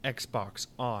Xbox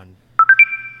On.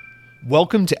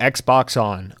 Welcome to Xbox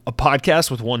On, a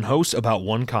podcast with one host about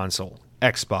one console,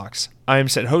 Xbox. I am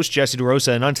set host Jesse DeRosa,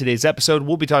 and on today's episode,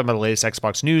 we'll be talking about the latest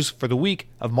Xbox news for the week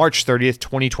of March 30th,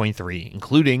 2023,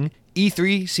 including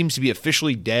E3 seems to be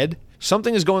officially dead,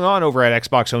 something is going on over at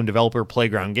Xbox-owned developer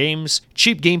Playground Games,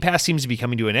 cheap Game Pass seems to be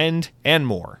coming to an end, and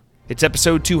more. It's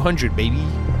episode 200, baby.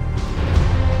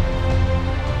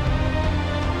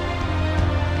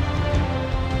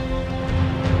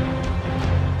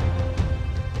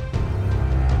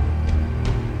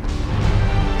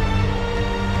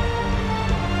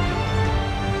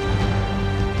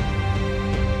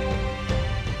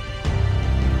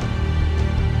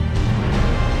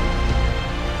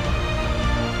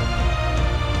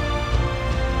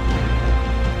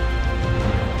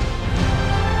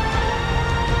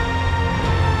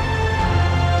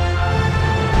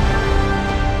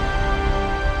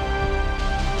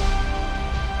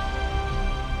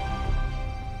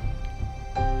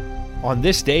 On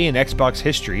this day in Xbox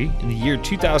history, in the year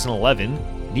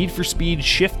 2011, Need for Speed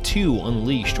Shift 2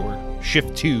 Unleashed, or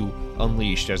Shift 2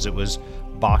 Unleashed as it was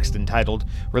boxed and titled,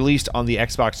 released on the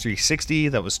Xbox 360.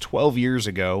 That was 12 years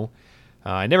ago.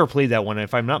 I never played that one.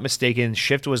 If I'm not mistaken,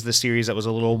 Shift was the series that was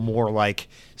a little more like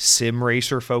sim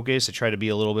racer focused. It tried to be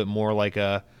a little bit more like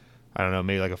a, I don't know,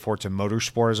 maybe like a Forza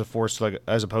Motorsport as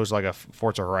opposed to like a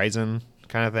Forza Horizon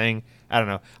kind of thing. I don't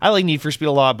know. I like Need for Speed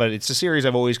a lot, but it's a series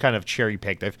I've always kind of cherry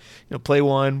picked. I've play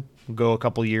one, go a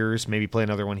couple years, maybe play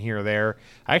another one here or there.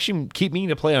 I actually keep meaning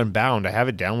to play Unbound. I have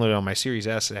it downloaded on my Series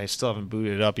S, and I still haven't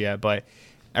booted it up yet. But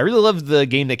I really loved the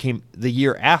game that came the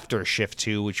year after Shift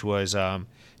 2, which was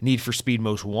Need for Speed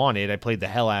Most Wanted. I played the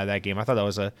hell out of that game. I thought that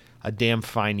was a damn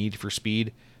fine Need for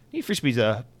Speed. Need for Speed's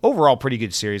a overall pretty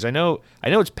good series. I know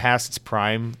it's past its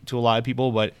prime to a lot of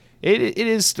people, but it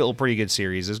is still a pretty good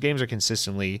series. Those games are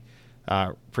consistently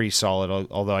pretty solid,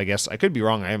 although I guess I could be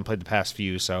wrong. I haven't played the past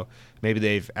few, so maybe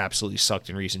they've absolutely sucked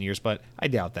in recent years, but I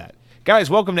doubt that. Guys,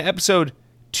 welcome to episode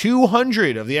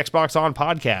 200 of the Xbox On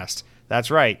podcast. That's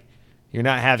right. You're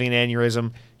not having an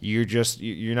aneurysm.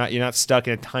 You're not stuck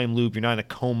in a time loop. You're not in a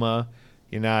coma.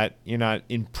 You're not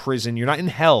in prison. You're not in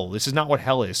hell. This is not what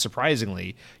hell is,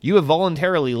 surprisingly. You have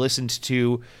voluntarily listened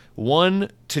to 1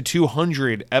 to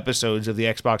 200 episodes of the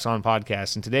Xbox On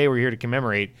podcast, and today we're here to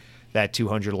commemorate that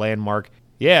 200 landmark.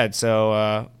 Yeah, so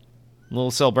a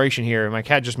little celebration here. My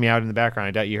cat just meowed in the background.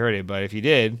 I doubt you heard it, but if you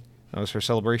did, that was her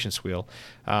celebration squeal.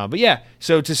 But yeah,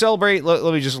 so to celebrate,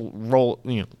 let me just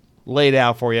lay it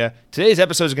out for you. Today's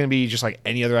episode is going to be just like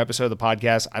any other episode of the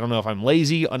podcast. I don't know if I'm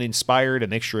lazy, uninspired, a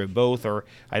mixture of both, or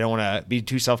I don't want to be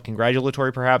too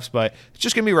self-congratulatory perhaps, but it's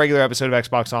just going to be a regular episode of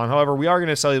Xbox On. However, we are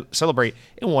going to celebrate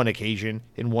in one occasion,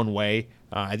 in one way.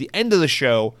 At the end of the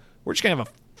show, we're just going to have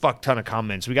a fuck ton of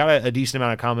comments. We got a decent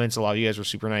amount of comments. A lot of you guys were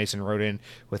super nice and wrote in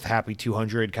with happy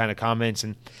 200 kind of comments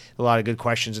and a lot of good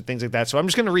questions and things like that. So I'm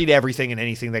just going to read everything and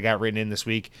anything that got written in this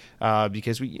week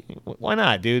because why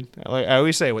not, dude? I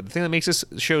always say, the thing that makes this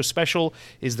show special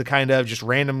is the kind of just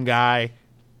random guy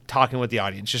talking with the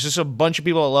audience. Just a bunch of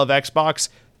people that love Xbox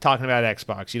talking about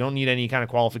Xbox. You don't need any kind of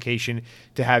qualification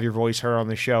to have your voice heard on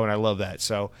the show, and I love that.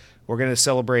 So we're going to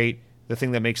celebrate the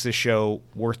thing that makes this show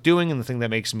worth doing, and the thing that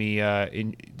makes me,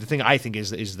 the thing I think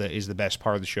is the best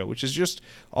part of the show, which is just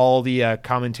all the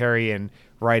commentary and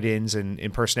write-ins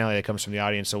and personality that comes from the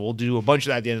audience. So we'll do a bunch of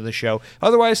that at the end of the show.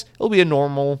 Otherwise, it'll be a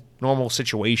normal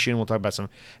situation. We'll talk about some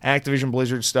Activision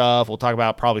Blizzard stuff. We'll talk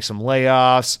about probably some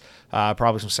layoffs,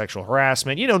 probably some sexual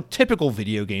harassment, typical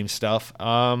video game stuff.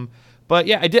 But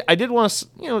yeah, I did want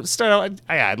to start out.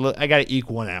 I got to eke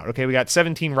one out. Okay, we got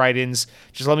 17 write-ins.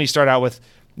 Just let me start out with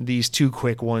these two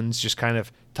quick ones, just kind of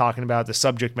talking about the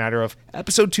subject matter of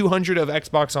episode 200 of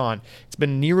Xbox On. It's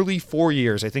been nearly 4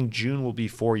 years. I think June will be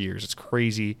 4 years. It's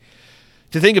crazy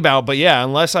to think about, but yeah,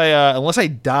 unless I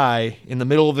die in the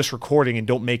middle of this recording and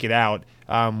don't make it out,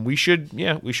 we should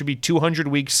be 200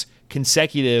 weeks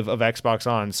consecutive of Xbox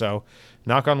On. So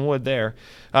knock on wood there.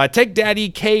 Tech Daddy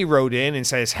K wrote in and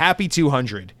says, "Happy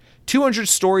 200. 200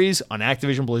 stories on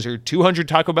Activision Blizzard, 200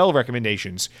 Taco Bell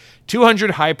recommendations,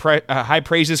 200 high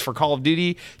praises for Call of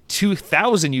Duty,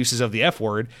 2,000 uses of the F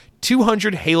word,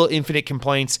 200 Halo Infinite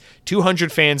complaints,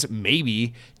 200 fans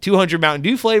maybe, 200 Mountain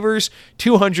Dew flavors,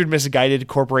 200 misguided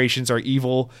corporations are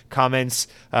evil comments,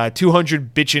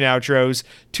 200 bitchin' outros,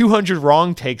 200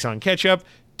 wrong takes on ketchup,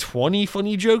 20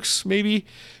 funny jokes maybe,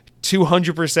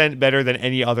 200% better than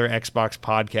any other Xbox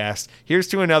podcast. Here's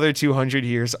to another 200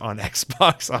 years on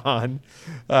Xbox On."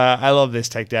 I love this,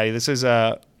 Tech Daddy. This is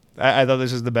I thought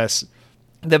this is the best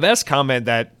The best comment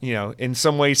that, in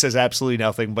some ways says absolutely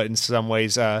nothing, but in some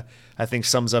ways, I think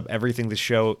sums up everything the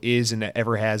show is and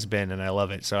ever has been, and I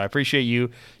love it. So I appreciate you,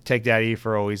 Tech Daddy,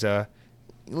 for always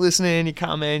listening, your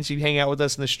comments, you hang out with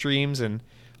us in the streams, and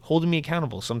holding me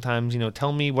accountable. Sometimes,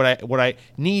 tell me what I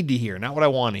need to hear, not what I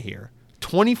want to hear.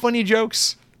 20 funny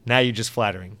jokes? Now you're just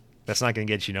flattering. That's not going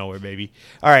to get you nowhere, baby.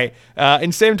 All right.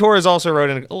 And Sam Torres also wrote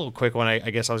in a little quick one I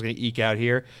guess I was going to eke out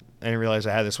here. I didn't realize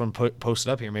I had this one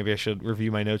posted up here. Maybe I should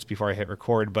review my notes before I hit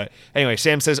record. But anyway,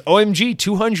 Sam says, OMG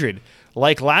 200,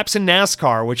 like laps in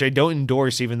NASCAR, which I don't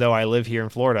endorse even though I live here in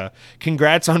Florida.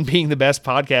 Congrats on being the best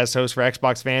podcast host for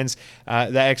Xbox fans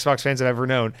that Xbox fans have ever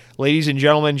known. Ladies and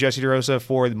gentlemen, Jesse DeRosa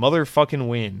for the motherfucking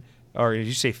win. Or did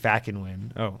you say fucking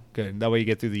win? Oh, good. That way you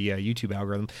get through the YouTube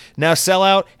algorithm. Now sell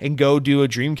out and go do a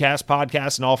Dreamcast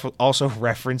podcast, and also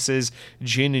references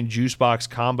gin and juice box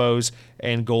combos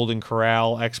and Golden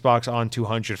Corral. Xbox on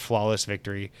 200 flawless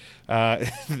victory.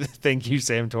 Thank you,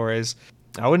 Sam Torres.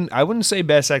 I wouldn't say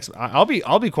best X. I'll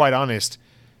be quite honest.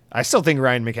 I still think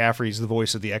Ryan McCaffrey is the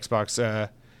voice of the Xbox.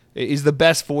 Is the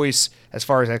best voice as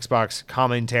far as Xbox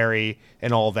commentary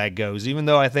and all of that goes. Even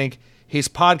though I think his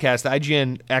podcast, the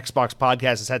IGN Xbox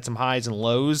podcast, has had some highs and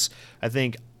lows. I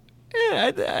think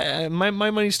my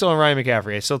money's still on Ryan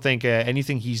McCaffrey. I still think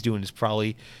anything he's doing is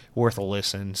probably worth a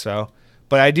listen. So,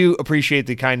 but I do appreciate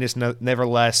the kindness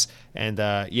nevertheless. And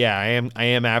I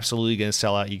am absolutely going to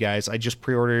sell out, you guys. I just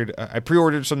pre-ordered. I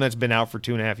pre-ordered something that's been out for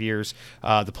 2.5 years.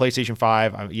 The PlayStation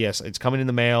 5. Yes, it's coming in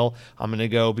the mail. I'm going to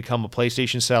go become a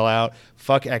PlayStation sellout.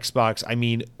 Fuck Xbox. I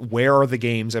mean, where are the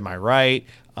games? Am I right?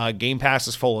 Game Pass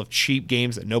is full of cheap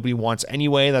games that nobody wants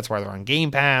anyway. That's why they're on Game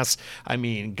Pass. I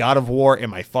mean, God of War,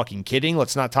 am I fucking kidding?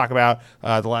 Let's not talk about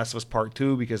The Last of Us Part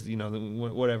 2 because,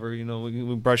 whatever,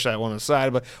 we brush that one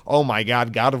aside. But, oh my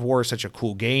God, God of War is such a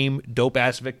cool game.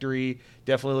 Dope-ass victory.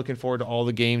 Definitely looking forward to all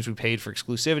the games we paid for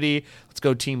exclusivity. Let's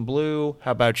go Team Blue.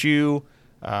 How about you?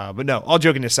 But no, all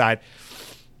joking aside,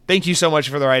 thank you so much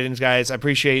for the write-ins, guys. I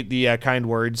appreciate the kind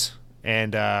words.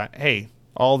 And, hey,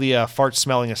 all the fart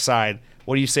smelling aside,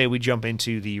 what do you say we jump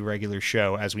into the regular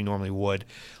show as we normally would?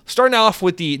 Starting off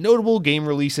with the notable game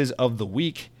releases of the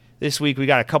week. This week we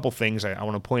got a couple things I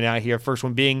want to point out here. First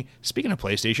one being, speaking of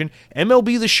PlayStation,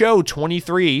 MLB The Show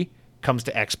 23 comes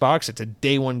to Xbox. It's a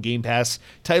day one Game Pass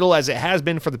title, as it has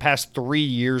been for the past 3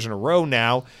 years in a row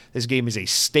now. This game is a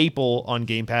staple on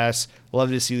Game Pass.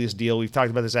 Love to see this deal. We've talked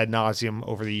about this ad nauseum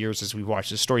over the years as we've watched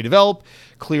this story develop.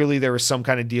 Clearly, there was some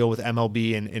kind of deal with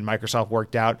MLB and Microsoft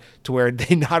worked out to where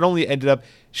they not only ended up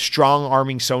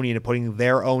strong-arming Sony into putting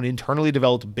their own internally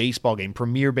developed baseball game,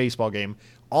 premier baseball game,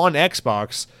 on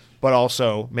Xbox, but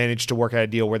also managed to work out a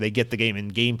deal where they get the game in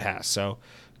Game Pass. So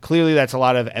clearly that's a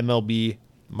lot of MLB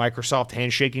Microsoft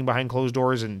handshaking behind closed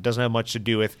doors and doesn't have much to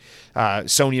do with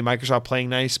Sony and Microsoft playing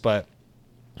nice, but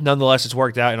nonetheless, it's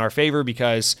worked out in our favor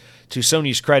because, to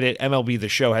Sony's credit, MLB The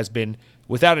Show has been,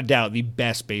 without a doubt, the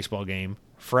best baseball game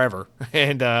forever.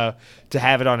 And to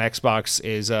have it on Xbox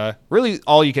is really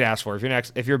all you can ask for.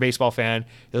 If you're a baseball fan,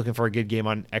 you're looking for a good game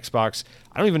on Xbox,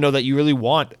 I don't even know that you really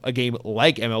want a game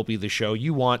like MLB The Show.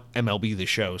 You want MLB The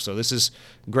Show. So this is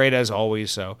great as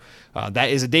always. So that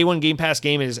is a day one Game Pass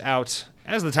game. It is out.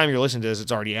 As of the time you're listening to this,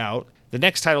 it's already out. The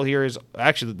next title here is,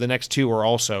 actually, the next two are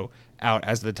also out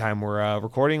as of the time we're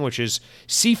recording, which is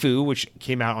Sifu, which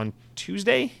came out on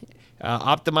Tuesday.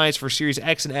 Optimized for Series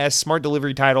X and S, smart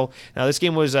delivery title. Now, this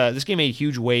game made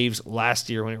huge waves last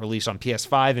year when it released on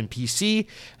PS5 and PC,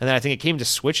 and then I think it came to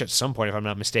Switch at some point, if I'm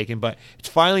not mistaken. But it's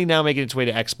finally now making its way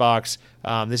to Xbox.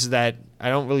 This is that, I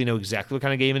don't really know exactly what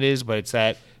kind of game it is, but it's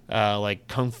that like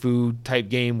kung fu type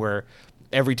game where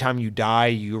every time you die,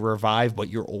 you revive, but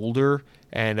you're older.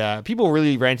 And people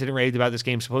really ranted and raved about this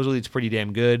game. Supposedly, it's pretty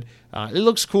damn good. It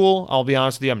looks cool. I'll be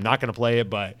honest with you. I'm not going to play it,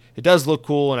 but it does look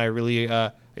cool, and I really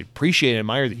appreciate and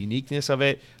admire the uniqueness of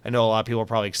it. I know a lot of people are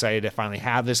probably excited to finally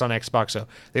have this on Xbox, so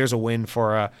there's a win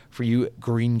for you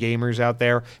green gamers out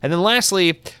there. And then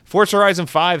lastly, Forza Horizon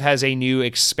 5 has a new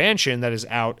expansion that is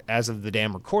out as of the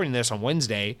damn recording this on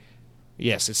Wednesday.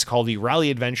 Yes, it's called the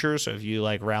Rally Adventure, so if you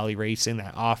like rally racing,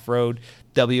 that off-road,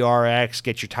 WRX,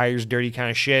 get your tires dirty kind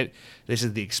of shit, this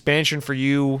is the expansion for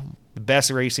you. The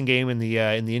best racing game in the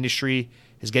industry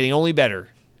is getting only better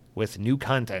with new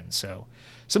content. So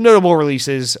some notable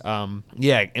releases. And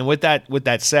with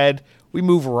that said, we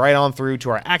move right on through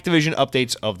to our Activision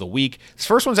updates of the week. This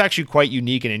first one's actually quite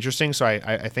unique and interesting, so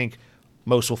I think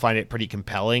most will find it pretty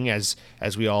compelling as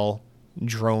we all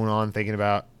drone on thinking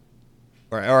about,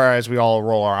 or as we all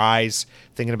roll our eyes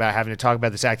thinking about having to talk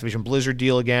about this Activision Blizzard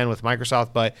deal again with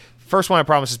Microsoft. But first one, I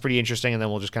promise, is pretty interesting, and then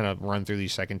we'll just kind of run through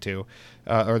these second two,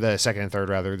 or the second and third,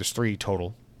 rather. There's three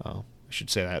total. should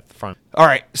say that at the front. All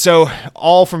right, so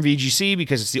all from VGC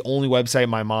because it's the only website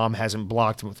my mom hasn't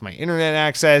blocked with my internet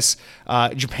access.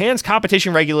 Japan's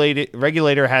competition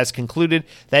regulator has concluded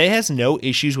that it has no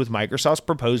issues with Microsoft's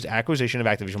proposed acquisition of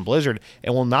Activision Blizzard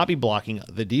and will not be blocking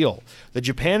the deal. The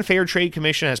Japan Fair Trade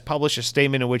Commission has published a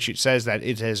statement in which it says that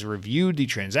it has reviewed the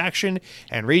transaction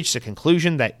and reached a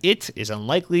conclusion that it is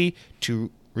unlikely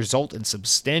to result in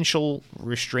substantial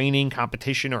restraining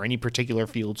competition or any particular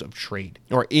fields of trade,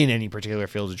 or in any particular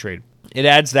fields of trade. It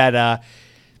adds that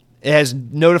it has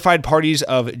notified parties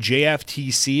of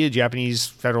JFTC, the Japanese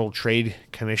Federal Trade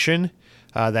Commission,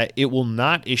 that it will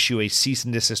not issue a cease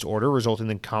and desist order resulting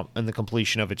in the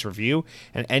completion of its review,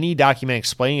 and any document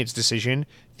explaining its decision.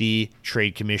 The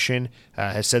Trade Commission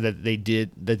has said that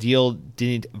the deal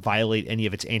didn't violate any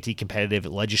of its anti-competitive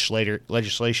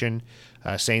legislation,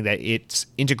 saying that its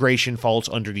integration falls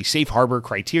under the safe harbor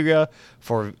criteria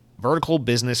for vertical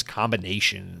business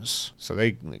combinations. So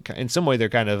they, in some way, they're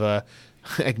kind of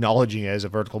acknowledging it as a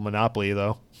vertical monopoly,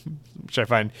 though, which I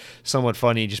find somewhat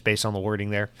funny just based on the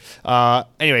wording there.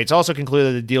 Anyway, it's also concluded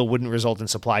that the deal wouldn't result in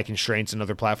supply constraints in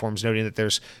other platforms, noting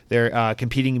that they're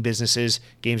competing businesses.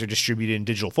 Games are distributed in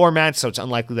digital formats, so it's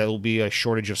unlikely that there will be a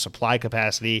shortage of supply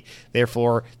capacity.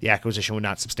 Therefore, the acquisition would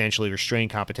not substantially restrain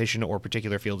competition or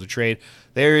particular fields of trade.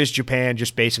 There is Japan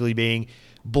just basically being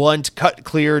blunt, cut,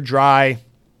 clear, dry,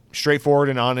 straightforward,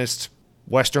 and honest.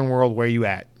 Western world, where you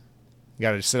at? You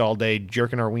got to sit all day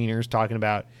jerking our wieners talking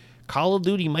about Call of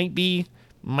Duty might be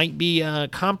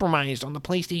compromised on the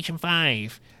PlayStation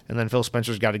 5. And then Phil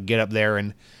Spencer's got to get up there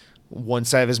and one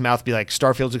side of his mouth be like,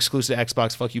 Starfield's exclusive to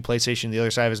Xbox, fuck you PlayStation. The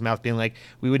other side of his mouth being like,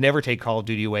 we would never take Call of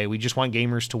Duty away. We just want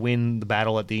gamers to win the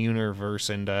battle at the universe,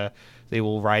 and they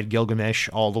will ride Gilgamesh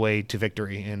all the way to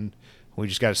victory. And we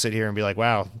just got to sit here and be like,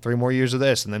 wow, 3 more years of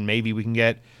this, and then maybe we can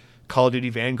get Call of Duty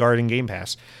Vanguard and Game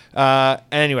Pass.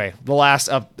 Anyway,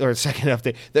 the second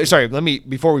update. Sorry,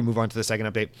 before we move on to the second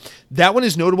update, that one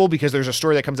is notable because there's a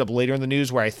story that comes up later in the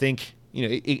news where I think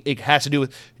it has to do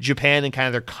with Japan and kind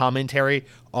of their commentary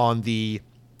on the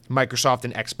Microsoft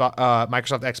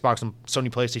Xbox and Sony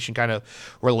PlayStation kind of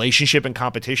relationship and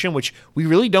competition, which we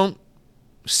really don't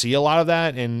see a lot of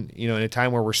that. And in a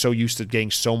time where we're so used to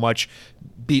getting so much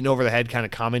beaten over the head kind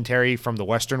of commentary from the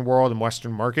Western world and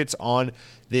Western markets on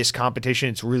this competition,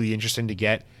 it's really interesting to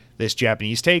get this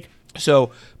Japanese take.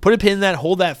 So put a pin in that,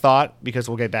 hold that thought, because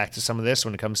we'll get back to some of this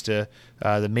when it comes to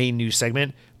the main news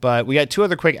segment. But we got 2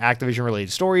 other quick Activision-related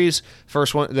stories.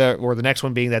 First one, the next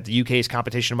one being that the UK's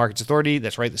Competition and Markets Authority,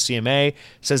 that's right, the CMA,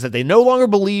 says that they no longer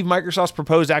believe Microsoft's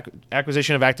proposed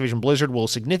acquisition of Activision Blizzard will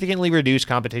significantly reduce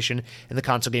competition in the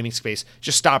console gaming space.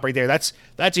 Just stop right there. That's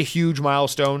a huge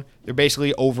milestone. They're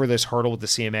basically over this hurdle with the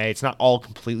CMA. It's not all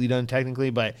completely done technically,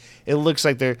 but it looks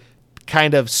like they're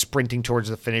kind of sprinting towards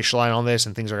the finish line on this,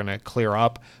 and things are going to clear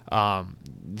up.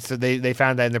 So they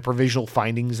found that in the provisional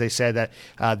findings, they said that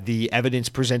the evidence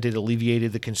presented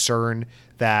alleviated the concern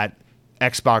that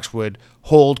Xbox would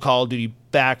hold Call of Duty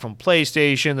back from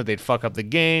PlayStation, that they'd fuck up the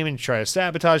game and try to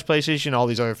sabotage PlayStation, all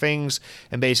these other things,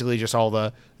 and basically just all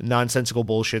the nonsensical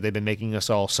bullshit they've been making us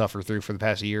all suffer through for the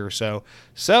past year or so.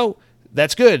 So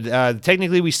that's good.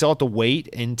 Technically, we still have to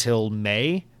wait until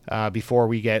May before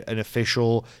we get an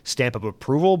official stamp of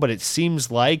approval, but it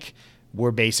seems like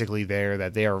we're basically there,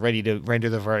 that they are ready to render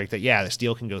the verdict that, yeah, this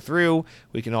deal can go through,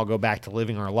 we can all go back to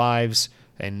living our lives,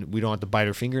 and we don't have to bite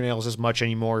our fingernails as much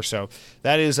anymore. So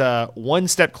that is one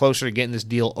step closer to getting this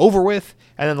deal over with.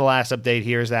 And then the last update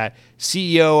here is that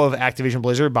CEO of Activision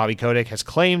Blizzard, Bobby Kotick, has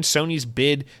claimed Sony's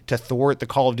bid to thwart the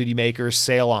Call of Duty maker's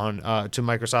sale on to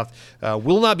Microsoft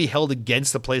will not be held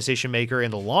against the PlayStation maker in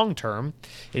the long term.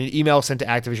 In an email sent to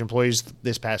Activision employees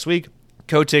this past week,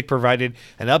 Kotick provided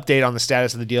an update on the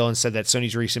status of the deal and said that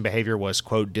Sony's recent behavior was,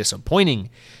 quote,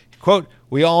 disappointing. Quote,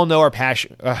 we all know our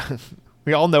passionate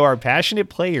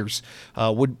players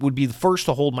would be the first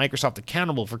to hold Microsoft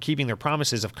accountable for keeping their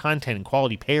promises of content and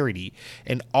quality parity.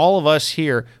 And all of us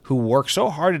here who work so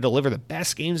hard to deliver the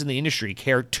best games in the industry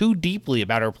care too deeply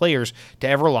about our players to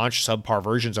ever launch subpar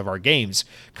versions of our games.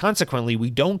 Consequently, we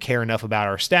don't care enough about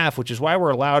our staff, which is why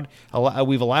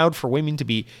we've allowed for women to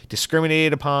be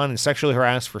discriminated upon and sexually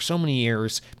harassed for so many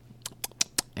years.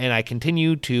 And I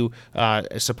continue to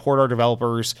support our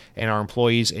developers and our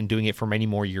employees in doing it for many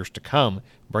more years to come.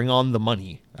 Bring on the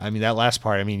money. I mean, that last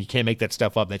part, you can't make that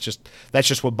stuff up. That's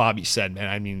just what Bobby said,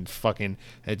 man. Fucking,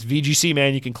 it's VGC,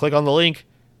 man. You can click on the link.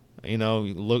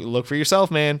 Look for yourself,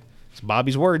 man. It's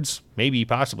Bobby's words. Maybe,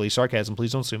 possibly. Sarcasm.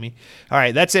 Please don't sue me. All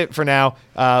right, that's it for now.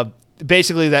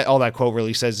 Basically, all that quote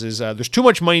really says is there's too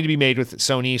much money to be made with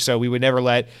Sony, so we would never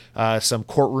let some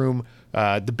courtroom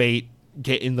debate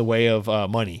get in the way of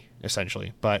money,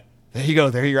 essentially. But There you go.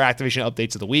 There are your Activision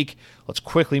updates of the week. Let's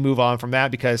quickly move on from that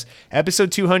because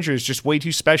episode 200 is just way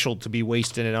too special to be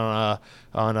wasting it on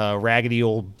a raggedy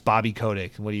old Bobby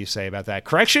Kotick. What do you say about that?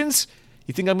 Corrections?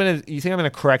 You think I'm gonna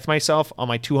correct myself on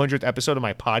my 200th episode of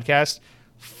my podcast?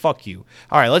 Fuck you.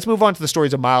 All right, let's move on to the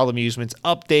stories of mild amusements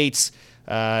updates.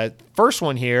 First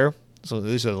one here. So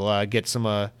this will get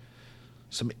some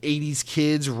 80s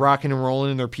kids rocking and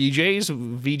rolling in their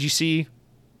PJs. VGC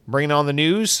bringing on the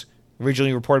news.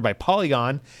 Originally reported by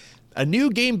Polygon. A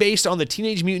new game based on the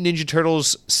Teenage Mutant Ninja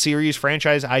Turtles series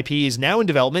franchise IP is now in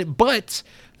development, but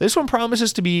this one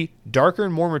promises to be darker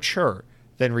and more mature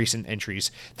than recent entries.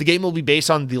 The game will be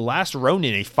based on The Last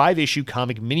Ronin, a 5-issue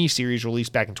comic miniseries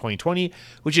released back in 2020,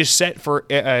 which is set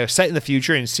in the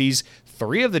future and sees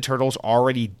 3 of the turtles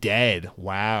already dead.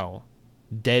 Wow.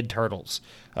 Dead turtles.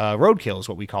 Roadkill is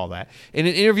what we call that. In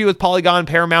an interview with Polygon,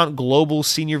 Paramount Global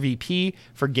Senior VP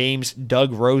for games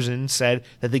Doug Rosen said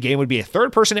that the game would be a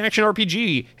third-person action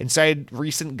RPG inside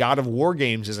recent God of War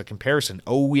games as a comparison.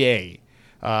 Oh, yay.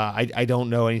 I don't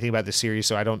know anything about this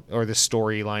series, or the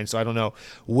storyline, so I don't know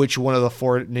which one of the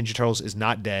 4 Ninja Turtles is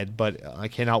not dead, but I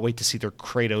cannot wait to see their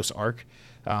Kratos arc.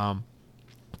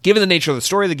 Given the nature of the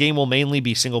story, the game will mainly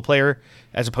be single-player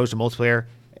as opposed to multiplayer,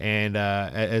 and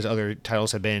as other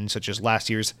titles have been, such as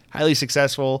last year's highly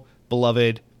successful,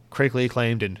 beloved, critically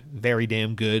acclaimed, and very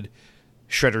damn good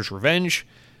Shredder's Revenge.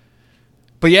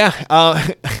 But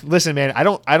yeah, listen, man, I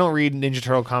don't read Ninja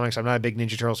Turtle comics. I'm not a big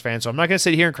Ninja Turtles fan, so I'm not going to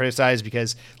sit here and criticize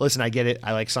because, listen, I get it.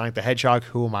 I like Sonic the Hedgehog.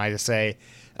 Who am I to say?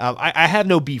 I have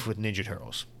no beef with Ninja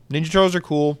Turtles. Ninja Turtles are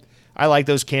cool. I like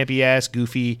those campy-ass,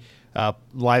 goofy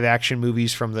live-action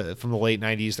movies from the late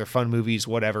 90s. They're fun movies,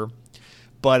 whatever.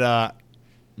 But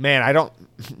man,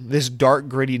 this dark,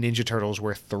 gritty Ninja Turtles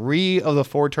where 3 of the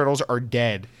 4 turtles are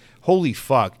dead. Holy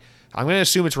fuck. I'm going to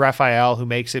assume it's Raphael who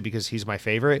makes it because he's my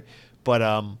favorite.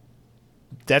 But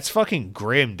that's fucking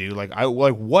grim, dude.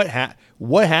 What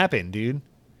happened, dude?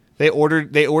 They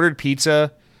ordered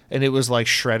pizza and it was like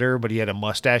Shredder, but he had a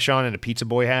mustache on and a pizza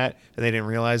boy hat, and they didn't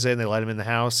realize it, and they let him in the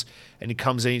house, and he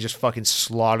comes in, he just fucking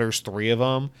slaughters 3 of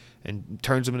them and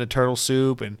turns them into turtle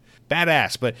soup, and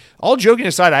badass. But all joking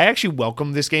aside, I actually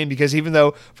welcome this game because even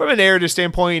though from a narrative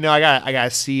standpoint, I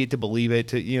gotta see it to believe it,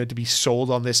 to be sold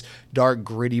on this dark,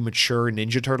 gritty, mature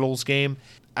Ninja Turtles game.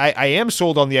 I am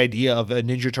sold on the idea of a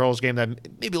Ninja Turtles game that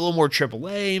maybe a little more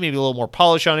AAA, maybe a little more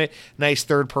polish on it, nice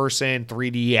third-person,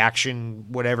 3D action,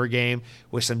 whatever game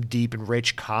with some deep and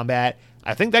rich combat.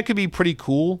 I think that could be pretty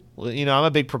cool. I'm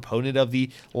a big proponent of the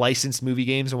licensed movie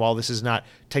games, and while this is not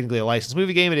technically a licensed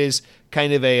movie game, it is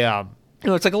kind of a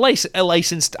it's like a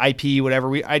licensed IP,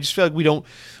 whatever. I just feel like we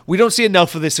don't see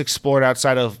enough of this explored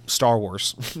outside of Star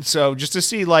Wars. So just to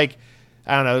see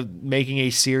making a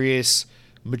serious,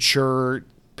 mature,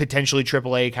 potentially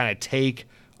AAA kind of take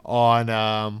on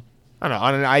on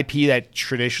an IP that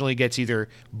traditionally gets either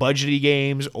budgety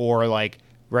games or like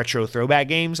retro throwback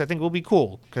games, I think will be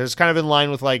cool because it's kind of in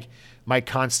line with like my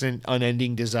constant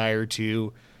unending desire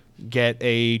to get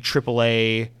a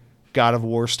AAA God of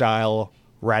War style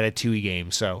Ratatouille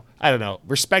game. So I don't know.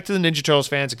 Respect to the Ninja Turtles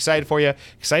fans. Excited for you.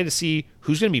 Excited to see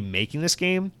who's going to be making this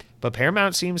game. But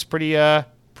Paramount seems pretty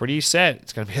set.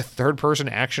 It's going to be a third-person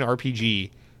action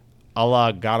RPG a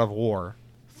la God of War.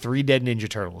 3 dead Ninja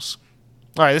Turtles.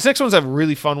 All right, this next one's a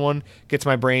really fun one. Gets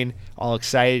my brain all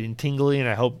excited and tingly, and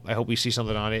I hope we see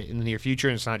something on it in the near future,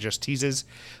 and it's not just teases.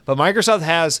 But Microsoft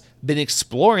has been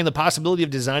exploring the possibility of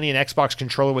designing an Xbox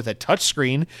controller with a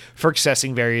touchscreen for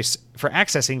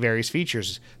accessing various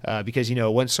features, because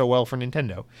it went so well for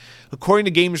Nintendo.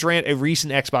 According to GamesRant, a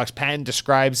recent Xbox patent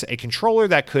describes a controller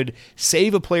that could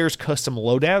save a player's custom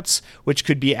loadouts, which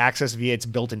could be accessed via its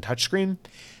built-in touchscreen.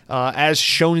 As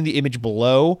shown in the image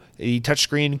below, the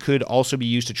touchscreen could also be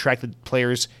used to track the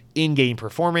player's in-game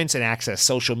performance and access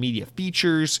social media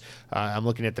features. I'm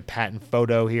looking at the patent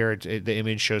photo here. The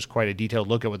image shows quite a detailed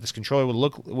look at what this controller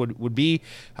would be.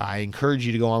 I encourage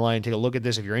you to go online and take a look at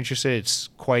this if you're interested. It's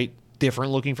quite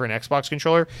different looking for an Xbox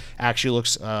controller. Actually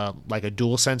looks like a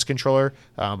DualSense controller,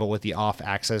 but with the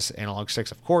off-axis analog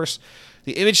sticks, of course.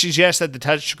 The image suggests that the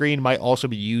touchscreen might also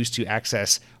be used to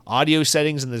access audio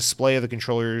settings and the display of the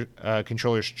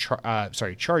controller's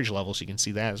charge level, so you can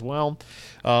see that as well.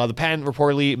 The patent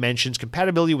reportedly mentions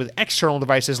compatibility with external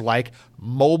devices like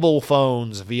mobile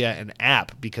phones via an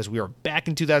app, because we are back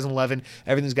in 2011.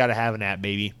 Everything's got to have an app,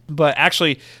 baby. But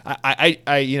actually,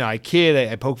 I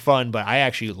kid, I poke fun, but I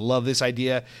actually love this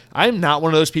idea. I'm not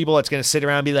one of those people that's going to sit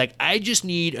around and be like, I just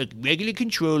need a regular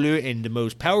controller and the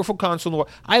most powerful console in the world.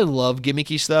 I love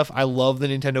gimmicky stuff. I love the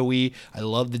Nintendo Wii. I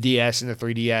love the DS and the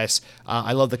 3DS.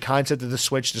 I love the concept of the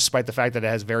Switch, despite the fact that it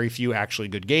has very few actually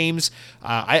good games.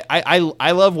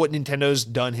 I love what Nintendo's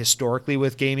done historically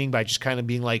with gaming by just kind of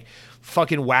being like,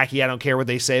 fucking wacky. I don't care what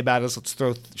they say about us. Let's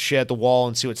throw shit at the wall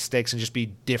and see what sticks and just be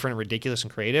different, ridiculous,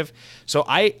 and creative. So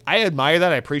I admire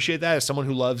that. I appreciate that as someone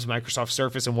who loves Microsoft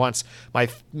Surface and wants my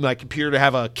computer to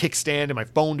have a kickstand and my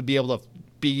phone to be able to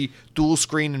be dual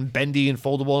screen and bendy and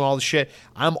foldable and all the shit.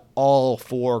 I'm all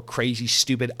for crazy,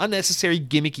 stupid, unnecessary,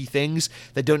 gimmicky things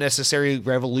that don't necessarily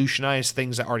revolutionize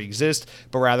things that already exist,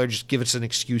 but rather just give us an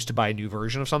excuse to buy a new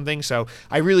version of something. So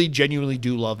I really genuinely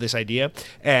do love this idea.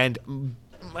 And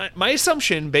my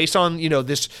assumption, based on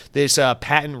this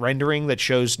patent rendering that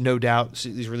shows no doubt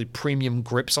these really premium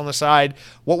grips on the side,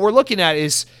 what we're looking at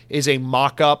is a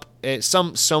mock-up,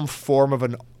 some form of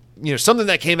an something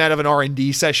that came out of an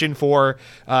R&D session for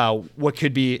what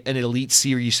could be an Elite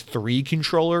Series 3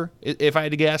 controller, if I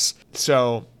had to guess.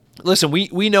 So listen,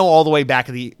 we know all the way back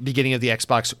at the beginning of the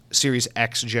Xbox Series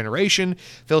X generation,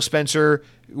 Phil Spencer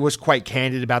was quite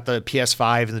candid about the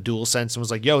PS5 and the DualSense and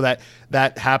was like, yo, that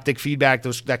haptic feedback,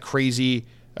 that crazy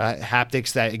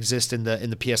haptics that exist in the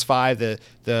PS5,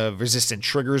 the resistant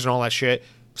triggers and all that shit,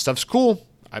 stuff's cool.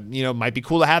 Might be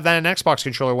cool to have that in an Xbox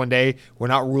controller one day. We're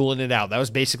not ruling it out. That was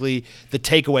basically the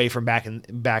takeaway from back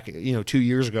 2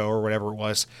 years ago or whatever it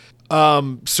was.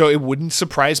 So it wouldn't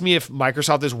surprise me if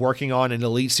Microsoft is working on an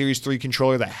Elite Series 3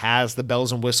 controller that has the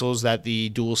bells and whistles that the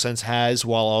DualSense has,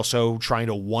 while also trying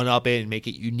to one-up it and make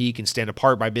it unique and stand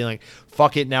apart by being like,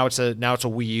 fuck it, now it's a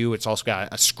Wii U. It's also got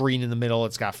a screen in the middle.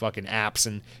 It's got fucking apps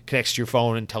and connects to your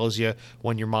phone and tells you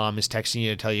when your mom is texting you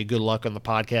to tell you good luck on the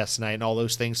podcast tonight and all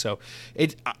those things. So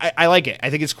I like it. I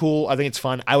think it's cool. I think it's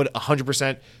fun. I would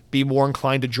 100% be more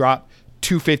inclined to drop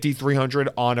 $250, $300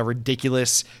 on a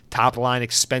ridiculous top line,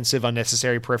 expensive,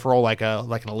 unnecessary peripheral like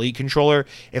an Elite controller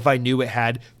if I knew it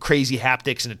had crazy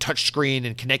haptics and a touch screen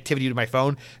and connectivity to my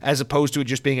phone, as opposed to it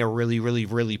just being a really, really,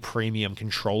 really premium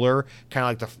controller, kind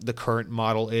of like the current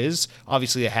model is.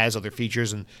 Obviously, it has other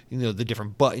features and the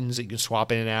different buttons that you can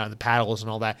swap in and out and the paddles and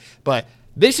all that, but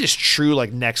this is true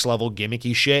like next level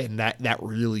gimmicky shit, and that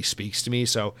really speaks to me.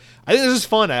 So I think this is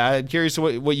fun. I'm curious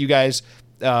what you guys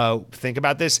think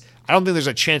about this. I don't think there's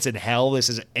a chance in hell this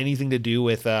has anything to do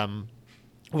with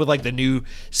like the new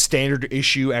standard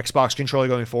issue Xbox controller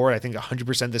going forward. I think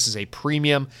 100% this is a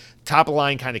premium top of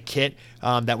line kind of kit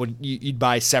that you'd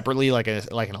buy separately like an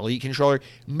Elite controller.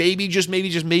 Maybe if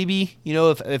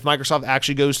Microsoft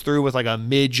actually goes through with like a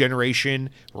mid-generation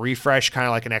refresh, kind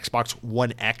of like an Xbox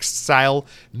One X style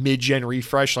mid-gen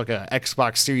refresh, like a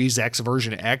Xbox Series X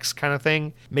version X kind of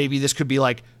thing. Maybe this could be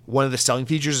like one of the selling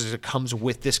features is it comes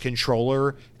with this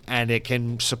controller and it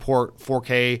can support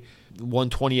 4K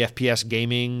 120 FPS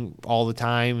gaming all the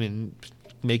time and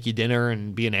make you dinner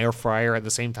and be an air fryer at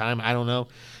the same time. I don't know.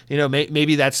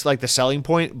 Maybe that's like the selling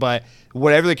point, but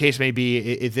whatever the case may be,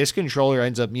 if this controller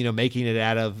ends up, making it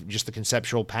out of just the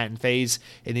conceptual patent phase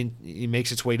and it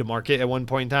makes its way to market at one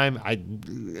point in time,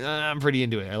 I'm pretty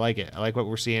into it. I like it. I like what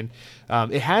we're seeing.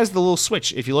 It has the little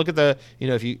switch. If you look at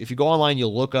if you go online,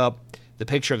 you'll look up the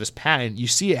picture of this patent, you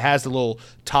see it has the little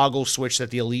toggle switch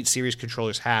that the Elite Series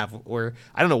controllers have, where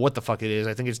I don't know what the fuck it is.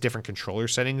 I think it's different controller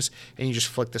settings, and you just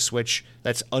flick the switch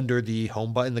that's under the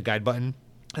home button, the guide button.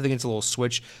 I think it's a little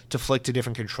switch to flick to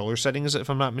different controller settings, if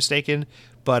I'm not mistaken.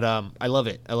 But I love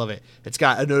it. I love it. It's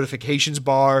got a notifications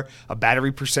bar, a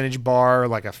battery percentage bar,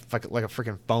 like a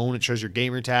freaking phone. It shows your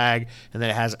gamer tag, and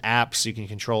then it has apps so you can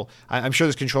control. I'm sure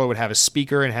this controller would have a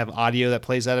speaker and have audio that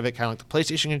plays out of it, kind of like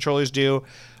the PlayStation controllers do.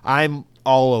 I'm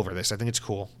all over this. I think it's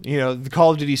cool. The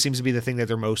Call of Duty seems to be the thing that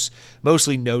they're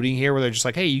mostly noting here, where they're just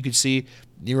like, hey, you could see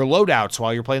your loadouts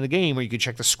while you're playing the game, or you could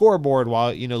check the scoreboard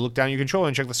while, look down your controller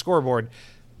and check the scoreboard.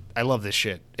 I love this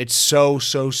shit. It's so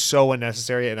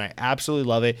unnecessary, and I absolutely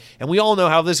love it. And we all know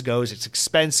how this goes. It's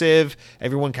expensive.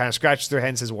 Everyone kind of scratches their head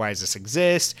and says, why does this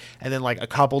exist? And then like a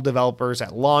couple developers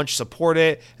at launch support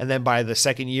it, and then by the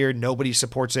second year, nobody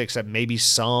supports it except maybe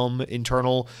some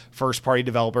internal first-party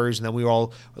developers, and then we were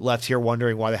all left here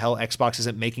wondering why the hell Xbox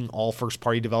isn't making all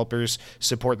first-party developers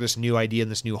support this new idea and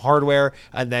this new hardware,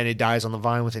 and then it dies on the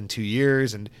vine within 2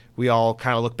 years, and we all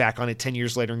kind of look back on it 10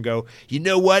 years later and go, you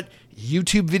know what?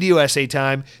 YouTube video essay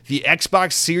time. The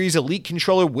Xbox Series Elite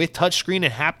controller with touchscreen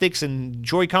and haptics and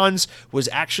Joy-Cons was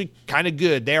actually kind of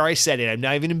good. There, I said it. I'm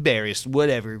not even embarrassed.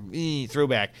 Whatever.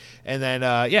 Throwback. And then,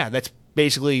 that's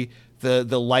basically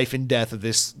the life and death of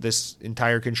this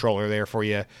entire controller there for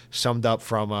you, summed up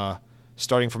from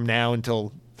starting from now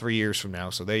until 3 years from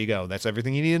now. So there you go. That's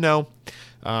everything you need to know.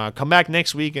 Come back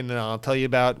next week, and I'll tell you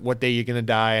about what day you're going to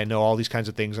die. I know all these kinds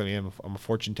of things. I mean, I'm a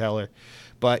fortune teller.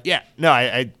 But, yeah, no,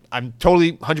 I'm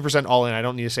totally 100% all in. I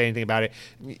don't need to say anything about it.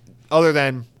 Other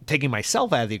than taking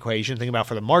myself out of the equation, thinking about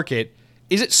for the market,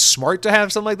 is it smart to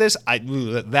have something like this? I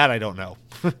don't know.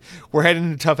 We're heading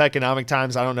into tough economic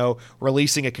times. I don't know.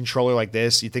 Releasing a controller like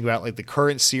this, you think about like the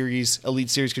current series, Elite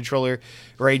Series controller,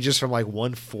 ranges from like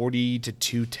 140 to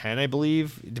 210, I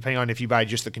believe, depending on if you buy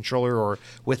just the controller or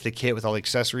with the kit with all the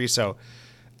accessories. So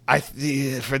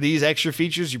for these extra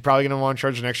features, you're probably going to want to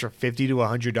charge an extra $50 to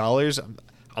 $100.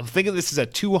 I'm thinking this is a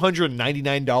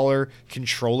 $299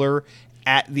 controller.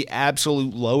 At the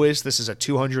absolute lowest, this is a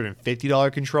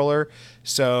 $250 controller.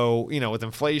 So, with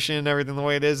inflation and everything the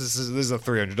way it is, this is a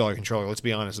 $300 controller. Let's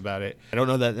be honest about it. I don't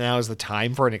know that now is the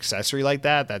time for an accessory like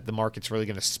that the market's really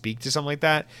going to speak to something like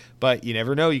that. But you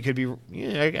never know. You could be,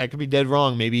 I could be dead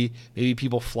wrong. Maybe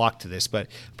people flock to this. But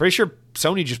I'm pretty sure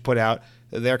Sony just put out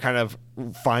their kind of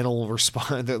final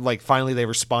response. Like, finally they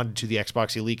responded to the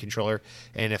Xbox Elite controller.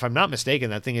 And if I'm not mistaken,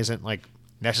 that thing isn't like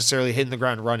necessarily hitting the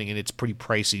ground running, and it's pretty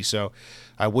pricey. So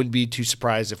I wouldn't be too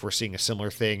surprised if we're seeing a similar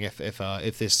thing if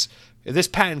this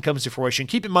patent comes to fruition.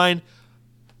 Keep in mind,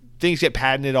 things get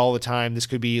patented all the time. This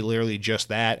could be literally just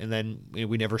that, and then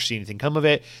we never see anything come of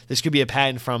it. This could be a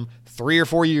patent from 3 or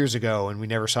 4 years ago, and we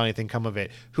never saw anything come of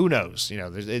it. Who knows?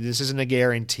 This isn't a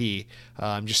guarantee.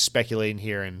 I'm just speculating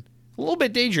here and a little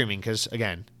bit daydreaming because,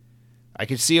 again, I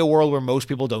could see a world where most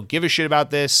people don't give a shit about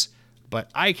this, but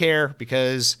I care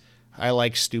because I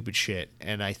like stupid shit,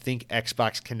 and I think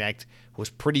Xbox Connect was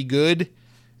pretty good,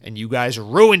 and you guys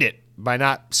ruined it by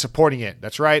not supporting it.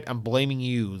 That's right, I'm blaming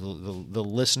you, the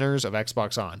listeners of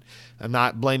Xbox On. I'm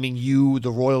not blaming you,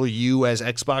 the royal you, as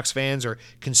Xbox fans or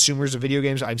consumers of video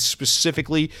games. I'm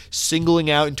specifically singling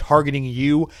out and targeting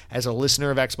you as a listener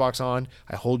of Xbox On.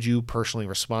 I hold you personally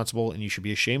responsible, and you should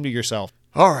be ashamed of yourself.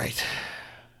 All right,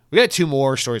 we got 2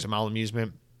 more stories of mild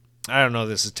amusement. I don't know if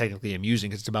this is technically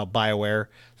amusing because it's about BioWare,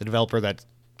 the developer that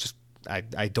just, I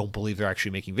don't believe they're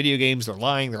actually making video games. They're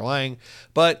lying.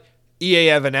 But EA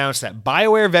have announced that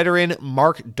BioWare veteran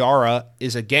Mark Dara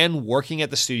is again working at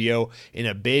the studio in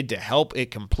a bid to help it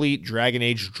complete Dragon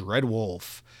Age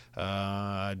Dreadwolf.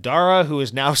 Dara, who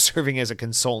is now serving as a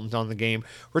consultant on the game,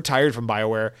 retired from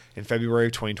BioWare in February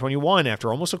of 2021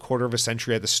 after almost a quarter of a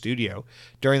century at the studio.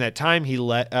 During that time, he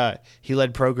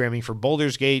led programming for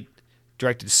Baldur's Gate,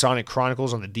 directed Sonic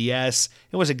Chronicles on the DS,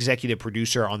 and was executive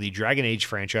producer on the Dragon Age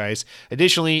franchise.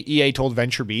 Additionally, EA told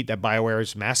VentureBeat that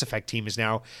BioWare's Mass Effect team is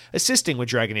now assisting with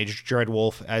Dragon Age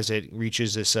Dreadwolf as it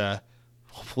reaches this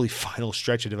hopefully final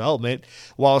stretch of development,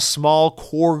 while a small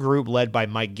core group led by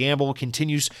Mike Gamble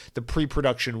continues the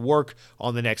pre-production work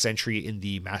on the next entry in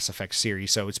the Mass Effect series.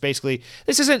 So it's basically,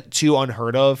 this isn't too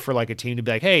unheard of for like a team to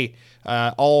be like, hey,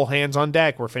 all hands on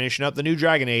deck, we're finishing up the new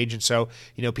Dragon Age, and so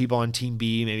people on Team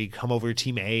B maybe come over to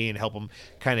Team A and help them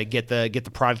kind of get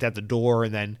the product out the door,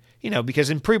 and then because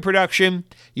in pre-production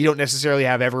you don't necessarily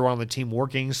have everyone on the team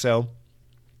working, so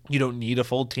you don't need a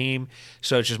full team,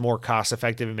 so it's just more cost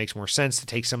effective. It makes more sense to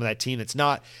take some of that team that's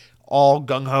not all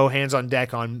gung-ho, hands on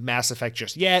deck on Mass Effect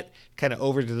just yet, kind of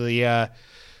over to the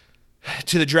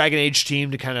Dragon Age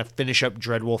team to kind of finish up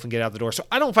Dreadwolf and get out the door. So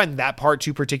I don't find that part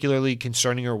too particularly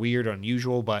concerning or weird or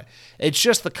unusual, but it's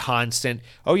just the constant,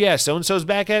 oh yeah, so-and-so's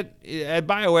back at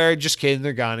BioWare, just kidding,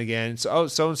 they're gone again. So,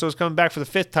 so-and-so's coming back for the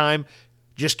 5th time,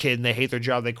 just kidding, they hate their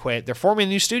job, they quit. They're forming a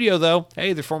new studio though.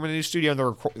 Hey, they're forming a new studio and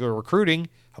they're recruiting.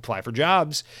 Apply for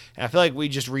jobs. And I feel like we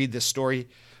just read this story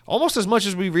almost as much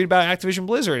as we read about Activision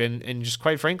Blizzard. And just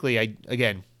quite frankly, I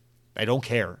don't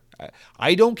care.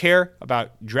 I don't care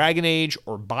about Dragon Age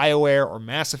or BioWare or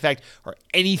Mass Effect or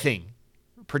anything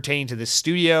pertaining to this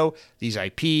studio, these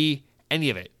IP, any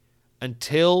of it,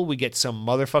 until we get some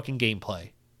motherfucking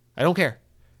gameplay. I don't care.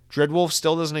 Dreadwolf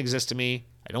still doesn't exist to me.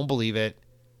 I don't believe it.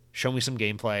 Show me some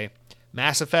gameplay.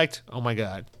 Mass Effect, oh my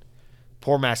God.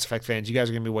 Poor Mass Effect fans, you guys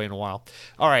are going to be waiting a while.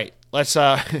 All right, let's,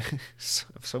 I'm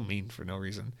so mean for no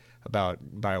reason about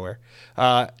BioWare.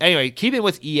 Anyway, keeping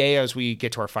with EA as we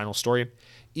get to our final story,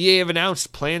 EA have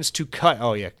announced plans to cut,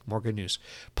 oh yeah, more good news,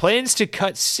 plans to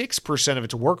cut 6% of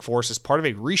its workforce as part of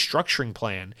a restructuring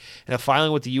plan. In a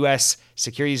filing with the U.S.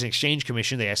 Securities and Exchange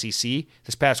Commission, the SEC,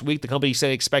 this past week, the company said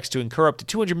it expects to incur up to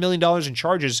 $200 million in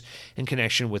charges in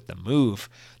connection with the move.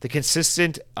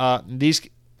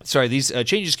 These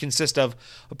changes consist of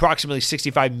approximately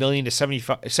 $65 million to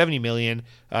 $70 million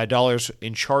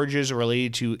in charges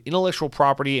related to intellectual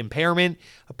property impairment,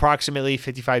 approximately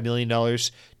 $55 million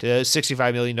to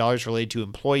 $65 million related to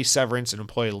employee severance and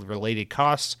employee-related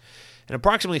costs, and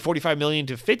approximately $45 million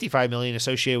to $55 million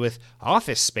associated with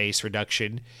office space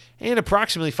reduction, and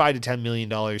approximately $5 to $10 million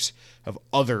of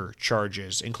other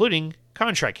charges, including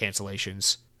contract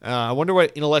cancellations. I wonder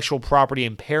what intellectual property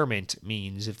impairment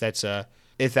means. If that's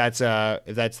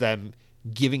them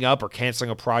giving up or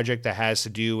canceling a project that has to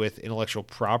do with intellectual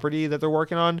property that they're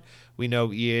working on. We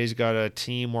know EA's got a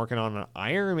team working on an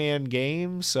Iron Man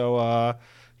game, so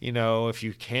if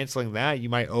you're canceling that, you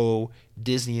might owe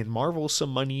Disney and Marvel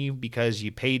some money because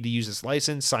you paid to use this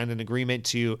license, signed an agreement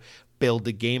to build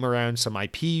the game around some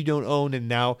IP you don't own, and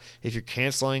now if you're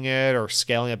canceling it or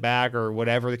scaling it back or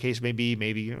whatever the case may be,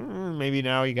 maybe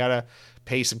now you gotta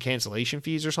pay some cancellation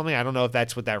fees or something. I don't know if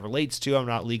that's what that relates to. I'm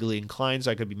not legally inclined,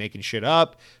 so I could be making shit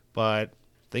up, but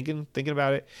thinking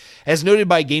about it. As noted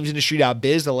by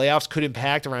GamesIndustry.biz, the layoffs could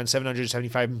impact around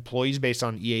 775 employees based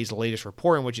on EA's latest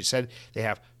report, in which it said they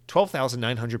have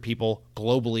 12,900 people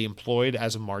globally employed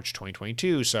as of March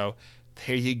 2022. So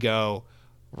there you go.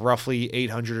 Roughly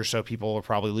 800 or so people are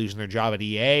probably losing their job at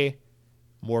EA.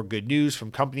 More good news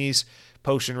from companies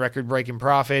posting record-breaking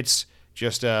profits,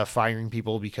 just firing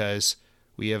people because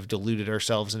we have deluded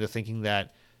ourselves into thinking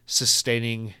that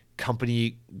sustaining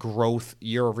company growth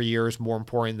year over year is more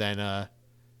important than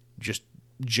just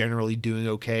generally doing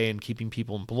okay and keeping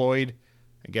people employed.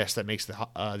 I guess that makes the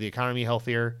economy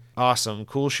healthier. Awesome.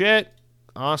 Cool shit.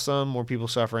 Awesome. More people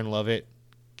suffering. Love it.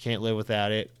 Can't live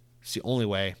without it. It's the only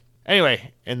way.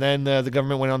 Anyway, and then the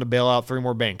government went on to bail out 3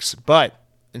 more banks. But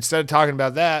instead of talking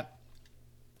about that,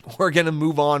 we're going to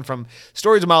move on from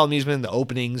stories of mild amusement, the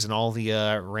openings, and all the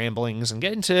ramblings, and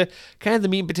get into kind of the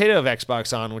meat and potato of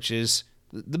Xbox On, which is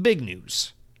the big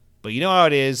news. But you know how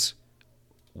it is.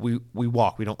 We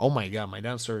walk. We don't. Oh my god, my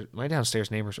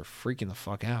downstairs neighbors are freaking the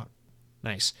fuck out.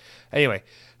 Nice. Anyway,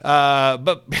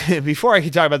 but before I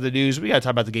can talk about the news, we got to talk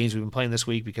about the games we've been playing this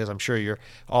week, because I'm sure you're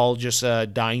all just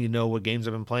dying to know what games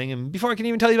I've been playing. And before I can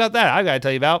even tell you about that, I've got to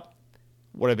tell you about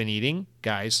what I've been eating.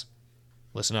 Guys,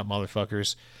 listen up,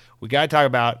 motherfuckers. We got to talk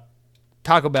about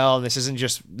Taco Bell, and this isn't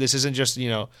just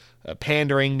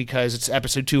pandering because it's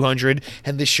episode 200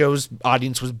 and this show's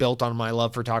audience was built on my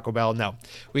love for Taco Bell. No,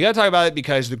 we got to talk about it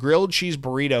because the grilled cheese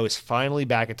burrito is finally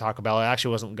back at Taco Bell. It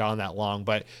actually wasn't gone that long,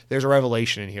 but there's a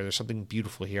revelation in here. There's something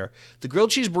beautiful here. The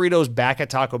grilled cheese burrito is back at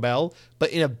Taco Bell,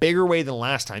 but in a bigger way than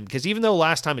last time, because even though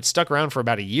last time it stuck around for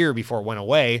about a year before it went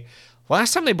away,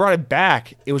 last time they brought it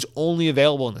back, it was only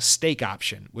available in the steak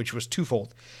option, which was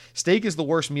twofold. Steak is the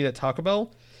worst meat at Taco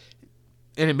Bell,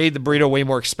 and it made the burrito way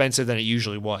more expensive than it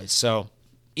usually was. So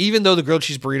even though the grilled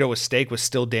cheese burrito with steak was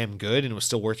still damn good and was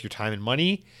still worth your time and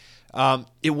money,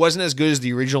 it wasn't as good as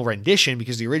the original rendition,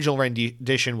 because the original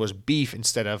rendition was beef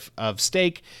instead of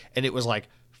steak, and it was like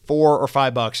 $4 or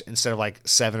 $5 instead of like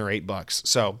 $7 or $8.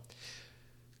 So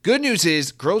good news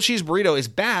is grilled cheese burrito is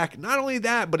back. Not only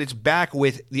that, but it's back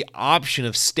with the option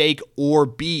of steak or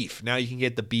beef. Now you can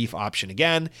get the beef option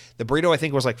again. The burrito, I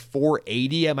think, was like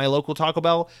 $4.80 at my local Taco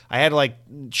Bell. I had to like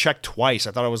check twice.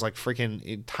 I thought I was like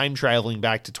freaking time traveling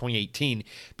back to 2018,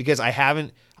 because I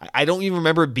don't even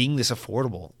remember it being this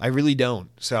affordable. I really don't.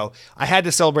 So I had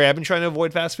to celebrate. I've been trying to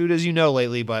avoid fast food, as you know,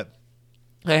 lately, but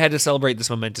I had to celebrate this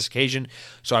momentous occasion.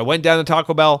 So I went down to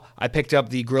Taco Bell. I picked up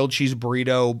the grilled cheese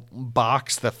burrito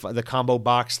box, the combo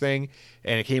box thing,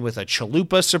 and it came with a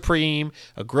Chalupa Supreme,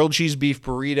 a grilled cheese beef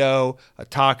burrito, a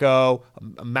taco,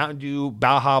 a Mountain Dew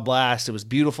Baja Blast. It was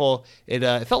beautiful. It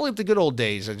felt like the good old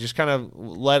days. I just kind of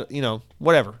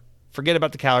whatever. Forget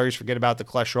about the calories, forget about the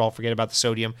cholesterol, forget about the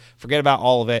sodium, forget about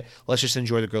all of it. Let's just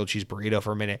enjoy the grilled cheese burrito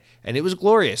for a minute. And it was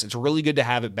glorious. It's really good to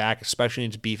have it back, especially in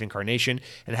its beef incarnation,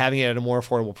 and having it at a more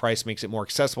affordable price makes it more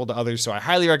accessible to others. So I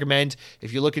highly recommend,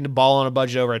 if you're looking to ball on a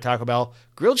budget over at Taco Bell,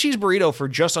 grilled cheese burrito for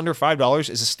just under $5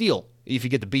 is a steal if you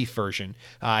get the beef version.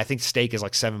 I think steak is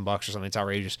like $7 or something. It's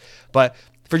outrageous. But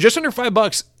for just under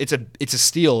 $5, it's a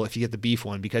steal if you get the beef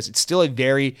one, because it's still a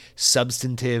very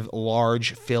substantive,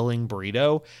 large, filling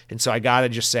burrito. And so I gotta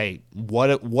just say, what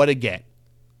a get.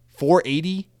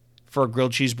 $4.80 for a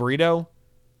grilled cheese burrito?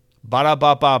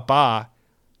 Ba-da-ba-ba-ba.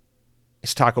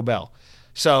 It's Taco Bell.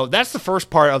 So that's the first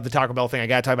part of the Taco Bell thing I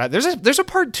gotta talk about. There's a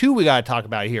part 2 we gotta talk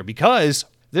about here, because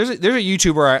there's a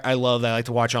YouTuber I love that I like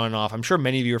to watch on and off. I'm sure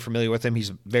many of you are familiar with him.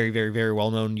 He's a very, very, very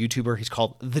well-known YouTuber. He's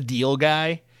called The Deal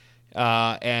Guy.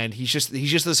 And he's just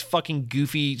this fucking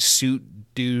goofy suit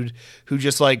dude who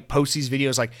just like posts these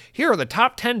videos like, here are the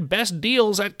top 10 best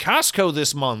deals at Costco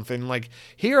this month, and like,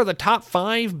 here are the top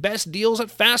 5 best deals at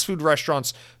fast food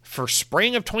restaurants for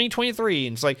spring of 2023.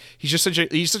 And it's like, he's such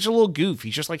a little goof.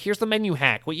 He's just like, here's the menu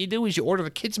hack. What you do is you order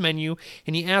the kids menu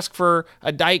and you ask for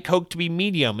a Diet Coke to be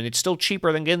medium, and it's still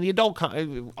cheaper than getting the adult,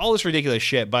 all this ridiculous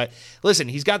shit. But listen,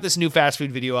 he's got this new fast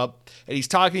food video up, and he's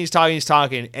talking,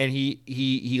 and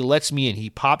he lets me in. He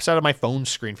pops out of my phone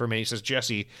screen for a minute. He says,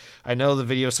 Jesse, I know the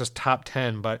video says top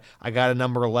 10, but I got a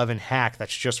number 11 hack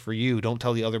that's just for you. Don't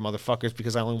tell the other motherfuckers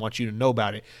because I only want you to know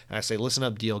about it. And I say, listen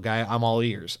up, deal guy. I'm all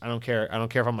ears. I don't care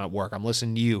if I'm at work. I'm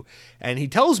listening to you. And he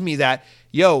tells me that,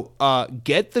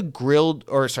 get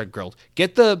the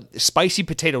get the spicy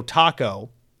potato taco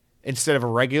instead of a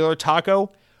regular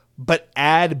taco, but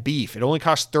add beef. It only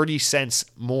costs 30 cents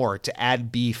more to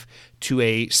add beef to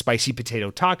a spicy potato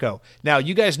taco. Now,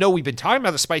 you guys know we've been talking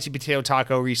about the spicy potato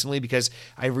taco recently because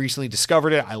I recently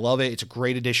discovered it. I love it. It's a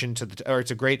great addition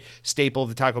it's a great staple of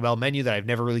the Taco Bell menu that I've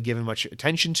never really given much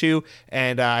attention to.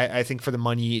 And I think for the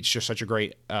money, it's just such a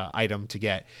great item to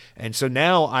get. And so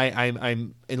now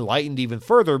I'm enlightened even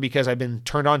further because I've been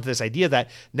turned on to this idea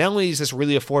that not only is this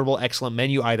really affordable, excellent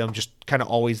menu item just kind of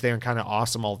always there and kind of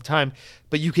awesome all the time,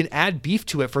 but you can add beef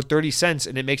to it for 30 cents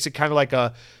and it makes it kind of like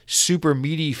a super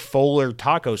meaty Fuller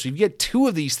taco. So you get two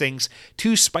of these things,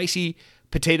 two spicy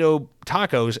potato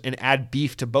tacos, and add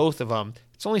beef to both of them.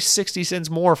 It's only 60 cents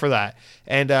more for that.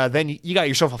 And then you got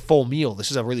yourself a full meal.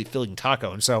 This is a really filling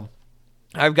taco. And so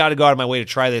I've got to go out of my way to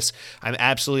try this. I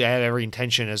have every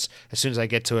intention as soon as I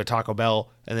get to a Taco Bell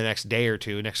in the next day or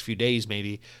two, next few days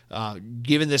maybe,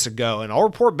 giving this a go. And I'll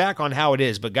report back on how it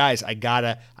is. But guys, I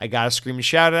gotta scream and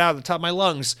shout it out at the top of my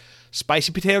lungs.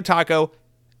 Spicy potato taco,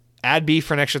 add beef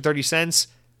for an extra 30 cents.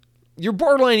 You're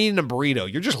borderline eating a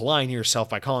burrito. You're just lying to yourself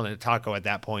by calling it a taco at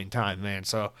that point in time, man.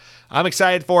 So I'm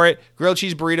excited for it. Grilled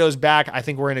cheese burritos back. I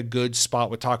think we're in a good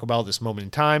spot with Taco Bell at this moment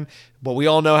in time. But we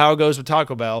all know how it goes with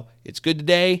Taco Bell. It's good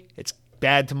today. It's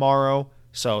bad tomorrow.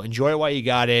 So enjoy it while you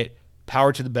got it.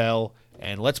 Power to the bell.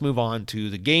 And let's move on to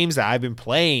the games that I've been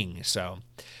playing. So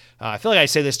I feel like I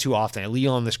say this too often. I lean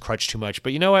on this crutch too much.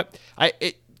 But you know what? I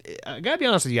gotta be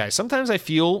honest with you guys. Sometimes I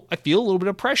feel a little bit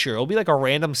of pressure. It'll be like a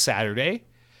random Saturday,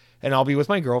 and I'll be with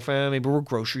my girlfriend. Maybe we're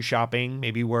grocery shopping.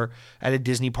 Maybe we're at a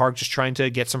Disney park just trying to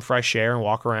get some fresh air and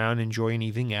walk around, enjoy an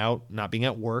evening out, not being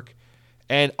at work.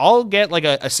 And I'll get like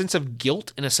a sense of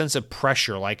guilt and a sense of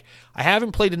pressure. Like, I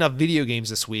haven't played enough video games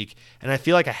this week, and I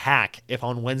feel like a hack if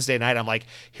on Wednesday night I'm like,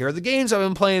 here are the games I've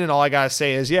been playing, and all I gotta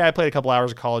say is, yeah, I played a couple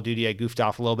hours of Call of Duty, I goofed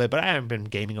off a little bit, but I haven't been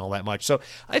gaming all that much. So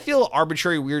I feel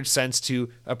arbitrary, weird sense to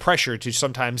a pressure to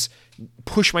sometimes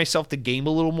push myself to game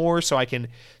a little more so I can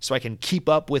keep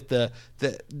up with the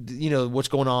what's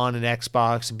going on in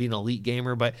Xbox and being an elite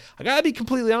gamer. But I gotta be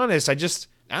completely honest, I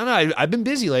don't know. I've been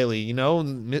busy lately.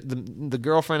 The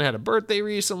girlfriend had a birthday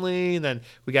recently, and then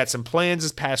we got some plans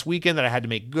this past weekend that I had to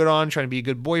make good on, trying to be a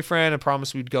good boyfriend. I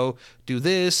promised we'd go do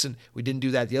this, and we didn't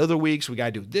do that the other week, so we got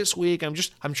to do it this week.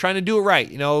 I'm trying to do it right.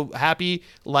 Happy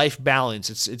life balance.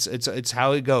 It's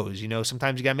how it goes.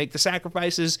 Sometimes you got to make the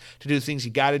sacrifices to do the things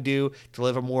you got to do to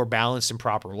live a more balanced and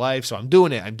proper life. So I'm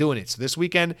doing it. So this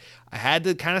weekend, I had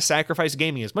to kind of sacrifice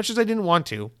gaming as much as I didn't want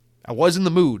to. I was in the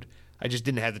mood. I just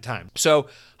didn't have the time. So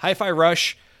Hi-Fi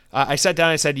Rush, I sat down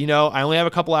and I said, I only have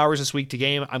a couple hours this week to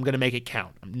game. I'm going to make it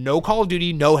count. No Call of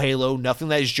Duty, no Halo, nothing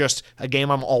that is just a game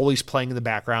I'm always playing in the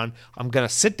background. I'm going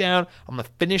to sit down. I'm going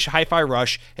to finish Hi-Fi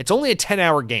Rush. It's only a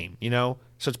 10-hour game, So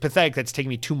it's pathetic that's taking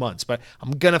me 2 months, but I'm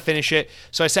going to finish it.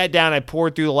 So I sat down, I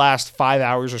poured through the last 5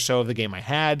 hours or so of the game I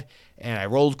had, and I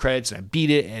rolled credits and I beat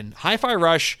it. And Hi-Fi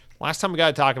Rush, last time I got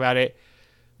to talk about it,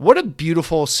 what a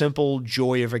beautiful, simple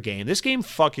joy of a game. This game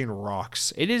fucking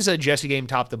rocks. It is a Jesse game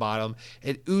top to bottom.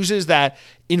 It oozes that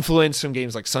influence from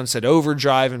games like Sunset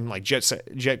Overdrive and like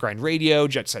Jet Grind Radio,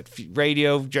 Jet Set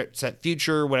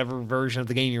Future, whatever version of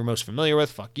the game you're most familiar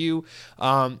with. Fuck you.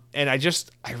 And I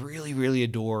really, really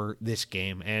adore this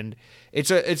game. And it's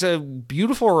a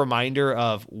beautiful reminder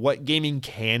of what gaming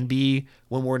can be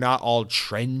when we're not all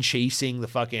trend chasing the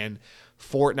fucking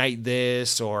Fortnite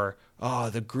this or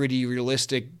the gritty,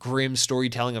 realistic, grim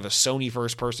storytelling of a Sony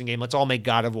first-person game. Let's all make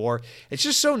God of War. It's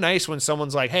just so nice when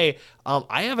someone's like, hey,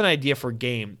 I have an idea for a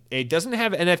game. It doesn't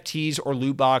have NFTs or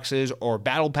loot boxes or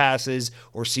battle passes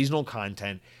or seasonal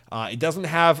content. It doesn't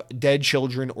have dead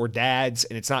children or dads,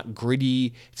 and it's not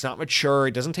gritty. It's not mature.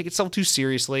 It doesn't take itself too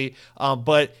seriously.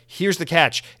 But here's the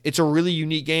catch. It's a really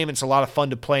unique game. It's a lot of fun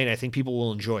to play, and I think people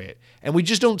will enjoy it. And we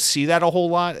just don't see that a whole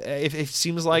lot, it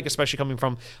seems like, especially coming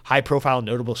from high-profile,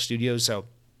 notable studios. So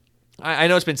I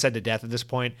know it's been said to death at this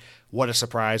point. What a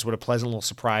surprise. What a pleasant little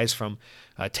surprise from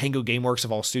Tango Gameworks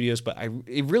of all studios. But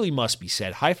it really must be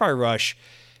said. Hi-Fi Rush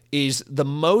is the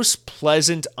most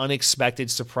pleasant, unexpected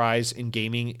surprise in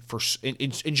gaming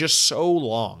in just so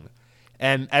long.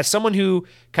 And as someone who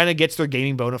kind of gets their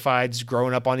gaming bona fides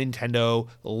growing up on Nintendo,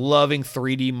 loving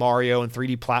 3D Mario and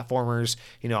 3D platformers,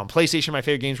 on PlayStation, my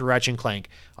favorite games were Ratchet and Clank.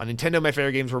 On Nintendo, my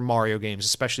favorite games were Mario games,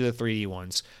 especially the 3D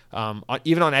ones.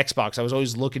 Even on Xbox, I was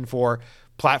always looking for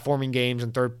platforming games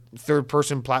and third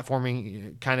person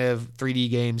platforming kind of 3D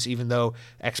games, even though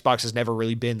Xbox has never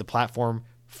really been the platform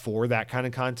for that kind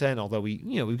of content, although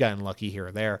we've gotten lucky here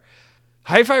or there.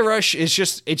 Hi-Fi Rush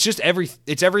is it's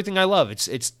everything I love.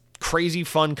 It's crazy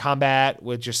fun combat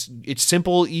with it's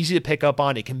simple, easy to pick up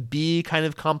on. It can be kind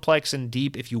of complex and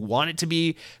deep if you want it to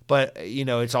be, but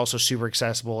it's also super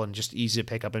accessible and just easy to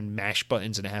pick up and mash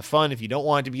buttons and have fun if you don't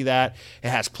want it to be that. It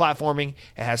has platforming,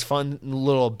 it has fun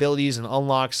little abilities and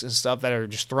unlocks and stuff that are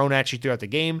just thrown at you throughout the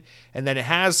game, and then it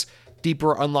has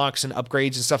deeper unlocks and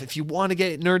upgrades and stuff if you want to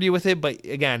get nerdy with it, but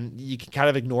again, you can kind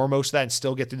of ignore most of that and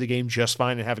still get through the game just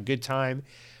fine and have a good time.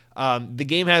 The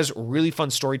game has really fun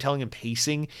storytelling and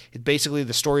pacing. Basically,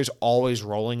 the story is always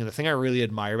rolling, and the thing I really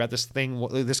admire about this game,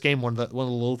 one of the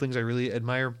little things I really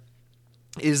admire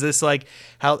is this, like,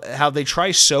 how they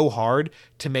try so hard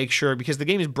to make sure, because the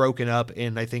game is broken up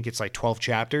in, I think it's like 12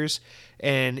 chapters,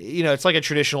 and it's like a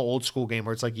traditional old school game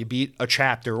where it's like you beat a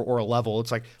chapter or a level,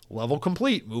 it's like level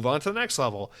complete, move on to the next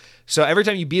level. So every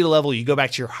time you beat a level, you go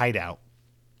back to your hideout.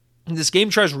 And this game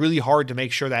tries really hard to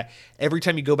make sure that every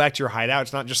time you go back to your hideout,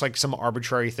 it's not just like some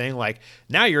arbitrary thing like,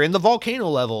 now you're in the volcano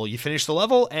level, you finish the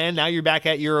level, and now you're back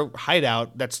at your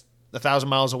hideout that's 1,000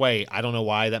 miles away. I don't know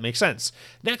why that makes sense.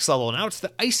 Next level, now it's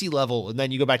the icy level, and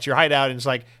then you go back to your hideout, and it's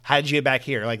like, how did you get back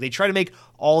here? Like, they try to make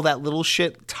all that little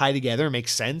shit tie together and make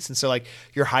sense, and so, like,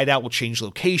 your hideout will change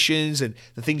locations, and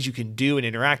the things you can do and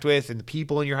interact with, and the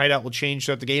people in your hideout will change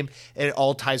throughout the game, and it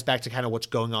all ties back to kind of what's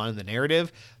going on in the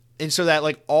narrative. And so that,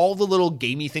 like, all the little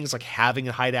gamey things, like having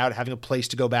a hideout, having a place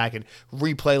to go back and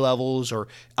replay levels or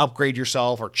upgrade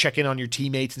yourself or check in on your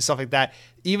teammates and stuff like that,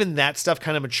 even that stuff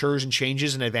kind of matures and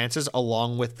changes and advances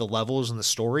along with the levels and the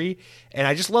story. And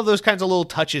I just love those kinds of little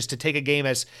touches to take a game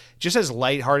as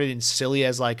lighthearted and silly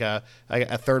as like a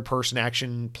third-person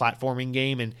action platforming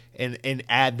game and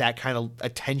add that kind of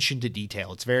attention to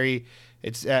detail. It's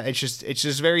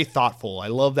just very thoughtful. I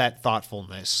love that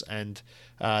thoughtfulness, and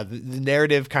the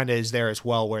narrative kind of is there as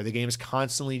well, where the game is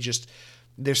constantly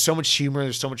there's so much humor,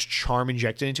 there's so much charm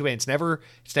injected into it. It's never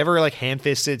like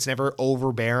hand-fisted, it's never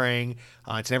overbearing,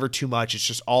 it's never too much. It's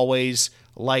just always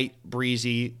light,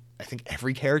 breezy. I think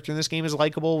every character in this game is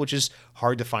likable, which is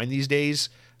hard to find these days.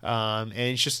 And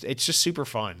it's just super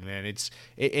fun, man. It's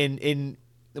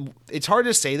hard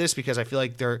to say this because I feel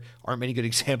like there aren't many good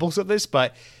examples of this,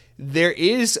 but there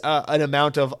is an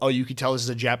amount of, you can tell this is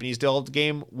a Japanese developed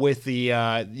game with you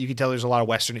can tell there's a lot of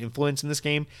Western influence in this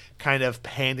game, kind of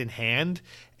hand in hand.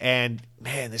 And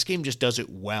man, this game just does it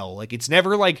well. Like, it's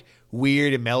never like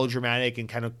weird and melodramatic and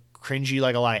kind of cringy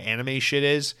like a lot of anime shit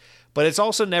is, but it's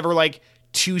also never like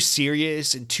too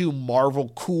serious and too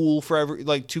Marvel cool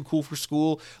too cool for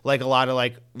school, like a lot of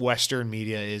like Western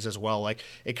media is as well. Like,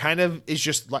 it kind of is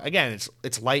just, again,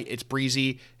 it's light, it's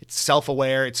breezy, it's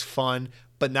self-aware, it's fun,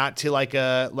 but not to like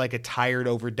a tired,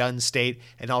 overdone state,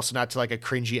 and also not to like a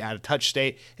cringy, out of touch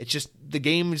state. It's just, the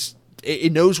game is,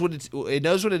 it knows what it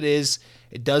knows what it is.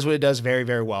 It does what it does very,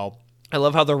 very well. I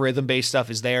love how the rhythm-based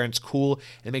stuff is there, and it's cool.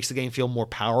 It makes the game feel more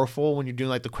powerful when you're doing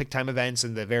like the quick time events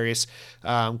and the various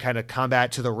kind of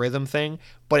combat to the rhythm thing.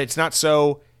 But it's not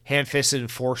so hand-fisted and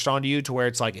forced onto you to where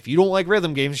it's like, if you don't like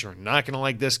rhythm games, you're not going to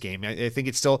like this game. I think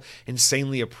it's still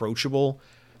insanely approachable.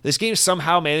 This game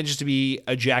somehow manages to be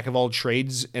a jack of all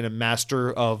trades and a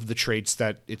master of the traits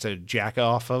that it's a jack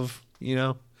off of,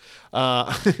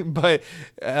 but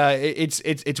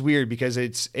it's weird because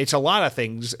it's a lot of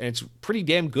things, and it's pretty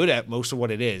damn good at most of what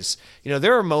it is.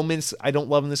 There are moments I don't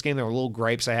love in this game. There are little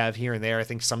gripes I have here and there. I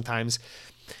think sometimes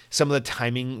some of the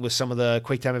timing with some of the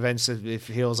quick time events, it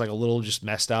feels like a little just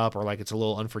messed up, or like it's a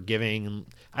little unforgiving. And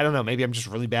I don't know, maybe I'm just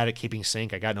really bad at keeping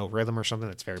sync. I got no rhythm or something.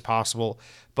 That's very possible.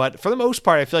 But for the most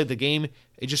part, I feel like the game,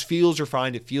 it just feels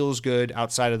refined. It feels good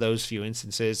outside of those few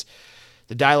instances.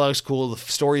 The dialogue's cool. The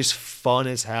story's fun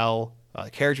as hell. The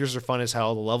characters are fun as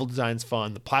hell. The level design's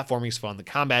fun. The platforming's fun. The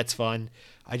combat's fun.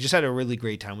 I just had a really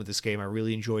great time with this game. I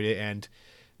really enjoyed it. And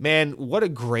man, what a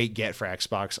great get for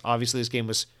Xbox. Obviously, this game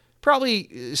was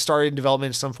probably started in development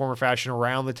in some form or fashion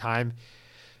around the time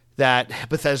that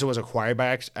Bethesda was acquired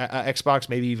by Xbox,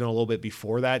 maybe even a little bit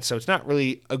before that. So it's not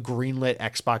really a greenlit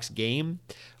Xbox game,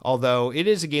 although it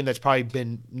is a game that's probably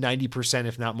been 90%,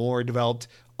 if not more, developed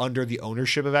under the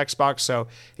ownership of Xbox. So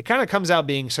it kind of comes out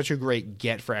being such a great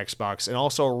get for Xbox, and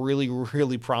also a really,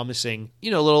 really promising,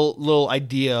 little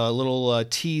idea, a little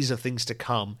tease of things to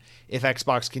come if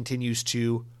Xbox continues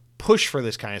to push for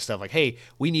this kind of stuff. Like, hey,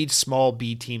 we need small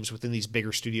B teams within these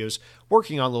bigger studios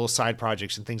working on little side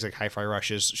projects and things like Hi-Fi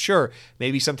Rushes. Sure,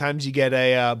 maybe sometimes you get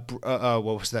a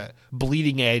what was that?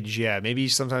 Bleeding Edge. Yeah, maybe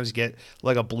sometimes you get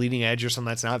like a Bleeding Edge or something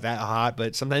that's not that hot,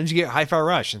 but sometimes you get Hi-Fi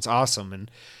Rush. It's awesome. And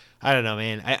I don't know,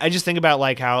 man. I just think about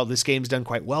like how this game's done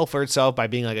quite well for itself by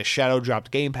being like a shadow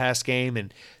dropped Game Pass game,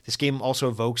 and this game also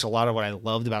evokes a lot of what I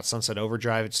loved about Sunset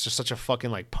Overdrive. It's just such a fucking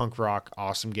like punk rock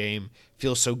awesome game.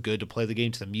 Feels so good to play the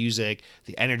game to the music.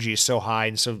 The energy is so high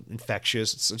and so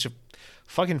infectious. It's such a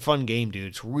fucking fun game, dude.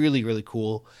 It's really, really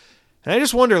cool. And I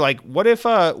just wonder, like, what if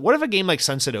a game like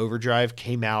Sunset Overdrive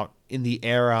came out in the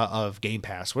era of Game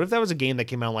Pass? What if that was a game that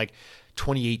came out like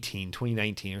 2018,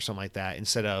 2019 or something like that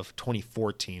instead of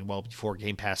 2014, well before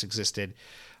Game Pass existed?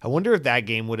 I wonder if that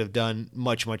game would have done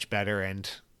much, much better, and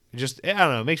just, I don't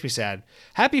know, it makes me sad.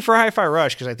 Happy for Hi-Fi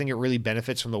Rush because I think it really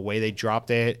benefits from the way they dropped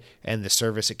it and the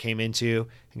service it came into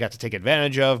and got to take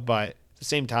advantage of, but at the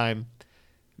same time,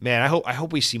 man, I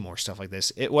hope we see more stuff like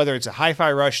this. Whether it's a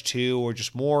Hi-Fi Rush 2 or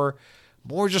just more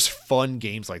just fun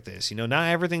games like this. You know, not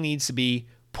everything needs to be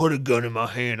put a gun in my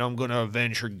hand, I'm gonna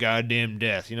avenge her goddamn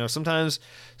death. You know, sometimes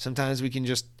we can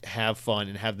just have fun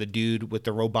and have the dude with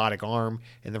the robotic arm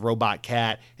and the robot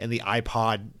cat and the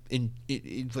iPod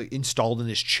installed in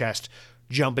his chest,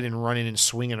 jumping and running and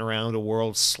swinging around the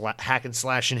world, hack and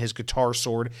slashing his guitar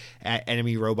sword at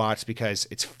enemy robots because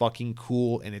it's fucking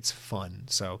cool and it's fun.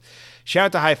 So, shout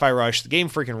out to Hi-Fi Rush. The game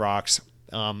freaking rocks.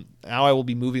 Now I will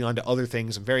be moving on to other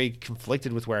things. I'm very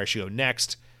conflicted with where I should go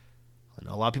next. I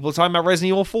know a lot of people are talking about Resident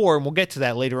Evil 4, and we'll get to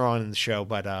that later on in the show,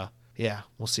 but yeah,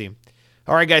 we'll see.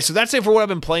 All right, guys, so that's it for what I've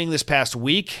been playing this past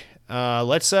week.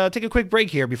 Let's take a quick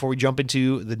break here before we jump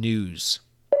into the news.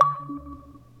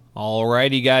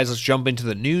 Alrighty, guys, let's jump into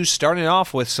the news, starting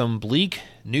off with some bleak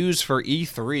news for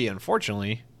E3,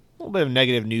 unfortunately. A little bit of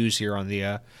negative news here on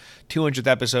the 200th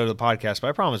episode of the podcast, but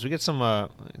I promise we get some...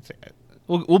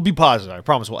 We'll be positive. I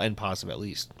promise we'll end positive at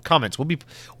least. Comments.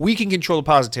 We can control the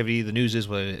positivity. The news is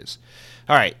what it is.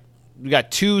 All right. We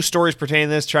got two stories pertaining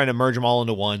to this, trying to merge them all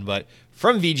into one. But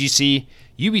from VGC,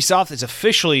 Ubisoft is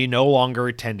officially no longer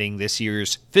attending this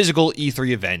year's physical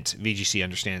E3 event, VGC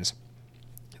understands.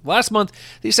 Last month,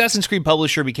 the Assassin's Creed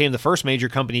publisher became the first major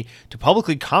company to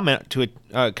publicly commit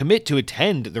to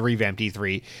attend the revamped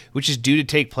E3, which is due to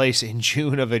take place in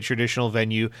June of a traditional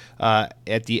venue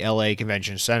at the LA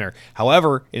Convention Center.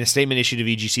 However, in a statement issued to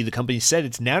VGC, the company said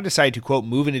it's now decided to, quote,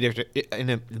 move in a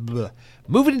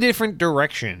different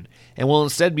direction, and will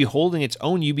instead be holding its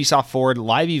own Ubisoft Forward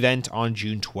live event on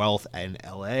June 12th in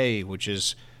LA, which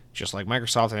is, just like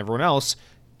Microsoft and everyone else,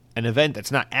 an event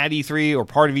that's not at E3 or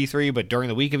part of E3, but during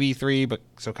the week of E3, but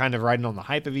so kind of riding on the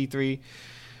hype of E3.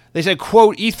 They said,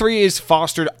 quote, E3 has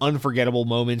fostered unforgettable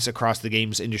moments across the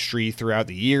games industry throughout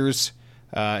the years.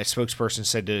 A spokesperson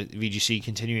said to VGC,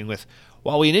 continuing with,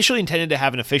 while we initially intended to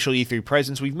have an official E3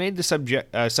 presence, we've made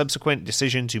the subsequent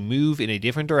decision to move in a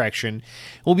different direction.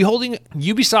 We'll be holding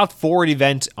Ubisoft Forward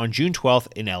event on June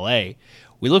 12th in LA.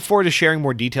 We look forward to sharing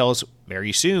more details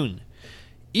very soon.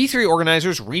 E3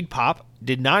 organizers ReedPop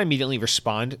did not immediately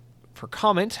respond for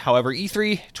comment. However,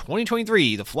 E3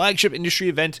 2023, the flagship industry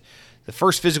event, the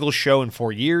first physical show in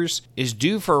 4 years, is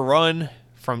due for a run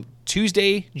from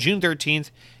Tuesday, June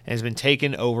 13th, and has been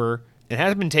taken over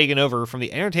from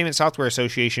the Entertainment Software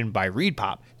Association by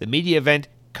ReedPop, the media event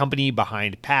company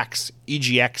behind PAX,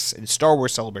 EGX, and Star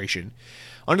Wars Celebration.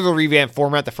 Under the revamped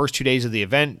format, the first 2 days of the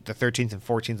event, the 13th and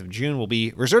 14th of June, will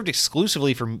be reserved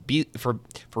exclusively for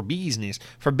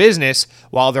business,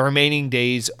 while the remaining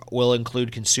days will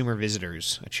include consumer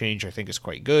visitors. A change I think is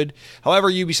quite good.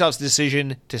 However, Ubisoft's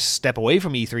decision to step away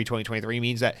from E3 2023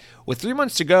 means that with 3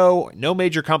 months to go, no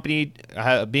major company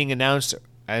being announced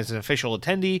as an official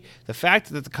attendee, the fact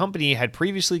that the company had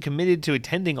previously committed to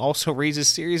attending also raises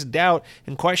serious doubt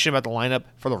and question about the lineup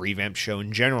for the revamped show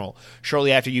in general.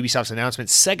 Shortly after Ubisoft's announcement,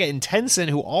 Sega and Tencent,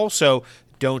 who also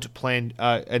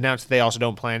announced they also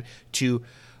don't plan to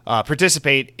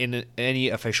participate in any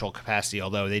official capacity,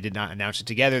 although they did not announce it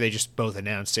together. They just both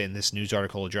announced it, and this news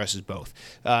article addresses both.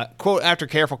 Quote, after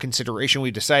careful consideration,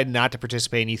 we've decided not to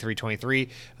participate in E3 23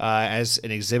 as an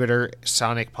exhibitor,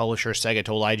 Sonic publisher Sega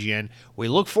told IGN. We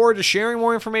look forward to sharing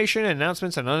more information and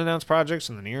announcements on unannounced projects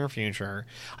in the near future.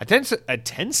 A Tencent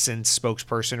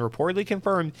spokesperson reportedly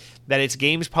confirmed that its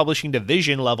games publishing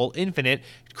division, Level Infinite,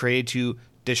 created to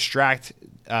distract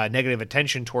negative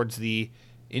attention towards the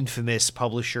infamous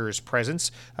publisher's presence.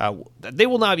 They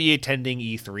will not be attending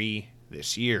E3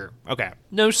 this year. Okay.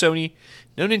 No Sony,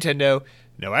 no Nintendo,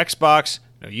 no Xbox,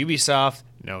 no Ubisoft,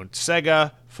 no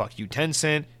Sega. Fuck you,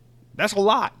 Tencent. That's a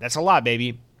lot. That's a lot,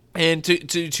 baby. And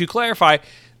to clarify,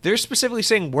 they're specifically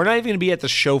saying we're not even going to be at the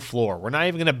show floor. We're not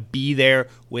even going to be there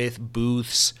with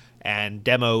booths and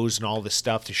demos and all this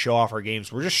stuff to show off our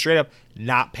games. We're just straight up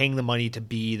not paying the money to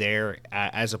be there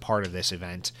as a part of this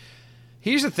event.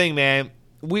 Here's the thing, man.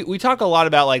 We talk a lot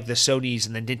about like the Sonys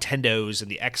and the Nintendos and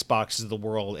the Xboxes of the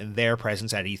world and their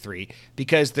presence at E3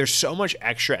 because there's so much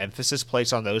extra emphasis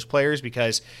placed on those players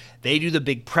because they do the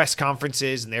big press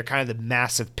conferences and they're kind of the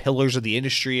massive pillars of the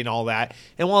industry and all that.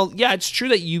 And while, yeah, it's true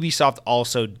that Ubisoft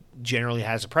also generally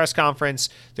has a press conference,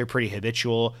 they're pretty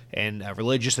habitual and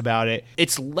religious about it.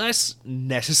 It's less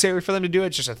necessary for them to do it.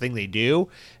 It's just a thing they do.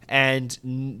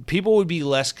 And people would be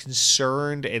less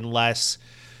concerned and less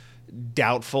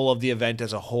doubtful of the event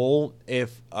as a whole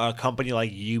if a company like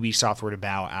Ubisoft were to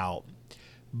bow out.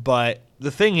 But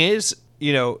the thing is,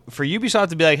 for Ubisoft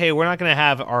to be like, hey, we're not going to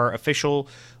have our official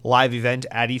live event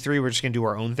at E3, we're just going to do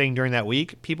our own thing during that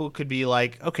week, people could be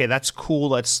like, okay, that's cool,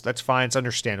 that's fine, it's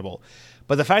understandable.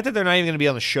 But the fact that they're not even going to be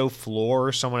on the show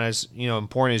floor, someone as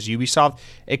important as Ubisoft,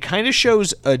 it kind of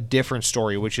shows a different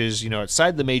story, which is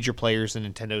outside the major players, the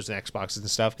Nintendos and Xboxes and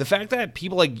stuff. The fact that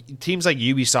teams like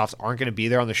Ubisoft aren't going to be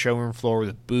there on the showroom floor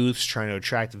with booths trying to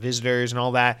attract visitors and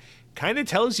all that, kind of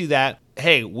tells you that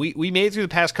hey, we made it through the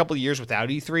past couple of years without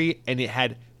E3, and it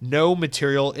had no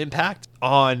material impact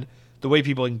on the way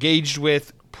people engaged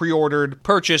with, pre-ordered,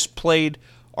 purchased, played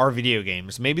our video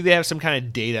games. Maybe they have some kind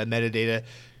of metadata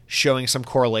showing some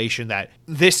correlation that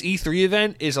this E3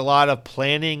 event is a lot of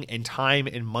planning and time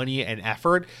and money and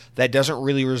effort that doesn't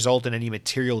really result in any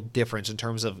material difference in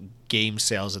terms of game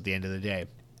sales at the end of the day.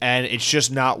 And it's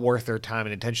just not worth their time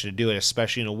and attention to do it,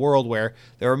 especially in a world where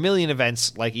there are a million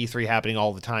events like E3 happening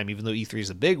all the time. Even though E3 is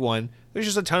a big one, there's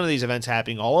just a ton of these events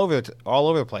happening all over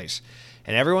the place.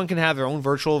 And everyone can have their own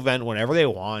virtual event whenever they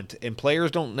want, and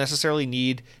players don't necessarily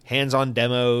need hands-on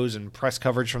demos and press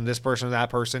coverage from this person or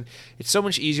that person. It's so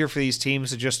much easier for these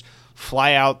teams to just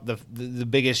fly out the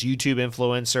biggest YouTube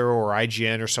influencer or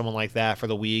IGN or someone like that for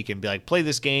the week and be like, play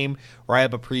this game, write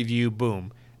up a preview,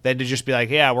 boom. Than to just be like,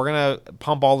 yeah, we're going to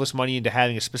pump all this money into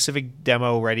having a specific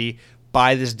demo ready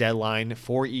by this deadline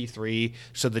for E3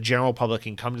 so the general public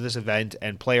can come to this event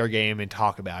and play our game and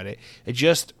talk about it. It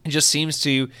just seems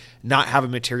to not have a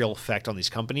material effect on these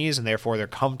companies, and therefore they're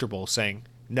comfortable saying,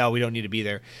 no, we don't need to be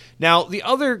there. Now, the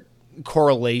other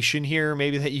correlation here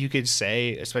maybe that you could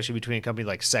say, especially between a company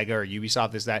like Sega or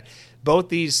Ubisoft, is that both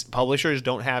these publishers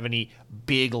don't have any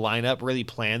big lineup really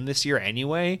planned this year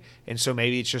anyway, and so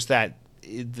maybe it's just that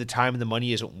the time and the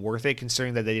money isn't worth it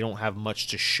considering that they don't have much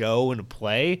to show and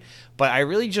play. But I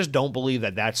really just don't believe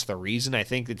that that's the reason. I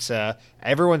think it's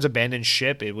everyone's abandoned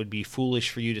ship. It would be foolish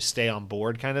for you to stay on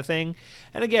board kind of thing.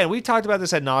 And again, we've talked about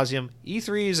this ad nauseum.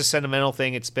 E3 is a sentimental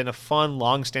thing. It's been a fun,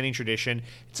 long-standing tradition.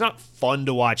 It's not fun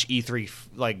to watch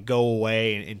E3 go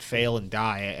away and fail and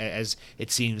die as it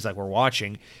seems like we're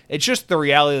watching. It's just the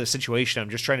reality of the situation.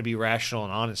 I'm just trying to be rational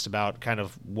and honest about kind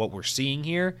of what we're seeing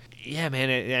here. Yeah, man,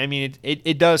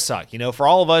 it does suck. For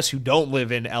all of us who don't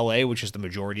live in LA, which is the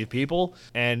majority of people,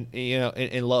 and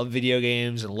and love video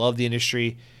games and love the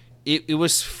industry, it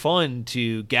was fun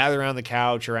to gather around the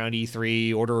couch around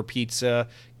E3, order a pizza,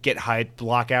 get hyped,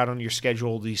 block out on your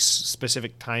schedule these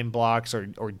specific time blocks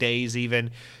or days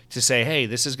even to say, hey,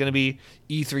 this is going to be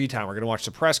E3 time. We're going to watch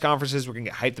the press conferences. We're going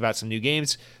to get hyped about some new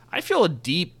games. I feel a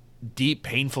deep,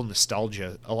 painful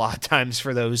nostalgia a lot of times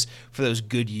for those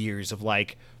good years of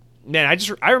man,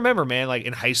 I remember, man,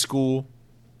 in high school,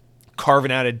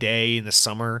 carving out a day in the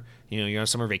summer, you're on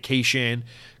summer vacation,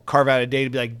 carve out a day to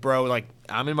be like, bro,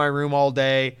 I'm in my room all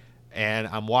day and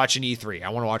I'm watching E3. I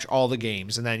want to watch all the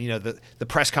games. And then, the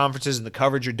press conferences and the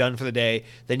coverage are done for the day.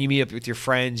 Then you meet up with your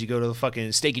friends. You go to the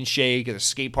fucking Steak and Shake or the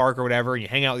skate park or whatever, and you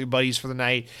hang out with your buddies for the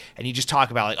night. And you just talk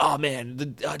about, oh, man,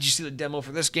 did you see the demo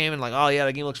for this game? And oh, yeah,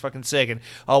 the game looks fucking sick. And,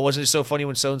 oh, wasn't it so funny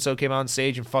when so-and-so came out on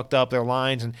stage and fucked up their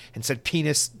lines and said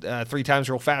penis 3 times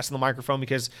real fast in the microphone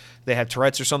because they had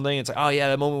Tourette's or something? It's oh, yeah,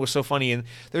 that moment was so funny. And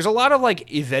there's a lot of,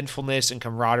 eventfulness and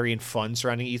camaraderie and fun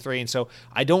surrounding E3. And so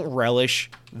I don't relish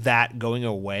that going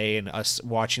away and us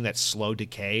watching that slow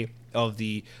decay of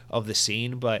the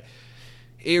scene, but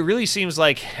it really seems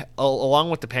like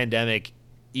along with the pandemic,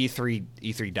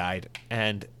 E3 died,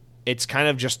 and it's kind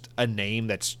of just a name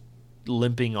that's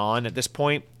limping on at this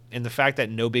point. And the fact that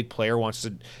no big player wants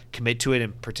to commit to it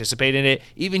and participate in it,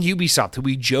 even Ubisoft, who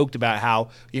we joked about how,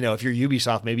 if you're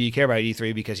Ubisoft, maybe you care about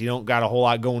E3 because you don't got a whole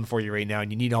lot going for you right now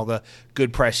and you need all the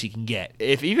good press you can get.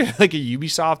 If even a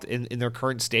Ubisoft in their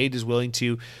current state is willing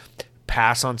to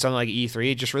pass on something like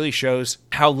E3, it just really shows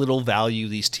how little value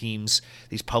these teams,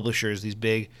 these publishers, these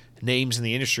big names in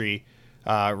the industry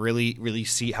really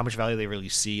see, how much value they really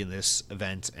see in this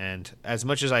event. And as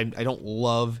much as I don't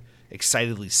love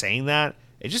excitedly saying that.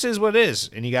 It just is what it is,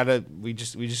 and we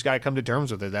just gotta come to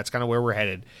terms with it. That's kind of where we're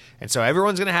headed, and so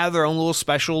everyone's gonna have their own little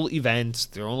special events,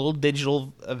 their own little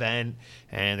digital event,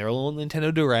 and their own little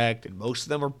Nintendo Direct. And most of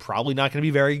them are probably not gonna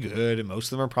be very good, and most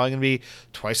of them are probably gonna be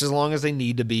twice as long as they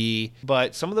need to be.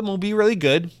 But some of them will be really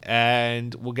good,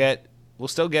 and we'll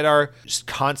still get our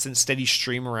constant, steady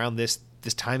stream around this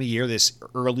time of year, this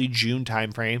early June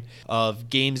time frame of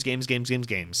games.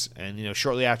 And,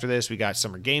 shortly after this, we got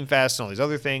Summer Game Fest and all these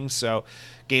other things. So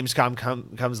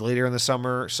Gamescom comes later in the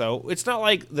summer. So it's not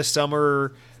like the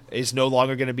summer is no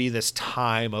longer going to be this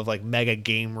time of like mega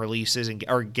game releases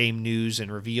or game news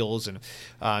and reveals and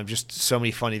just so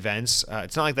many fun events.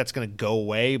 It's not like that's going to go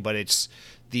away, but it's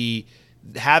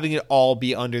having it all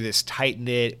be under this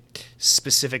tight-knit,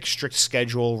 specific, strict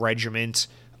schedule regiment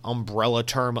umbrella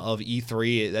term of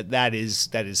E3 that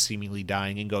is seemingly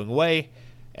dying and going away,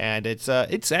 and it's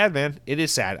sad, man. It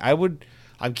is sad.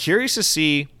 I'm curious to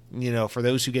see, for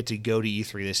those who get to go to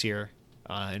E3 this year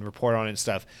and report on it and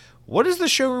stuff, what does the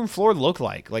showroom floor look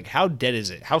like? Like, how dead is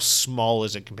it? How small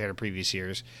is it compared to previous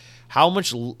years? How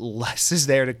much less is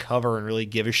there to cover and really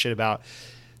give a shit about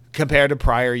compared to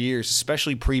prior years,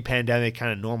 especially pre-pandemic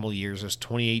kind of normal years, as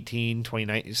 2018,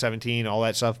 2017, all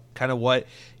that stuff, kind of what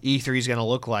E3 is going to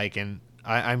look like. And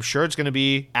I'm sure it's going to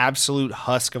be absolute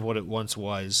husk of what it once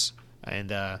was.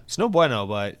 And it's no bueno,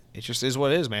 but it just is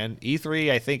what it is, man.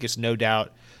 E3, I think, is no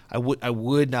doubt. I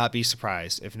would not be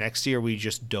surprised if next year we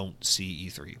just don't see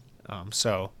E3.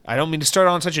 So I don't mean to start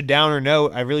on such a downer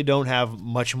note. I really don't have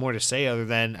much more to say other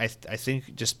than I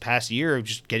think just past year of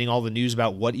just getting all the news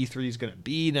about what E3 is going to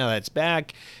be now that it's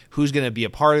back, who's going to be a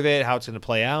part of it, how it's going to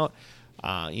play out.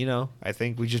 I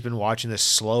think we've just been watching this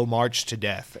slow march to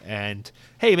death. And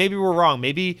hey, maybe we're wrong.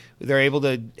 Maybe they're able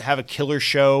to have a killer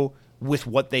show with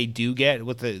what they do get,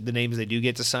 with the names they do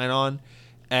get to sign on,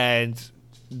 and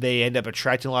they end up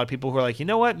attracting a lot of people who are like, you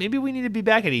know what, maybe we need to be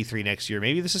back at E3 next year.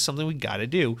 Maybe this is something we got to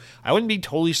do. I wouldn't be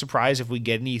totally surprised if we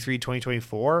get an E3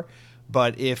 2024,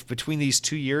 but if between these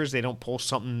 2 years they don't pull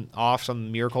some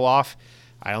miracle off,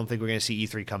 I don't think we're going to see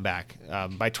E3 come back.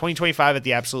 By 2025 at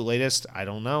the absolute latest, I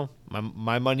don't know.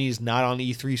 My money is not on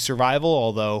E3 survival,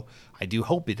 although I do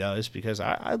hope it does, because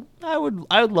I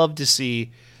would love to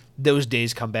see those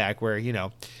days come back where,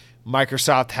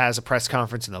 Microsoft has a press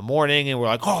conference in the morning and we're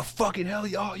like, oh, fucking hell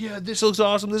yeah, oh, yeah, this looks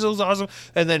awesome.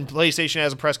 And then PlayStation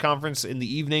has a press conference in the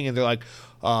evening and they're like,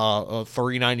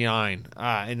 $399.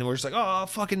 And then we're just like, oh,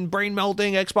 fucking brain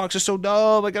melting. Xbox is so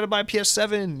dumb. I got to buy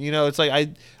PS7. It's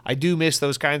like I do miss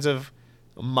those kinds of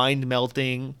mind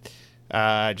melting,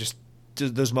 just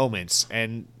those moments.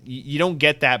 And you don't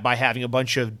get that by having a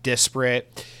bunch of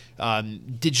disparate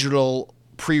digital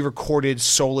pre-recorded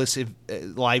soulless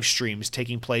live streams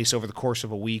taking place over the course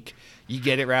of a week. You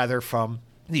get it rather from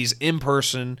these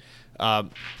in-person,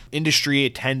 industry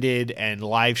attended and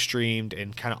live streamed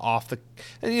and kind of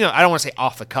I don't want to say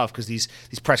off the cuff, because these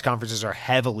press conferences are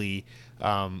heavily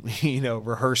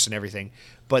rehearsed and everything,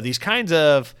 but these kinds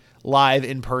of live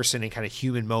in person and kind of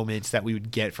human moments that we would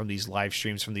get from these live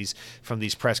streams, from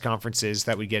these press conferences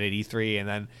that we get at E3,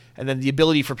 and then the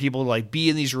ability for people to like be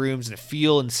in these rooms and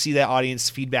feel and see that audience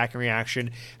feedback and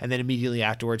reaction, and then immediately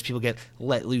afterwards people get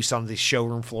let loose on the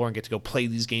showroom floor and get to go play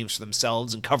these games for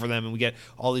themselves and cover them, and we get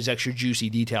all these extra juicy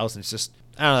details, and it's just,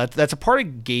 I don't know, that's a part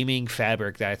of gaming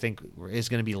fabric that I think is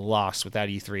going to be lost without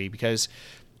E3, because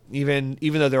even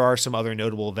though there are some other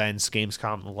notable events,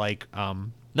 Gamescom like,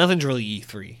 nothing's really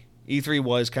E3. E3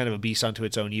 was kind of a beast unto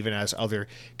its own, even as other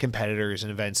competitors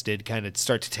and events did kind of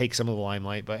start to take some of the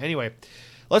limelight. But anyway,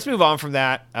 let's move on from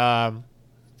that.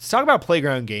 Let's talk about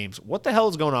Playground Games. What the hell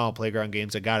is going on with Playground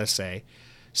Games, I gotta say.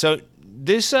 So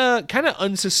this kind of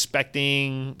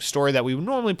unsuspecting story that we would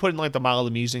normally put in like the mild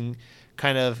amusing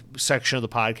kind of section of the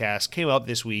podcast came up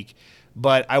this week.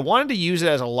 But I wanted to use it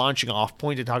as a launching off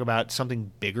point to talk about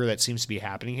something bigger that seems to be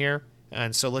happening here.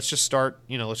 And so let's just start,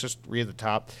 let's just read at the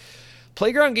top.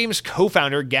 Playground Games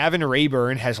co-founder Gavin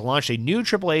Rayburn has launched a new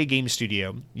AAA game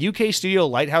studio. UK studio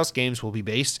Lighthouse Games will be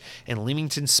based in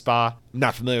Leamington Spa. I'm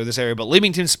not familiar with this area, but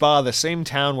Leamington Spa, the same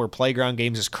town where Playground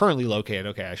Games is currently located.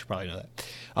 Okay, I should probably know that.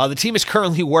 The team is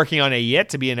currently working on a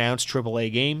yet-to-be-announced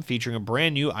AAA game featuring a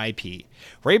brand new IP.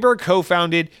 Rayburn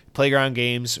co-founded Playground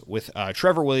Games with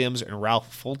Trevor Williams and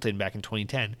Ralph Fulton back in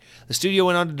 2010. The studio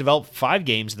went on to develop 5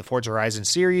 games in the Forza Horizon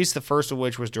series, the first of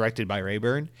which was directed by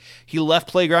Rayburn. He left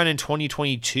Playground in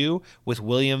 2022, with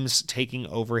Williams taking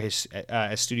over his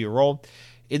studio role.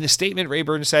 In the statement,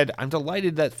 Rayburn said, "I'm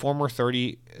delighted that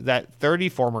 30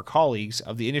 former colleagues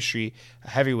of the industry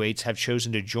heavyweights have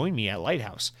chosen to join me at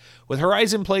Lighthouse. With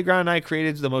Horizon, Playground and I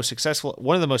created one of the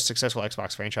most successful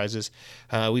Xbox franchises.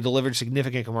 We delivered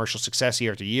significant commercial success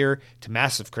year after year to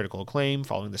massive critical acclaim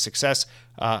following the success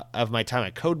of my time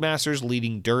at Codemasters,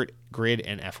 leading Dirt, Grid,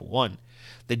 and F1.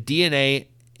 The DNA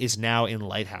is now in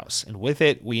Lighthouse, and with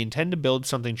it, we intend to build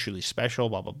something truly special,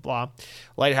 blah, blah, blah.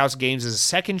 Lighthouse Games is the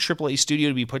second AAA studio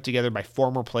to be put together by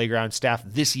former Playground staff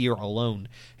this year alone.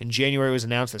 In January, it was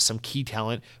announced that some key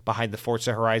talent behind the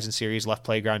Forza Horizon series left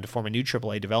Playground to form a new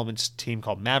AAA development team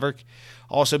called Maverick.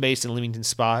 Also based in Leamington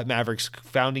Spa, Maverick's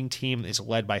founding team is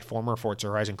led by former Forza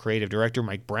Horizon creative director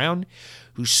Mike Brown,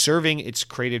 who's serving its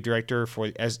creative director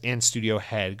and studio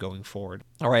head going forward.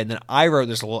 All right, and then I wrote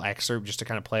this little excerpt just to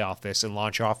kind of play off this and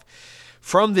launch off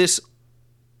from this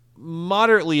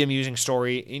moderately amusing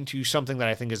story into something that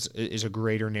I think is a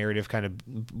greater narrative kind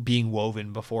of being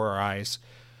woven before our eyes.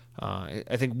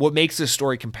 I think what makes this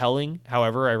story compelling,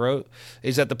 however, I wrote,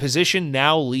 is that the position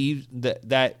now leaves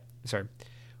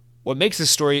What makes this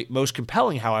story most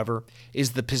compelling, however,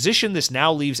 is the position this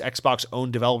now leaves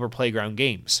Xbox-owned developer Playground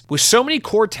Games. With so many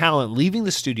core talent leaving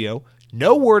the studio,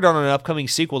 no word on an upcoming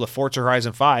sequel to Forza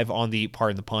Horizon 5 on the,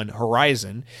 pardon the pun,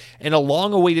 horizon, and a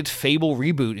long-awaited Fable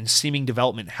reboot in seeming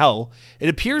development hell, it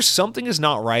appears something is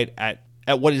not right at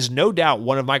what is no doubt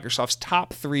one of Microsoft's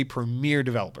top 3 premier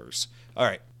developers. All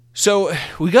right, so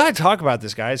we got to talk about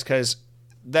this, guys, because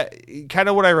that kind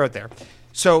of what I wrote there.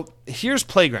 So here's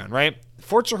Playground, right?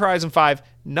 Forza Horizon 5,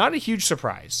 not a huge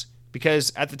surprise,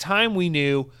 because at the time we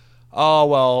knew,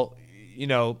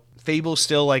 Fable's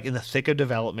still like in the thick of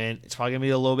development. It's probably going to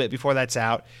be a little bit before that's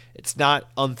out. It's not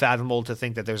unfathomable to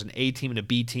think that there's an A team and a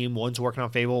B team. One's working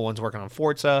on Fable, one's working on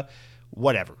Forza,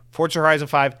 whatever. Forza Horizon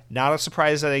 5, not a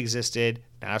surprise that it existed,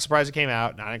 not a surprise it came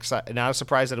out, not a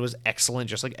surprise that it was excellent,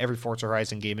 just like every Forza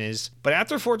Horizon game is. But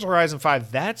after Forza Horizon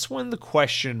 5, that's when the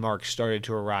question marks started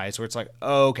to arise, where it's like,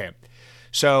 okay,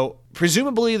 so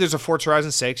presumably there's a Forza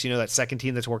Horizon 6, that second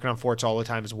team that's working on Forza all the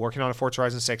time is working on a Forza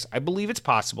Horizon 6. I believe it's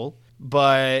possible,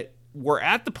 but we're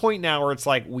at the point now where it's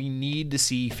like we need to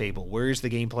see Fable. Where's the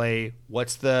gameplay?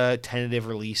 What's the tentative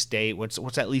release date? What's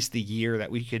at least the year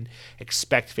that we could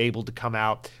expect Fable to come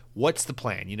out? What's the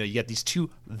plan? You get these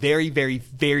two very, very,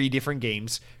 very different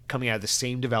games coming out of the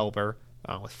same developer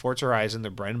with Forza Horizon,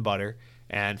 their bread and butter,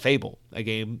 and Fable, a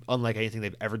game unlike anything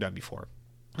they've ever done before.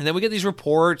 And then we get these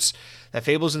reports that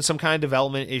Fable's in some kind of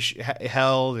development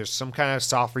hell. There's some kind of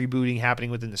soft rebooting happening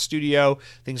within the studio.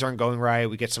 Things aren't going right.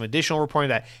 We get some additional reporting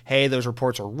that, hey, those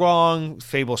reports are wrong.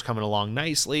 Fable's coming along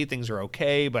nicely. Things are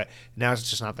okay, but now it's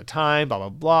just not the time, blah, blah,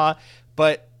 blah.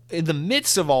 But in the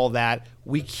midst of all that,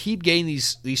 we keep getting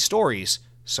these stories.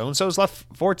 So-and-so's left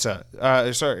Forza.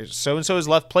 So-and-so has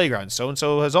left Playground.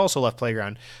 So-and-so has also left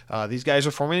Playground. These guys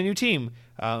are forming a new team.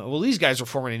 These guys are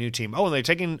forming a new team. Oh, and they're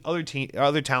taking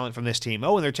other talent from this team.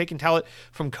 Oh, and they're taking talent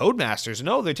from Codemasters.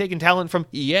 And they're taking talent from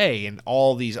EA and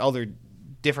all these other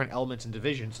different elements and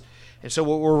divisions. And so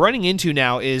what we're running into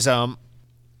now is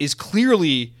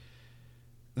clearly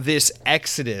this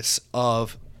exodus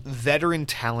of veteran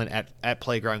talent at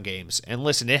Playground Games. And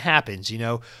listen, it happens,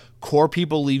 core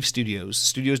people leave studios.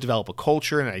 Studios develop a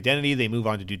culture and an identity. They move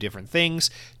on to do different things.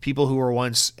 People who were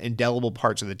once indelible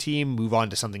parts of the team move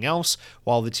on to something else,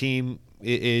 while the team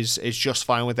is just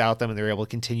fine without them, and they're able to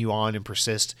continue on and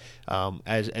persist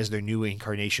as their new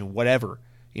incarnation, whatever.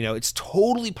 It's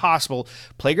totally possible.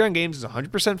 Playground Games is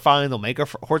 100% fine. They'll make a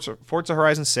Forza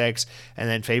Horizon 6, and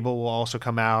then Fable will also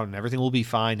come out, and everything will be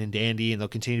fine and dandy, and they'll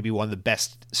continue to be one of the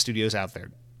best studios out there.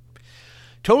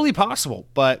 Totally possible,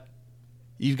 but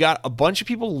you've got a bunch of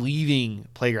people leaving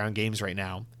Playground Games right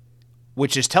now,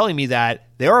 which is telling me that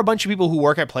there are a bunch of people who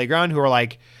work at Playground who are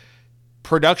like,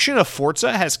 production of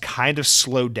Forza has kind of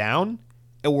slowed down,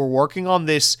 and we're working on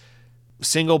this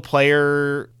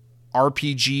single-player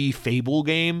RPG Fable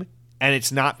game, and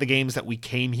it's not the games that we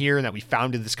came here and that we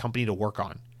founded this company to work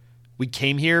on. We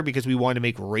came here because we wanted to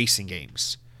make racing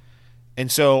games. And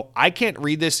so I can't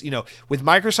read this, with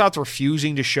Microsoft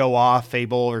refusing to show off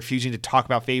Fable, refusing to talk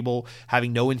about Fable,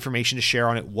 having no information to share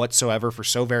on it whatsoever for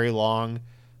so very long.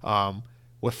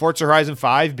 With Forza Horizon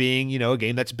 5 being, a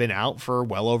game that's been out for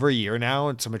well over a year now.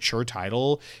 It's a mature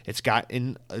title. It's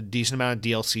gotten a decent amount of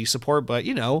DLC support, but,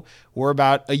 we're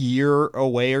about a year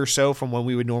away or so from when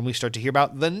we would normally start to hear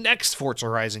about the next Forza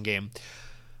Horizon game.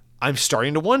 I'm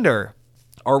starting to wonder,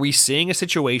 are we seeing a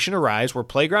situation arise where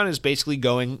Playground is basically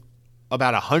going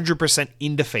about 100%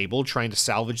 into Fable, trying to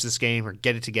salvage this game or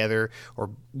get it together or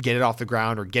get it off the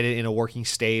ground or get it in a working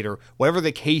state or whatever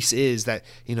the case is that,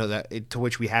 to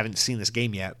which we haven't seen this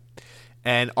game yet.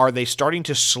 And are they starting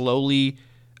to slowly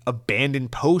abandon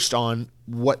post on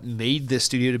what made this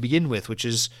studio to begin with, which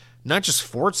is not just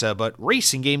Forza, but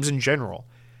racing games in general?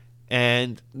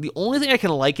 And the only thing I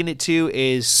can liken it to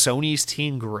is Sony's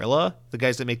Team Guerrilla, the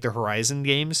guys that make the Horizon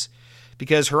games.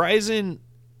 Because Horizon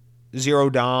Zero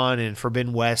Dawn and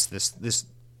Forbidden West, this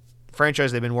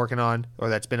franchise they've been working on, or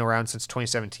that's been around since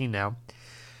 2017 now,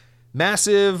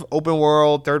 massive open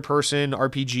world, third person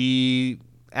RPG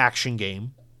action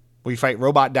game where you fight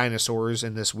robot dinosaurs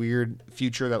in this weird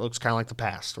future that looks kind of like the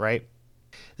past, right?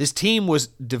 This team was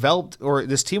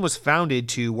founded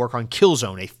to work on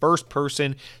Killzone, a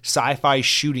first-person sci-fi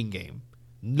shooting game.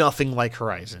 Nothing like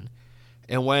Horizon.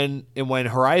 And when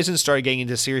Horizon started getting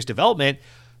into serious development,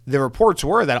 the reports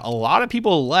were that a lot of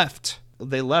people left.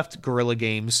 They left Guerrilla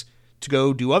Games to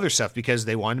go do other stuff because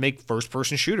they wanted to make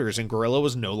first-person shooters, and Guerrilla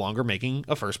was no longer making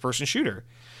a first-person shooter.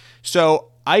 So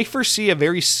I foresee a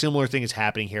very similar thing is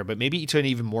happening here, but maybe to an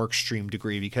even more extreme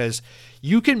degree, because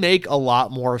you can make a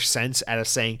lot more sense out of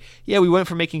saying, yeah, we went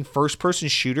from making first-person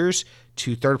shooters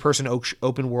to third-person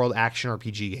open world action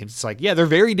RPG games. It's like, yeah, they're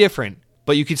very different,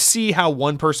 but you can see how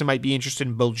one person might be interested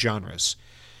in both genres.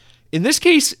 In this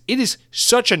case, it is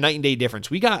such a night and day difference.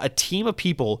 We got a team of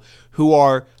people who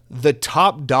are the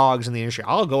top dogs in the industry.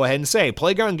 I'll go ahead and say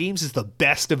Playground Games is the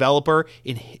best developer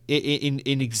in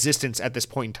existence at this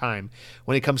point in time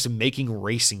when it comes to making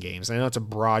racing games. I know it's a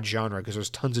broad genre because there's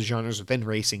tons of genres within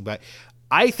racing, but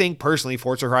I think personally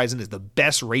Forza Horizon is the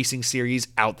best racing series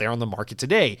out there on the market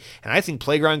today. And I think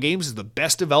Playground Games is the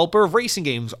best developer of racing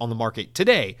games on the market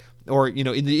today, or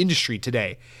in the industry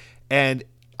today. And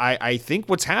I think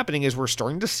what's happening is we're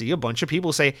starting to see a bunch of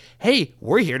people say, hey,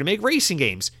 we're here to make racing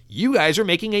games. You guys are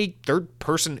making a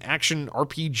third-person action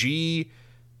RPG.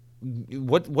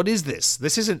 What is this?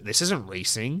 This isn't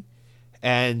racing.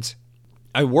 And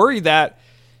I worry that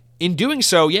in doing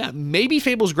so, yeah, maybe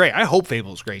Fable's great. I hope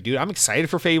Fable's great, dude. I'm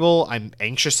excited for Fable. I'm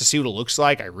anxious to see what it looks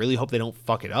like. I really hope they don't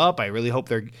fuck it up. I really hope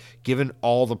they're given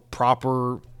all the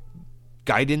proper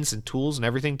guidance and tools and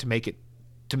everything to make it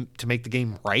to make the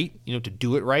game right, to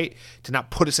do it right, to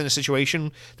not put us in a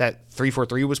situation that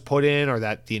 343 was put in or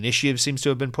that the Initiative seems to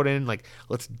have been put in. Like,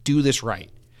 let's do this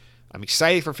right. I'm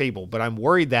excited for Fable, but I'm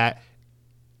worried that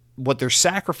what they're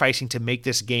sacrificing to make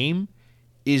this game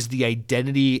is the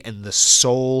identity and the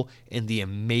soul and the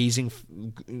amazing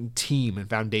team and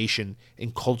foundation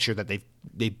and culture that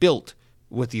they built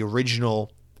with the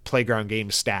original Playground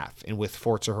Games staff and with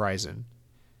Forza Horizon.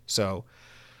 So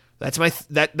that's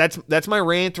my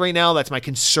rant right now. That's my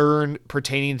concern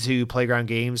pertaining to Playground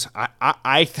Games.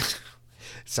 I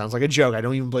sounds like a joke. I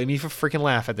don't even blame you for freaking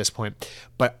laugh at this point.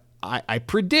 But I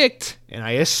predict and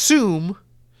I assume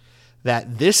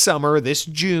that this summer, this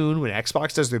June, when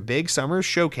Xbox does their big summer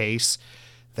showcase,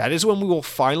 that is when we will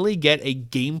finally get a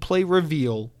gameplay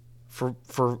reveal for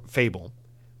Fable.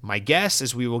 My guess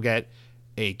is we will get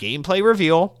a gameplay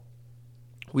reveal.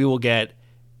 We will get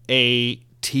a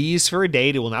tease for a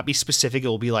date. It will not be specific. It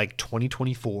will be like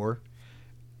 2024.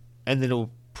 And then it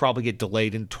will probably get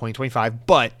delayed in 2025.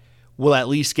 But we'll at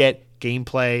least get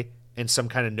gameplay and some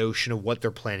kind of notion of what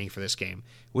they're planning for this game,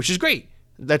 which is great.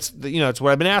 That's it's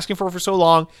what I've been asking for so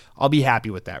long. I'll be happy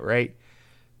with that, right?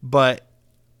 But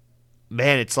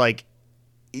man, it's like,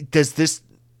 does this,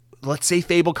 let's say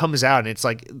Fable comes out and it's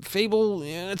like, Fable,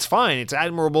 yeah, it's fine. It's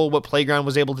admirable what Playground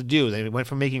was able to do. They went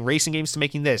from making racing games to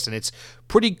making this, and it's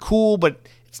pretty cool, but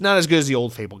it's not as good as the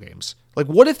old Fable games. Like,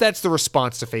 what if that's the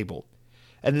response to Fable?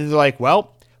 And then they're like,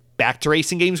 well, back to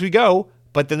racing games we go,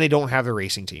 but then they don't have the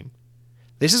racing team.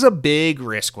 This is a big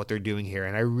risk what they're doing here,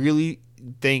 and I really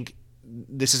think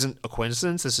this isn't a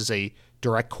coincidence. This is a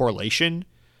direct correlation.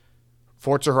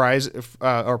 Forza Horizon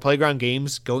or Playground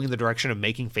Games going in the direction of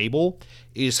making Fable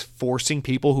is forcing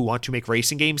people who want to make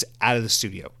racing games out of the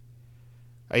studio.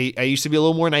 I used to be a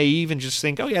little more naive and just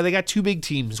think, oh yeah, they got two big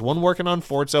teams, one working on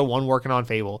Forza, one working on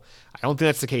Fable. I don't think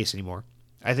that's the case anymore.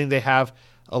 I think they have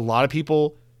a lot of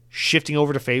people shifting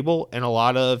over to Fable and a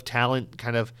lot of talent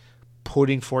kind of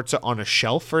putting Forza on a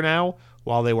shelf for now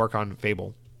while they work on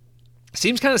Fable.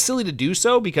 Seems kind of silly to do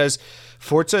so because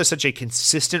Forza is such a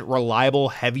consistent, reliable,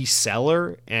 heavy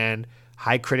seller and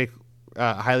highly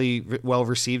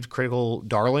well-received critical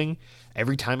darling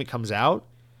every time it comes out.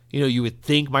 You would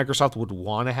think Microsoft would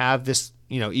want to have this,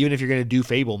 even if you're going to do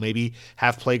Fable, maybe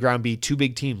have Playground be two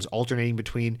big teams alternating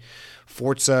between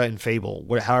Forza and Fable,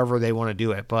 however they want to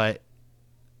do it. But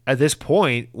at this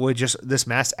point, with just this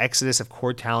mass exodus of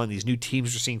core talent, these new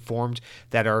teams are seeing formed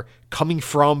that are coming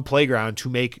from Playground to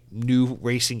make new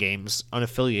racing games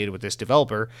unaffiliated with this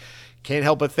developer, can't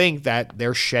help but think that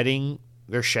they're shedding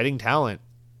talent,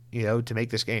 to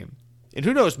make this game. And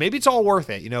who knows, maybe it's all worth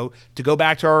it, to go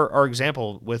back to our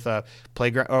example with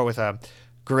Playground or with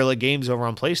Guerrilla Games over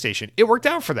on PlayStation. It worked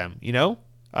out for them,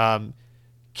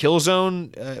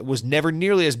 Killzone was never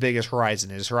nearly as big as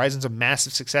Horizon is. Horizon's a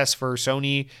massive success for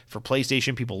Sony, for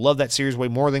PlayStation. People love that series way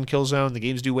more than Killzone. The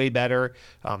games do way better.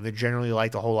 They're generally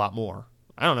liked a whole lot more.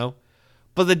 I don't know.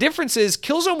 But the difference is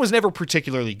Killzone was never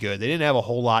particularly good. They didn't have a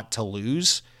whole lot to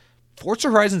lose. Forza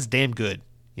Horizon's damn good.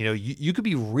 You could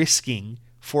be risking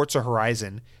Forza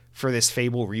Horizon for this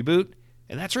Fable reboot,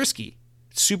 and that's risky.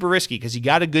 It's super risky because you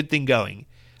got a good thing going.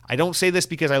 I don't say this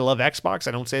because I love Xbox.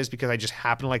 I don't say this because I just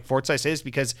happen to like Forza. I say this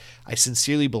because I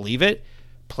sincerely believe it.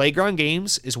 Playground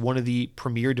Games is one of the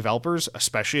premier developers,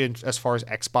 especially as far as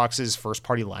Xbox's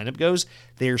first-party lineup goes.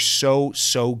 They are so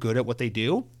good at what they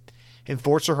do. And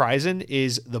Forza Horizon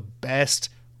is the best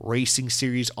racing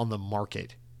series on the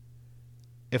market.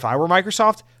 If I were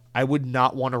Microsoft, I would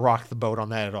not want to rock the boat on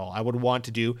that at all. I would want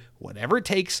to do whatever it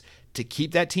takes to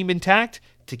keep that team intact,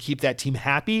 to keep that team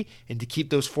happy, and to keep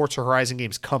those Forza Horizon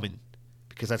games coming,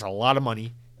 because that's a lot of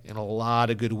money and a lot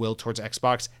of goodwill towards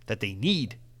Xbox that they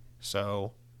need.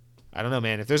 So I don't know,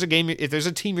 man. If there's a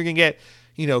team you're gonna get,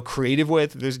 creative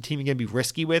with, if there's a team you're gonna be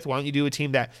risky with, why don't you do a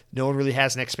team that no one really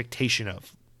has an expectation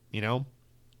of,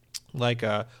 like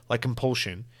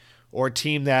Compulsion, or a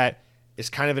team that is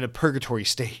kind of in a purgatory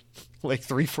state, like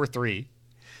 343.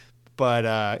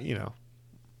 But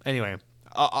anyway.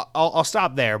 I'll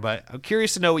stop there, but I'm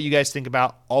curious to know what you guys think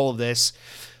about all of this.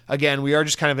 Again, we are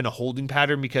just kind of in a holding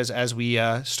pattern because as we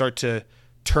start to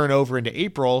turn over into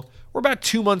April, we're about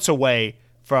 2 months away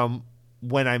from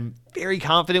when I'm very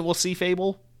confident we'll see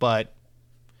Fable. But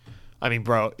I mean,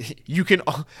 bro, you can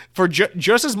for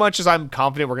just as much as I'm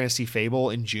confident we're going to see Fable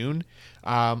in June,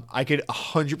 I could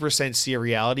 100% see a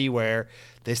reality where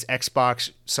this Xbox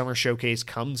Summer Showcase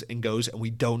comes and goes and we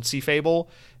don't see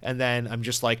Fable. And then I'm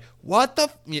just like, what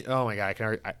the? Oh my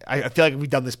God. I feel like we've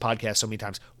done this podcast so many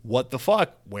times. What the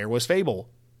fuck? Where was Fable?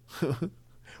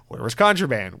 Where was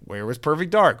Contraband? Where was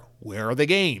Perfect Dark? Where are the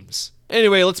games?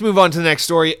 Anyway, let's move on to the next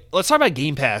story. Let's talk about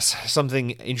Game Pass.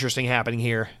 Something interesting happening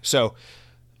here. So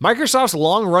Microsoft's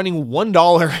long-running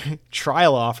 $1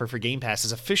 trial offer for Game Pass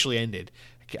has officially ended.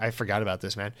 I forgot about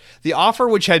this, man. The offer,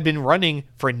 which had been running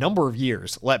for a number of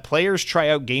years, let players try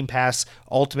out Game Pass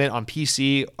Ultimate on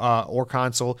PC or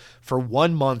console for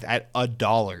 1 month at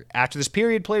 $1. After this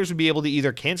period, players would be able to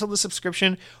either cancel the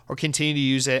subscription or continue to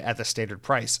use it at the standard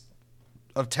price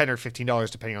of $10 or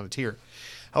 $15, depending on the tier.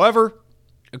 However,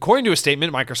 according to a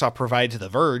statement Microsoft provided to The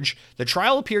Verge, the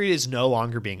trial period is no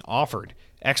longer being offered.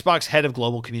 Xbox head of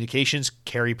global communications,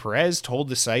 Carrie Perez, told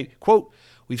the site, quote,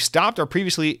 "We've stopped our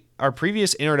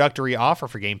previous introductory offer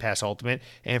for Game Pass Ultimate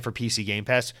and for PC Game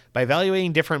Pass by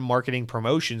evaluating different marketing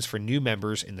promotions for new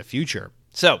members in the future."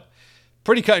 So,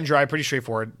 pretty cut and dry, pretty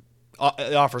straightforward.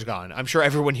 The offer's gone. I'm sure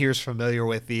everyone here is familiar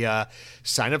with the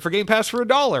sign up for Game Pass for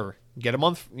 $1, get a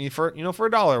month for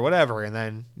 $1, whatever, and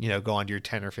then go on to your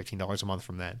 $10 or $15 a month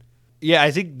from then. Yeah,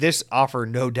 I think this offer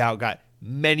no doubt got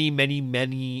many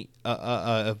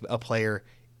a player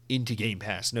into Game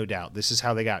Pass, no doubt. This is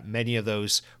how they got many of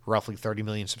those roughly 30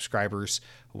 million subscribers,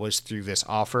 was through this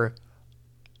offer.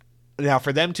 Now,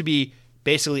 for them to be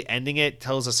basically ending it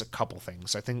tells us a couple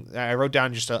things. I think I wrote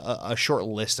down just a short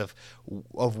list of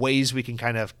ways we can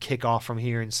kind of kick off from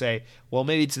here and say, well,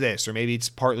 maybe it's this, or maybe it's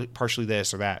partially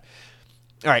this or that.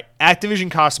 All right, Activision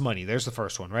costs money. There's the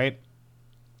first one, right?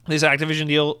 This Activision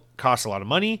deal costs a lot of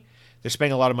money. They're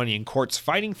spending a lot of money in courts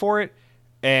fighting for it,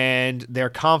 and they're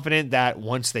confident that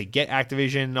once they get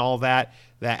Activision and all that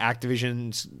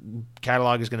Activision's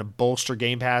catalog is going to bolster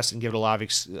Game Pass and give it a lot of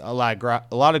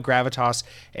gravitas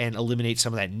and eliminate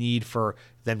some of that need for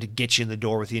them to get you in the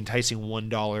door with the enticing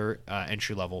 $1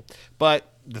 entry level. But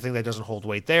the thing that doesn't hold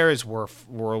weight there is we're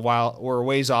a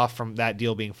ways off from that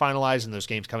deal being finalized and those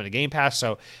games coming to Game Pass.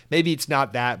 So maybe it's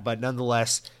not that, but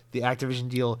nonetheless, the Activision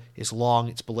deal is long,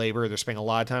 it's belabored. They're spending a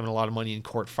lot of time and a lot of money in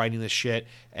court fighting this shit,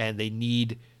 and they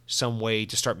need some way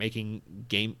to start making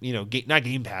not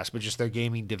Game Pass, but just their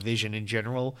gaming division in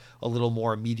general a little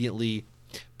more immediately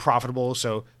profitable.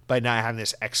 So by not having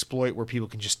this exploit where people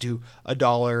can just do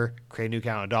 $1, create a new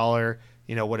account, $1,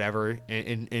 whatever,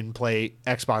 and play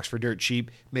Xbox for dirt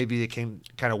cheap, maybe they can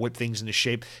kind of whip things into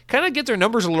shape, kind of get their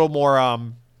numbers a little more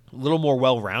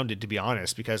well-rounded, to be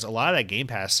honest, because a lot of that Game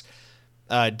Pass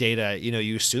data,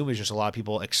 you assume is just a lot of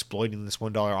people exploiting this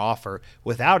 $1 offer.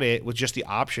 Without it, with just the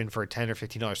option for a $10 or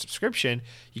 $15 subscription,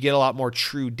 you get a lot more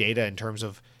true data in terms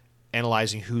of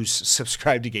analyzing who's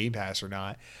subscribed to Game Pass or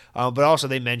not. But also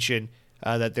they mention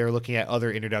that they're looking at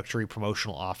other introductory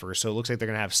promotional offers. So it looks like they're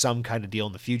going to have some kind of deal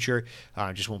in the future.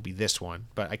 Just won't be this one.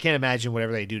 But I can't imagine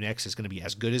whatever they do next is going to be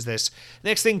as good as this.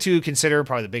 Next thing to consider,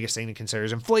 probably the biggest thing to consider,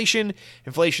 is inflation.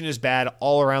 Inflation is bad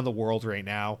all around the world right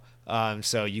now.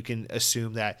 So you can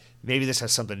assume that maybe this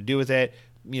has something to do with it.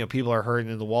 People are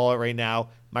hurting in the wallet right now.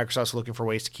 Microsoft's looking for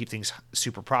ways to keep things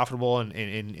super profitable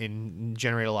and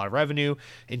generate a lot of revenue.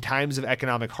 In times of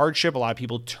economic hardship, a lot of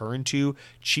people turn to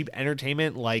cheap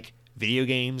entertainment like video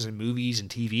games and movies and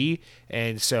TV.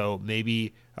 And so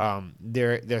maybe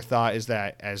their thought is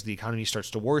that as the economy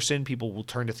starts to worsen, people will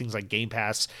turn to things like Game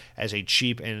Pass as a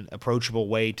cheap and approachable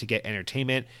way to get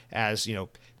entertainment, as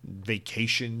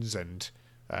vacations and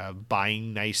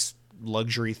buying nice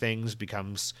luxury things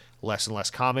becomes less and less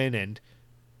common, and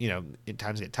in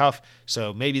times get tough.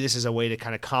 So maybe this is a way to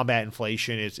kind of combat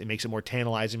inflation. It makes it more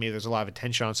tantalizing. Maybe there's a lot of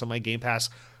attention on something like Game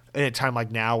Pass in a time like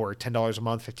now, where $10 a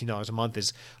month, $15 a month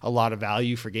is a lot of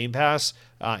value for Game Pass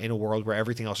in a world where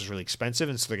everything else is really expensive.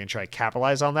 And so they're going to try to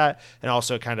capitalize on that, and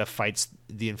also kind of fights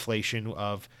the inflation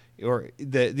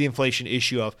the inflation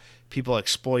issue of people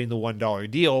exploiting the $1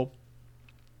 deal,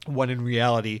 when in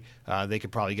reality they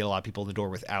could probably get a lot of people in the door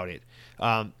without it.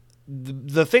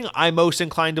 The thing I'm most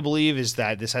inclined to believe is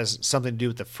that this has something to do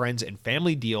with the friends and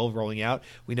family deal rolling out.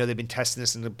 We know they've been testing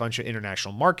this in a bunch of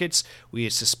international markets. We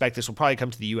suspect this will probably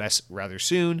come to the U.S. rather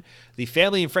soon. The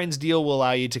family and friends deal will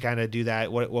allow you to kind of do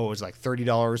that. What was like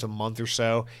 $30 a month or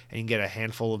so, and you can get a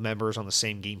handful of members on the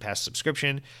same Game Pass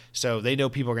subscription. So they know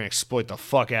people are going to exploit the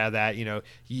fuck out of that.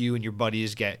 You and your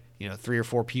buddies get 3 or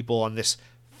 4 people on this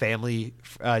family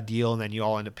deal, and then you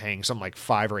all end up paying something like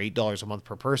 $5 or $8 a month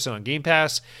per person on Game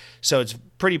Pass. So it's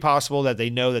pretty possible that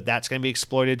they know that that's going to be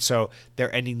exploited. So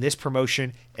they're ending this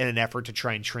promotion in an effort to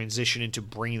try and transition into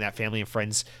bringing that family and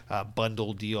friends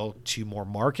bundle deal to more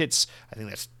markets. I think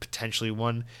that's potentially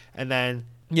one. And then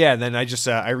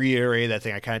I reiterate that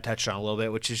thing I kind of touched on a little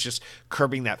bit, which is just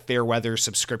curbing that fair weather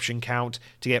subscription count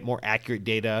to get more accurate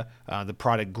data, the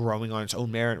product growing on its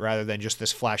own merit rather than just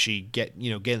this flashy get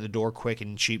in the door quick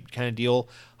and cheap kind of deal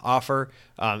offer.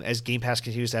 As Game Pass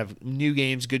continues to have new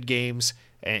games, good games,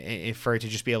 and for it to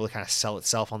just be able to kind of sell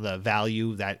itself on the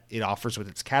value that it offers with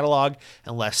its catalog,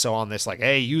 and less so on this like,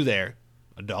 hey, you there,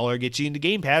 $1 gets you into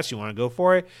Game Pass, you want to go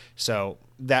for it? So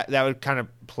that would kind of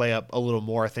play up a little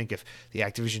more, I think, if the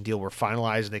Activision deal were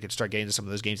finalized and they could start getting to some of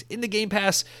those games into Game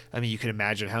Pass. I mean, you can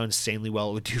imagine how insanely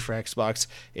well it would do for Xbox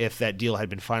if that deal had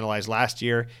been finalized last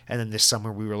year, and then this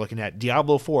summer we were looking at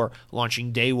Diablo 4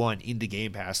 launching day one into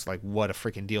Game Pass. Like, what a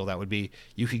freaking deal that would be.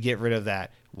 You could get rid of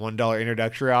that $1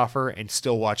 introductory offer and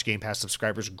still watch Game Pass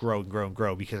subscribers grow and grow and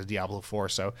grow because of Diablo 4.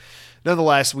 So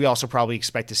nonetheless, we also probably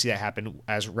expect to see that happen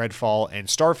as Redfall and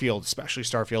Starfield, especially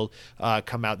Starfield,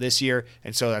 come out this year.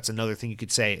 And so that's another thing you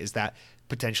could say, is that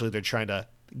potentially they're trying to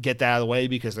get that out of the way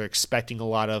because they're expecting a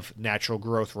lot of natural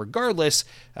growth regardless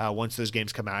once those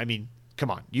games come out. I mean,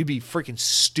 come on, you'd be freaking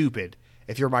stupid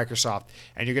if you're Microsoft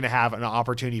and you're going to have an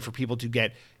opportunity for people to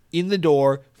get in the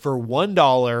door for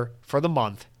 $1 for the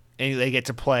month, and they get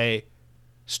to play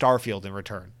Starfield in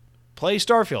return. Play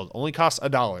Starfield, only costs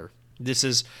 $1. This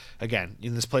is, again,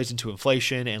 this plays into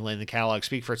inflation and letting the catalog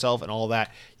speak for itself and all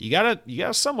that. You gotta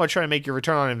somewhat try to make your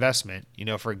return on investment.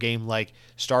 For a game like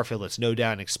Starfield, that's no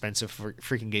doubt an expensive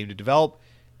freaking game to develop.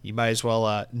 You might as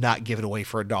well not give it away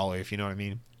for $1, if you know what I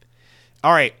mean.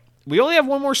 All right, we only have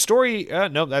one more story.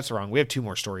 No, that's wrong. We have 2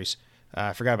 more stories.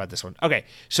 I forgot about this one. Okay,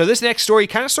 so this next story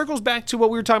kind of circles back to what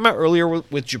we were talking about earlier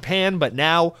with Japan, but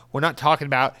now we're not talking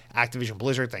about Activision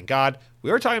Blizzard, thank God. We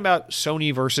are talking about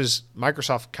Sony versus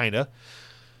Microsoft, kind of.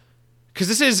 Because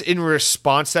this is in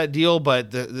response to that deal,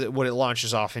 but what it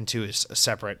launches off into is a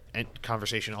separate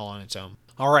conversation all on its own.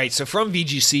 All right, so from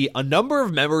VGC, a number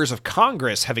of members of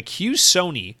Congress have accused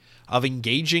Sony of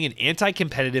engaging in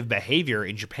anti-competitive behavior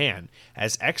in Japan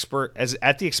as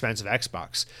at the expense of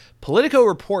Xbox. Politico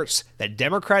reports that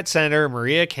Democrat Senator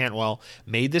Maria Cantwell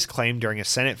made this claim during a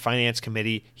Senate Finance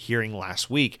Committee hearing last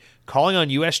week, calling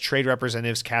on U.S. Trade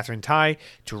Representatives Catherine Tai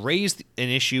to raise an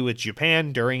issue with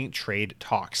Japan during trade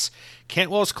talks.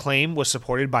 Cantwell's claim was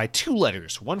supported by 2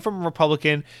 letters, one from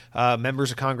Republican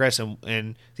members of Congress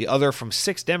and the other from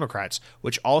 6 Democrats,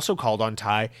 which also called on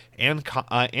Tai and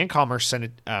Commerce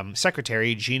Senate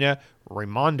Secretary Gina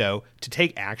Raimondo to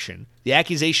take action. The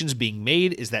accusations being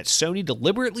made is that Sony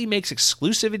deliberately makes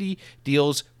exclusivity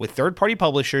deals with third-party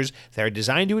publishers that are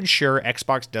designed to ensure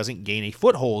Xbox doesn't gain a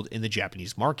foothold in the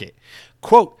Japanese market.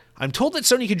 Quote, I'm told that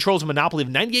Sony controls a monopoly of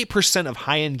 98% of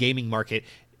high-end gaming market,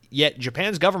 yet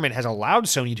Japan's government has allowed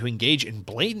Sony to engage in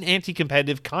blatant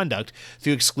anti-competitive conduct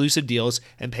through exclusive deals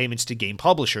and payments to game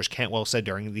publishers, Cantwell said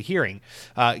during the hearing.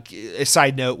 A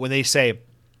side note, when they say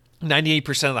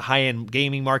 98% of the high-end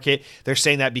gaming market. They're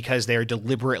saying that because they're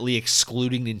deliberately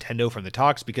excluding Nintendo from the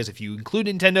talks, because if you include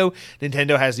Nintendo,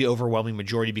 Nintendo has the overwhelming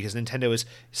majority because Nintendo is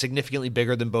significantly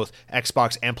bigger than both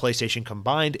Xbox and PlayStation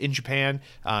combined in Japan.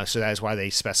 So that is why they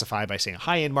specify by saying a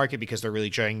high-end market, because they're really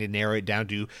trying to narrow it down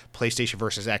to PlayStation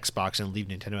versus Xbox and leave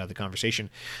Nintendo out of the conversation.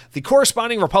 The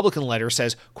corresponding Republican letter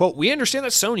says, quote, "We understand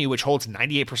that Sony, which holds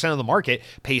 98% of the market,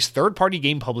 pays third-party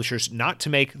game publishers not to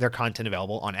make their content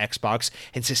available on Xbox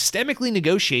and systemically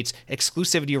negotiates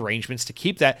exclusivity arrangements to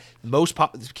keep the most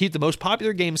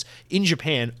popular games in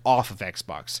Japan off of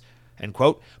Xbox." End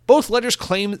quote. Both letters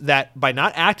claim that by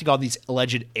not acting on these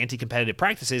alleged anti-competitive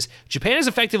practices, Japan is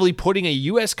effectively putting a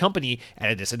U.S. company at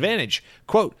a disadvantage.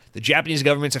 Quote, "The Japanese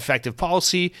government's effective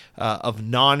policy of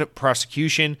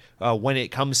non-prosecution when it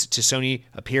comes to Sony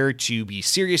appear to be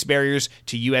serious barriers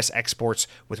to U.S. exports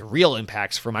with real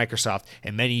impacts for Microsoft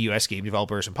and many U.S. game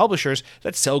developers and publishers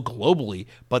that sell globally,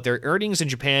 but their earnings in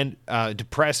Japan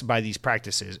depressed by these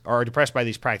practices.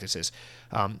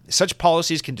 Such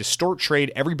policies can distort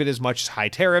trade every bit as much as high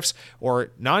tariffs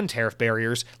or non-tariff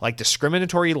barriers like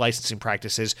discriminatory licensing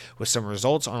practices, with some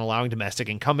results on allowing domestic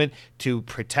incumbent to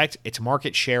protect its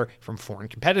market share from foreign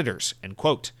competitors." End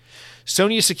quote.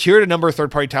 Sony has secured a number of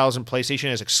third-party titles in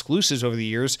PlayStation as exclusives over the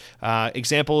years.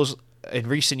 Examples in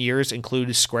recent years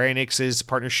include Square Enix's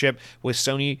partnership with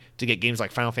Sony to get games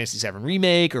like Final Fantasy VII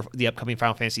Remake or the upcoming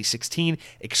Final Fantasy XVI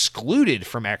excluded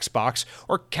from Xbox,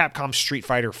 or Capcom's Street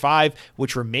Fighter V,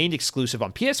 which remained exclusive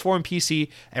on PS4 and PC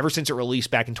ever since it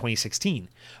released back in 2016.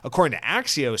 According to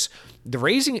Axios, the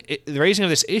raising of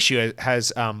this issue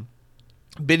has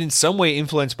been in some way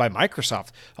influenced by Microsoft.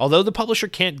 Although the publisher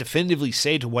can't definitively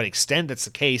say to what extent that's the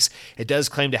case, it does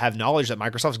claim to have knowledge that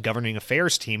Microsoft's governing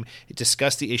affairs team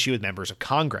discussed the issue with members of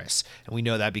Congress. And we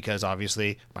know that because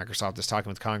obviously Microsoft is talking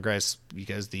with Congress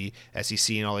because the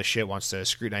SEC and all this shit wants to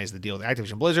scrutinize the deal with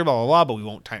Activision Blizzard, blah, blah, blah, but we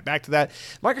won't tie it back to that.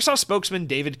 Microsoft spokesman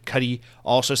David Cuddy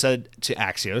also said to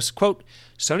Axios, quote,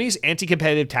 "Sony's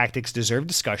anti-competitive tactics deserve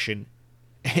discussion,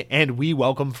 and we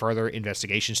welcome further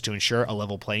investigations to ensure a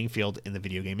level playing field in the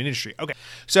video game industry." Okay,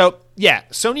 so yeah,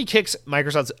 Sony kicks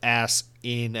Microsoft's ass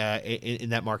in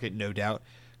that market, no doubt.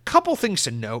 Couple things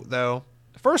to note, though.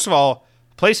 First of all,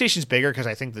 PlayStation's bigger because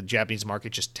I think the Japanese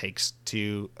market just takes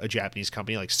to a Japanese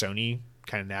company like Sony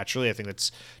kind of naturally. I think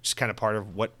that's just kind of part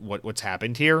of what's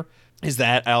happened here. Is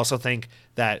that I also think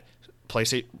that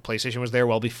PlayStation was there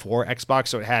well before Xbox,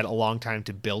 so it had a long time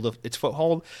to build its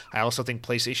foothold. I also think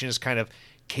PlayStation has kind of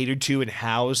catered to and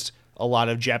housed a lot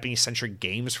of Japanese-centric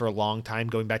games for a long time,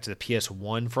 going back to the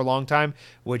PS1 for a long time,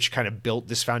 which kind of built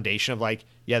this foundation of like,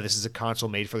 yeah, this is a console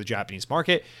made for the Japanese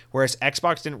market, whereas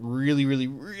Xbox didn't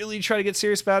really try to get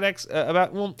serious about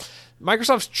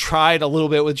Microsoft's tried a little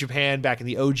bit with Japan back in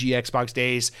the OG Xbox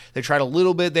days. They tried a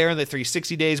little bit there in the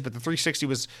 360 days, but the 360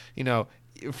 was,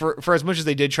 for as much as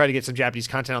they did try to get some Japanese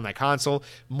content on that console,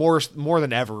 more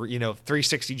than ever,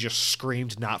 360 just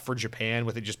screamed not for Japan,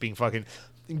 with it just being fucking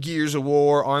Gears of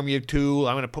War, Army of Two,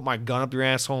 I'm going to put my gun up your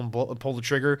asshole and pull the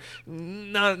trigger.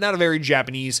 Not a very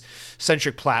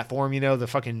Japanese-centric platform, the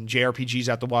fucking JRPGs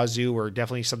out the wazoo were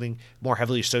definitely something more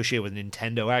heavily associated with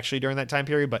Nintendo actually during that time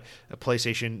period, but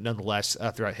PlayStation nonetheless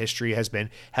throughout history has been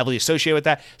heavily associated with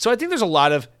that. So I think there's a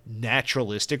lot of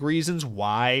naturalistic reasons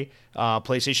why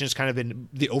PlayStation has kind of been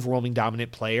the overwhelming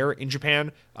dominant player in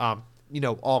Japan.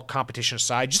 All competition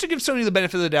aside, just to give Sony the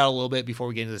benefit of the doubt a little bit before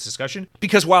we get into this discussion.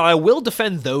 Because while I will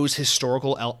defend those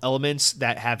historical elements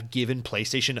that have given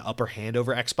PlayStation an upper hand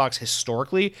over Xbox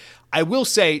historically, I will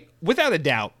say, without a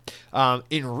doubt,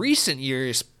 in recent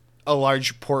years, a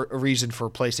large reason for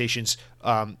PlayStation's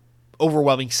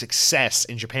overwhelming success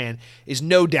in Japan is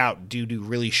no doubt due to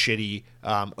really shitty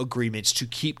agreements to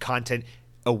keep content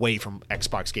away from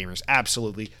Xbox gamers.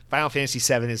 Absolutely. Final Fantasy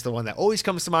VII is the one that always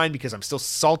comes to mind because I'm still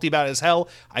salty about it as hell.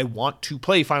 I want to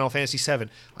play Final Fantasy VII.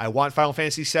 I want Final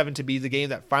Fantasy VII to be the game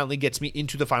that finally gets me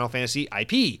into the Final Fantasy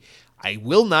IP. I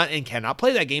will not and cannot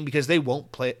play that game because they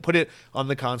won't put it on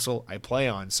the console I play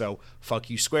on. So fuck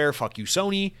you Square, fuck you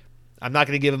Sony. I'm not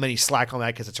going to give them any slack on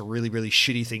that because it's a really, really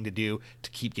shitty thing to do to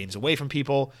keep games away from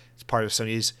people. It's part of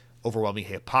Sony's overwhelming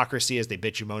hypocrisy as they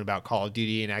bitch and moan about Call of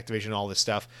Duty and Activision and all this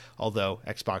stuff, although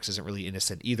Xbox isn't really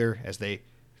innocent either as they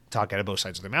talk out of both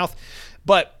sides of their mouth.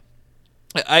 But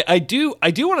I do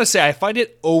want to say I find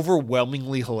it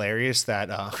overwhelmingly hilarious that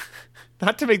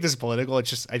not to make this political,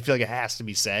 it's just I feel like it has to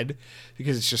be said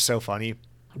because it's just so funny.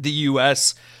 the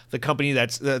U.S., the company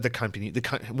that's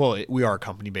well, we are a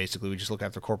company basically. We just look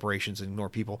after corporations and ignore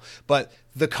people. But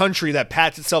the country that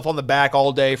pats itself on the back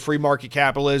all day, free market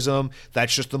capitalism,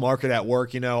 that's just the market at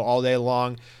work, all day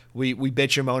long. We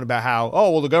bitch and moan about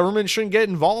how, the government shouldn't get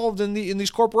involved in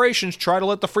these corporations. Try to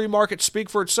let the free market speak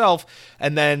for itself.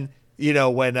 And then,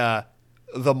 when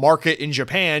the market in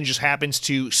Japan just happens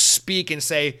to speak and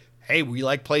say, hey, we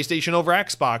like PlayStation over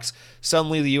Xbox,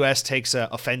 suddenly the U.S. takes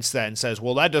offense to that and says,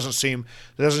 well, that doesn't seem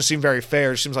very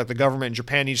fair. It seems like the government in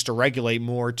Japan needs to regulate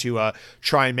more to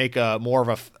try and make more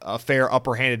of a fair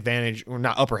upper hand advantage, or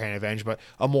not upper hand advantage, but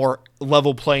a more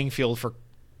level playing field for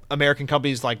American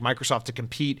companies like Microsoft to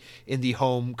compete in the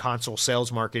home console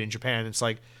sales market in Japan. It's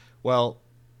like, well,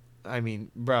 for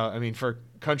a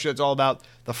country that's all about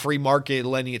the free market,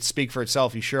 letting it speak for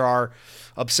itself, you sure are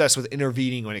obsessed with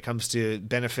intervening when it comes to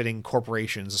benefiting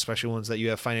corporations, especially ones that you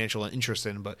have financial interest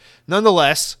in. But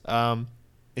nonetheless,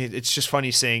 it's just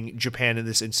funny seeing Japan in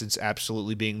this instance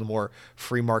absolutely being the more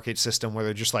free market system, where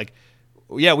they're just like,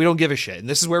 yeah, we don't give a shit. And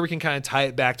this is where we can kind of tie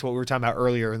it back to what we were talking about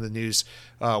earlier in the news,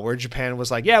 where Japan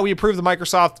was like, yeah, we approved the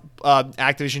Microsoft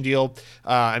Activision deal.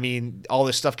 All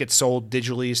this stuff gets sold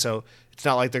digitally, so it's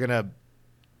not like they're going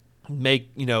to make,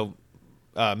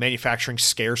 manufacturing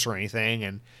scarce or anything.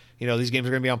 And, these games are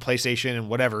going to be on PlayStation and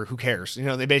whatever, who cares?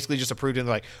 They basically just approved it and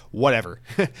they're like, whatever.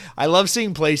 I love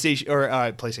seeing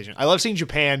PlayStation. I love seeing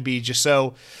Japan be just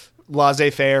so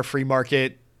laissez-faire, free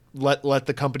market, let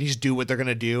the companies do what they're going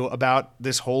to do about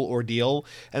this whole ordeal.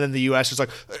 And then the U.S. is like,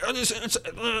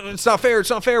 it's not fair. It's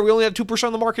not fair. We only have 2%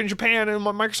 of the market in Japan and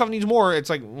Microsoft needs more. It's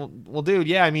like, well, dude,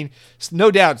 yeah,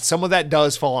 no doubt some of that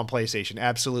does fall on PlayStation.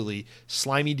 Absolutely.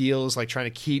 Slimy deals, like trying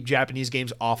to keep Japanese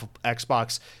games off of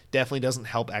Xbox, definitely doesn't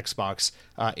help Xbox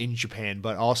in Japan.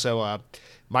 But also,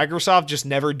 Microsoft just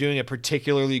never doing a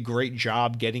particularly great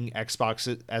job getting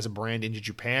Xbox as a brand into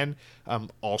Japan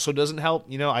also doesn't help.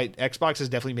 Xbox has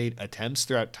definitely made attempts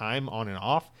throughout time on and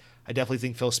off. I definitely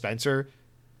think Phil Spencer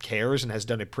cares and has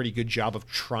done a pretty good job of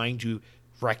trying to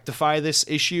rectify this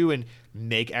issue and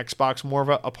make Xbox more of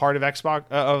a part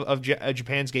of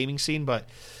Japan's gaming scene. But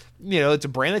it's a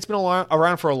brand that's been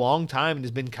around for a long time and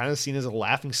has been kind of seen as a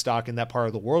laughingstock in that part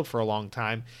of the world for a long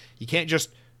time. You can't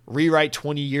just rewrite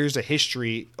 20 years of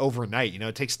history overnight.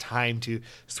 It takes time to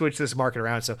switch this market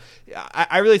around. So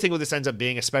I really think what this ends up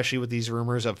being, especially with these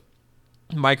rumors of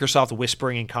Microsoft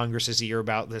whispering in Congress's ear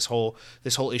about this whole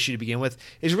issue to begin with,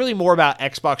 is really more about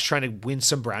Xbox trying to win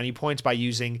some brownie points by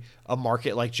using a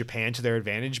market like Japan to their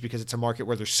advantage, because it's a market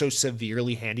where they're so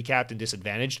severely handicapped and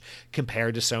disadvantaged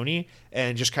compared to Sony,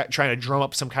 and just trying to drum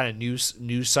up some kind of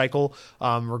news cycle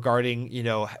regarding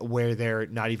where they're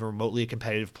not even remotely a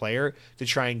competitive player, to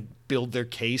try and build their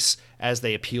case as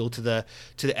they appeal to the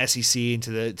SEC and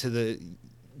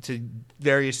to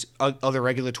various other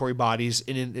regulatory bodies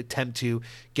in an attempt to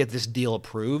get this deal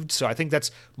approved. So I think that's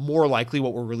more likely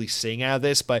what we're really seeing out of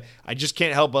this, but I just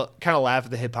can't help but kind of laugh at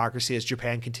the hypocrisy as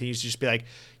Japan continues to just be like,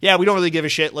 yeah, we don't really give a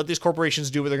shit. Let these corporations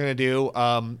do what they're going to do.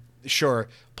 Sure,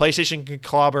 PlayStation can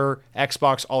clobber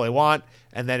Xbox all they want,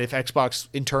 and then if Xbox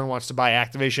in turn wants to buy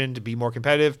Activision to be more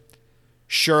competitive,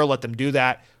 sure, let them do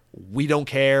that. We don't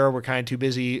care. We're kind of too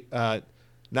busy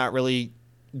not really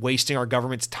wasting our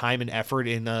government's time and effort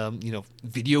in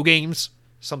video games,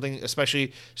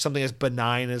 especially something as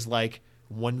benign as like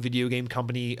one video game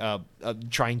company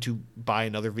trying to buy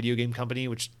another video game company,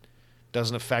 which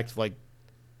doesn't affect like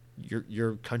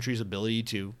your country's ability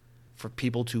for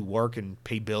people to work and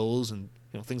pay bills and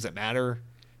things that matter,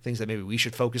 things that maybe we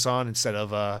should focus on instead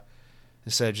of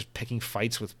just picking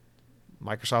fights with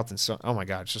Microsoft and so. Oh my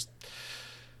God, it's just.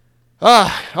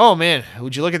 Oh man,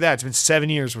 would you look at that? It's been 7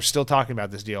 years. We're still talking about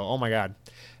this deal. Oh my God.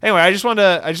 Anyway, I just want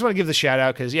to give the shout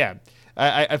out because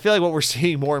I feel like what we're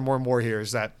seeing more and more and more here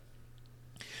is that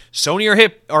Sony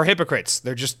are hypocrites.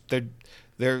 They're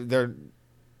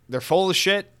full of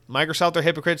shit. Microsoft are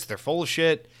hypocrites. They're full of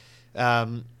shit.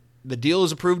 The deal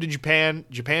is approved in Japan.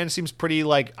 Japan seems pretty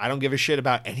like, I don't give a shit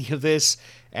about any of this.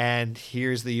 And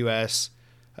here's the U.S.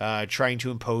 Trying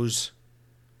to impose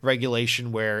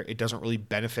regulation where it doesn't really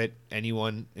benefit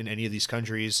anyone in any of these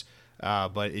countries,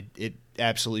 but it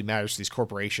absolutely matters to these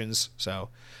corporations. So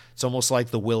it's almost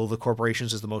like the will of the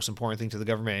corporations is the most important thing to the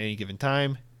government at any given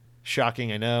time.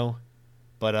 Shocking, I know,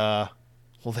 but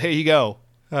well, there you go.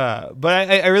 But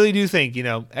I really do think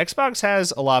Xbox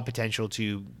has a lot of potential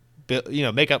to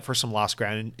make up for some lost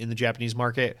ground in the Japanese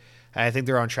market. And I think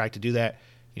they're on track to do that.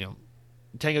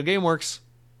 Tango Gameworks,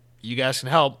 you guys can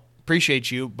help. Appreciate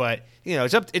you, but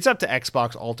it's up to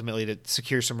Xbox ultimately to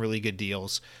secure some really good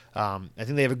deals. I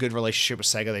think they have a good relationship with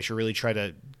Sega. They should really try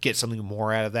to get something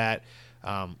more out of that.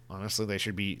 Honestly,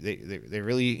 they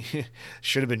really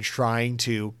should have been trying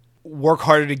to work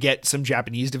harder to get some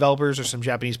Japanese developers or some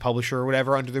Japanese publisher or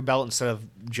whatever under their belt instead of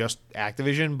just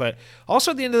Activision. But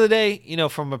also at the end of the day,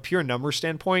 from a pure number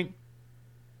standpoint,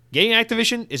 getting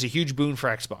Activision is a huge boon for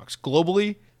Xbox.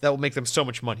 Globally, that will make them so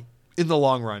much money in the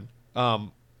long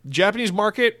run. Japanese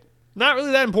market, not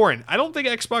really that important. I don't think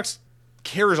Xbox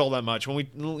cares all that much. When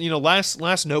we,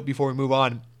 last note before we move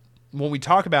on, when we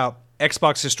talk about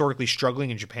Xbox historically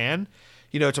struggling in Japan,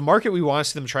 it's a market we want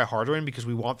to see them try harder in because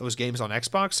we want those games on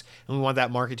Xbox and we want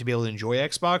that market to be able to enjoy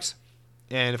Xbox.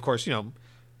 And of course,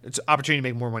 it's an opportunity to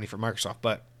make more money for Microsoft.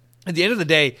 But at the end of the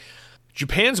day,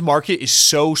 Japan's market is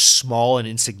so small and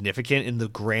insignificant in the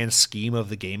grand scheme of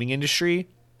the gaming industry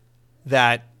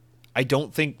that I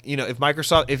don't think, if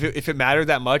Microsoft, if it mattered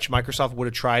that much, Microsoft would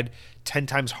have tried 10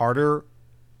 times harder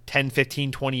 10,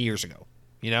 15, 20 years ago,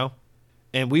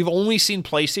 And we've only seen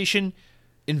PlayStation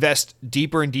invest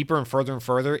deeper and deeper and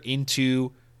further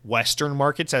into Western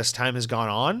markets as time has gone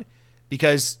on,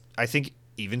 because I think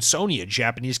even Sony, a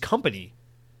Japanese company,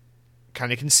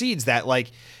 kind of concedes that,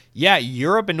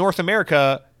 Europe and North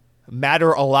America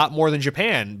matter a lot more than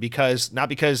Japan, not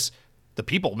because the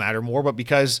people matter more, but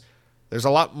because there's a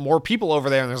lot more people over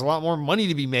there and there's a lot more money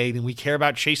to be made, and we care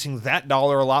about chasing that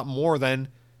dollar a lot more than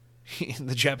in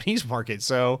the Japanese market.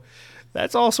 So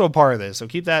that's also a part of this. So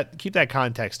keep that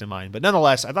context in mind. But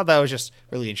nonetheless, I thought that was just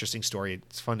a really interesting story.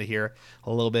 It's fun to hear a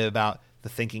little bit about the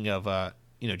thinking of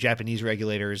Japanese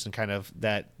regulators and kind of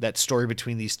that story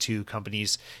between these two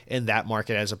companies in that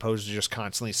market, as opposed to just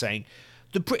constantly saying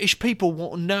the British people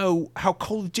want to know how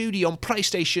Call of Duty on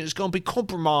PlayStation is going to be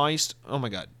compromised. Oh my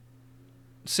God.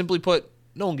 Simply put,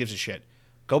 no one gives a shit.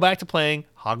 Go back to playing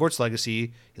Hogwarts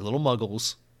Legacy, you little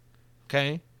muggles.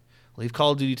 Okay? Leave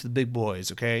Call of Duty to the big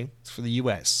boys, okay? It's for the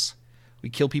U.S. We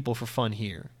kill people for fun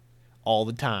here. All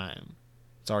the time.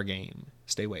 It's our game.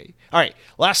 Stay away. All right,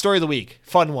 last story of the week.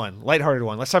 Fun one. Lighthearted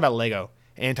one. Let's talk about Lego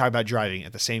and talk about driving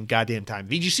at the same goddamn time.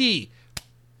 VGC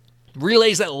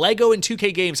relays that Lego and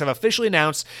 2K Games have officially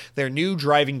announced their new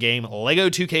driving game, Lego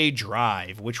 2K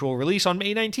Drive, which will release on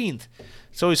May 19th.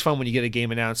 It's always fun when you get a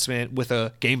game announcement with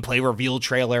a gameplay reveal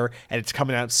trailer and it's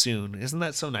coming out soon. Isn't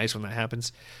that so nice when that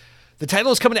happens? The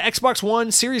title is coming to Xbox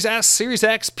One, Series S, Series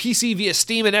X, PC via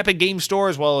Steam and Epic Game Store,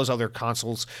 as well as other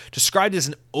consoles. Described as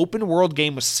an open-world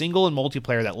game with single and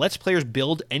multiplayer that lets players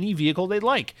build any vehicle they'd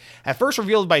like. At first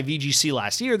revealed by VGC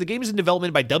last year, the game is in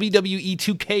development by WWE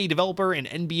 2K developer and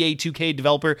NBA 2K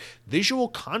developer Visual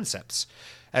Concepts,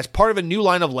 as part of a new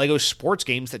line of LEGO sports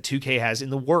games that 2K has in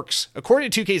the works.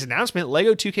 According to 2K's announcement,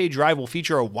 LEGO 2K Drive will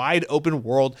feature a wide open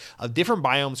world of different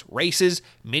biomes, races,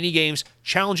 minigames,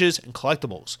 challenges, and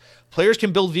collectibles. Players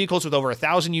can build vehicles with over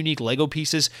 1,000 unique LEGO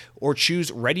pieces or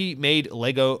choose ready-made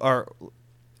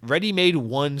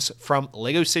ones from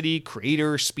LEGO City,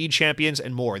 Creator, Speed Champions,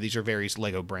 and more. These are various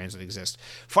LEGO brands that exist.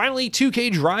 Finally,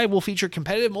 2K Drive will feature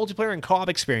competitive multiplayer and co-op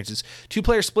experiences.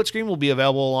 Two-player split screen will be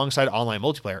available alongside online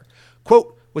multiplayer.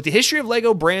 Quote, with the history of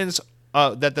LEGO brands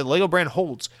that the LEGO brand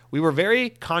holds, we were very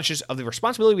conscious of the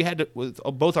responsibility we had with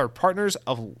both our partners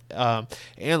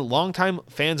and longtime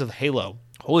fans of Halo.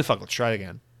 Holy fuck, let's try it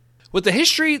again. With the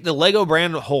history the LEGO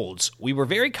brand holds, we were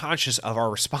very conscious of our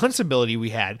responsibility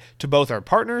we had to both our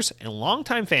partners and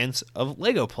longtime fans of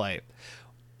LEGO play,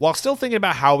 while still thinking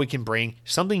about how we can bring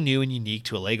something new and unique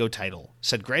to a LEGO title,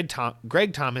 said Greg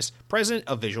Thomas, president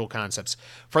of Visual Concepts.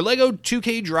 For LEGO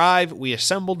 2K Drive, we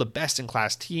assembled a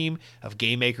best-in-class team of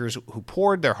game makers who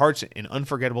poured their hearts into an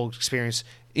unforgettable experience,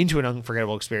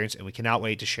 and we cannot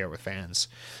wait to share it with fans.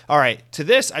 All right, to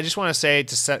this, I just want to say,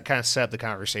 to set up the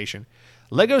conversation,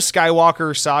 LEGO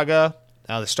Skywalker Saga,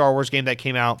 the Star Wars game that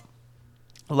came out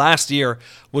last year,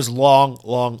 was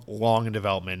long in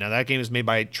development. Now, that game is made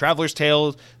by Traveler's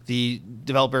Tales, the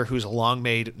developer who's long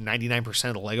made 99%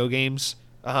 of the LEGO games.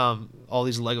 All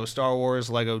these LEGO Star Wars,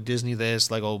 LEGO Disney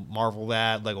this, LEGO Marvel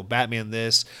that, LEGO Batman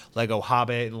this, LEGO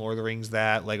Hobbit and Lord of the Rings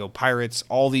that, LEGO Pirates,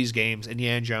 all these games,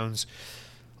 Indiana Jones.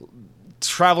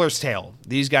 Traveler's Tale.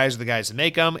 These guys are the guys that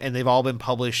make them, and they've all been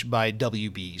published by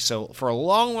WB. So for a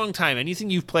long time, anything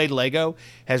you've played LEGO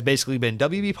has basically been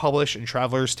WB published and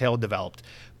Traveler's Tale developed.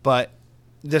 But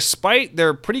despite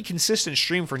their pretty consistent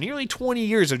stream for nearly 20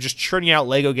 years of just churning out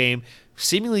LEGO game,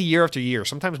 seemingly year after year,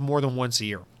 sometimes more than once a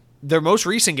year, their most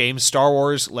recent game, Star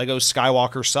Wars LEGO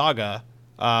Skywalker Saga,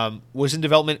 was in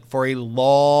development for a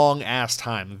long-ass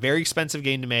time. Very expensive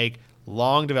game to make,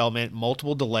 long development,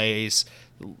 multiple delays.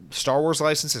 Star Wars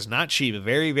license is not cheap, a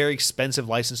very, very expensive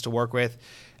license to work with.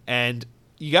 And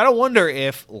you got to wonder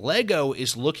if LEGO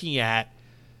is looking at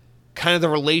kind of the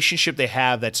relationship they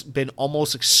have that's been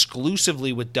almost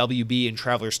exclusively with WB and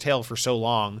Traveler's Tale for so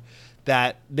long,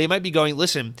 that they might be going,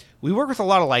 listen, we work with a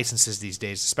lot of licenses these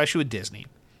days, especially with Disney.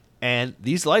 And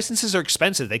these licenses are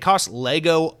expensive. They cost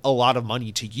Lego a lot of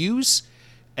money to use.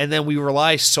 And then we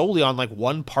rely solely on like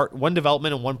one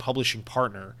development and one publishing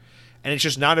partner. And it's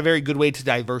just not a very good way to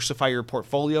diversify your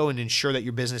portfolio and ensure that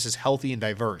your business is healthy and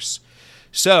diverse.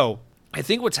 So I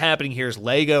think what's happening here is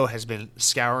Lego has been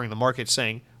scouring the market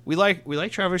saying, we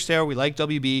like Traverse Tale, we like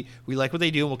WB, we like what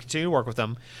they do, and we'll continue to work with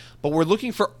them. But we're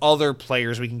looking for other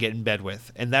players we can get in bed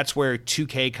with. And that's where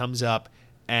 2K comes up,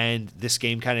 and this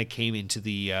game kind of came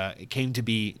to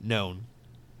be known.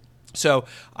 So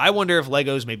I wonder if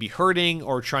Lego's maybe hurting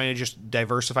or trying to just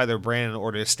diversify their brand in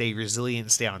order to stay resilient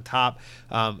and stay on top,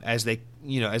 as they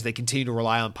continue to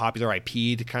rely on popular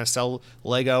IP to kind of sell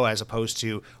Lego as opposed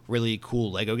to really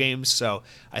cool Lego games. So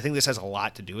I think this has a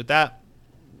lot to do with that.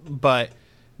 But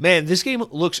man, this game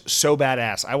looks so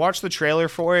badass. I watched the trailer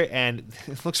for it, and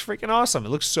it looks freaking awesome. It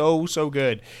looks so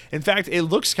good. In fact, it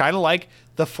looks kind of like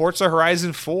the Forza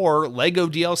Horizon 4 Lego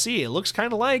DLC. It looks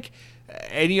kind of like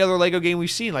any other Lego game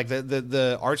we've seen. Like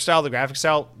the art style, the graphic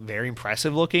style, very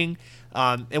impressive looking.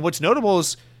 And what's notable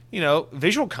is,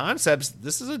 Visual Concepts.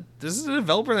 This is a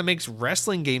developer that makes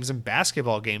wrestling games and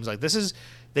basketball games. Like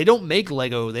they don't make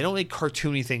Lego. They don't make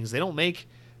cartoony things. They don't make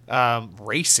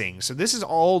racing. So this is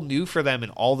all new for them in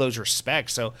all those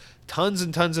respects. So tons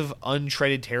and tons of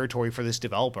untreaded territory for this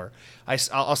developer.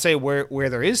 I'll say where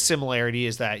there is similarity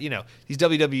is that, these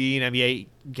WWE and NBA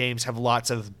games have lots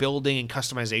of building and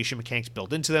customization mechanics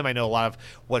built into them. I know a lot of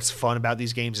what's fun about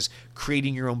these games is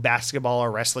creating your own basketball or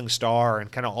wrestling star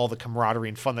and kind of all the camaraderie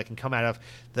and fun that can come out of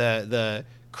the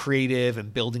creative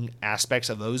and building aspects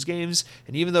of those games.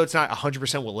 And even though it's not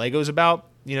 100% what Lego's about,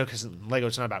 because Lego,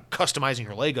 it's not about customizing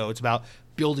your Lego, it's about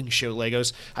building show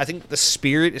Legos. I think the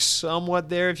spirit is somewhat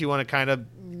there if you want to kind of,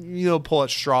 pull at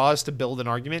straws to build an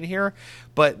argument here.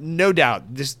 But no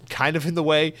doubt, this kind of in the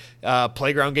way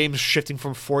Playground Games shifting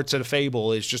from Forza to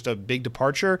Fable is just a big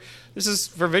departure. This is,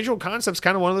 for Visual Concepts,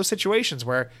 kind of one of those situations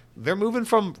where they're moving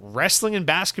from wrestling and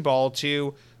basketball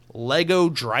to Lego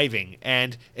driving.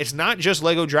 And it's not just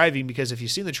Lego driving, because if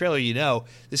you've seen the trailer,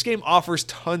 this game offers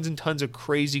tons and tons of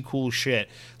crazy cool shit.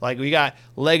 Like, we got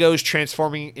Legos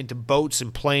transforming into boats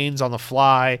and planes on the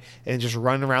fly and just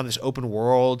running around this open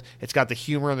world. It's got the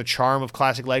humor and the charm of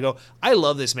classic Lego. I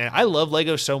love this, man. I love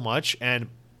Lego so much, and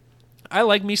I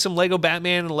like me some Lego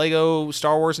Batman and Lego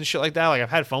Star Wars and shit like that. Like, I've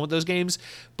had fun with those games,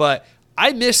 but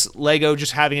I miss Lego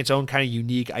just having its own kind of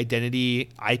unique identity,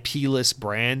 IP-less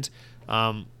brand.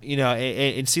 And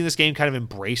seeing this game kind of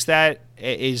embrace that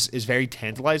is very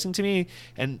tantalizing to me.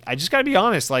 And I just gotta be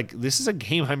honest, like, this is a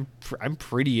game I'm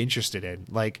pretty interested in.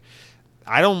 Like,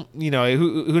 I don't,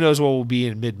 who knows what will be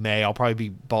in mid-May. I'll probably be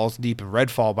balls deep in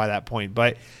Redfall by that point,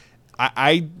 but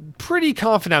I'm pretty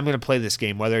confident I'm going to play this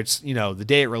game, whether it's, the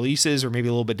day it releases or maybe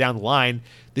a little bit down the line.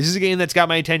 This is a game that's got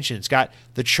my attention. It's got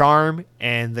the charm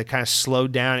and the kind of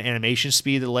slowed down animation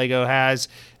speed that Lego has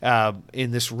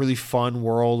in this really fun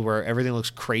world where everything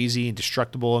looks crazy and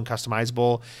destructible and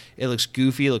customizable. It looks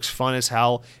goofy. It looks fun as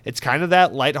hell. It's kind of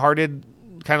that lighthearted,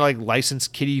 kind of like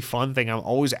licensed kiddie fun thing I'm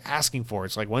always asking for.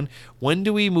 It's like, when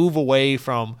do we move away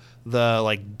from the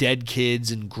like dead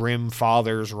kids and grim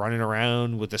fathers running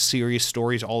around with the serious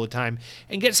stories all the time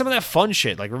and get some of that fun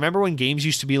shit? Like, remember when games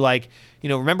used to be like,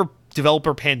 remember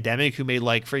developer Pandemic, who made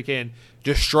like freaking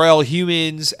Destroy All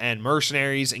Humans and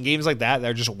Mercenaries and games like that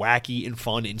are just wacky and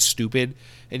fun and stupid.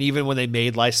 And even when they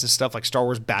made licensed stuff like Star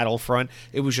Wars Battlefront,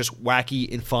 it was just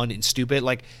wacky and fun and stupid.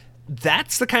 Like,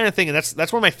 that's the kind of thing, and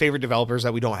that's one of my favorite developers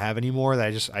that we don't have anymore,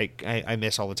 that I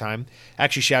miss all the time.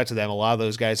 Actually, shout out to them. A lot of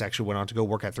those guys actually went on to go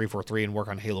work at 343 and work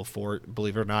on Halo 4,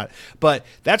 believe it or not. But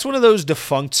that's one of those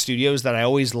defunct studios that I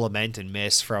always lament and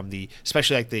miss from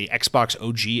especially like the Xbox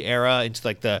OG era into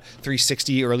like the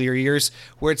 360 earlier years,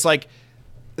 where it's like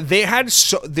there's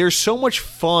so much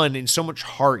fun and so much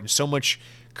heart and so much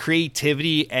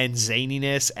creativity and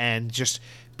zaniness and just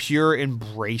pure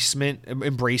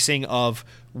embracing of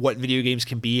what video games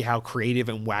can be, how creative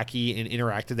and wacky and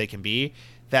interactive they can be,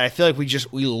 that I feel like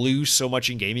we lose so much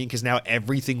in gaming, because now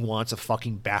everything wants a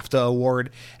fucking BAFTA award.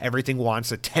 Everything wants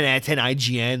a 10 out of 10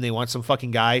 IGN. They want some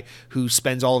fucking guy who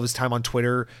spends all of his time on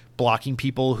Twitter blocking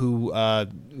people who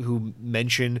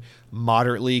mention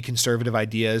moderately conservative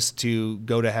ideas to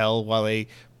go to hell, while they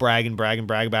brag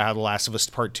about how The Last of Us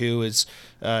Part 2 is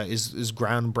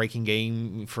groundbreaking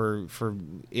game for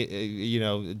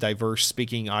diverse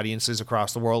speaking audiences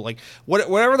across the world. Like,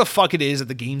 whatever the fuck it is that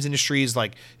the games industry is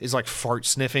like fart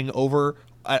sniffing over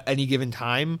at any given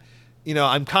time.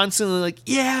 I'm constantly like,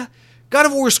 yeah, God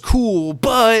of War's cool,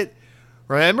 but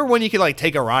Remember when you could like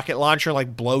take a rocket launcher and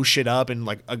like blow shit up and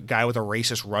like a guy with a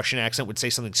racist Russian accent would say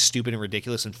something stupid and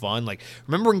ridiculous and fun? Like,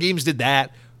 remember when games did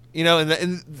that? You know,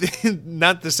 and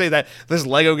not to say that this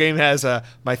Lego game has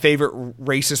my favorite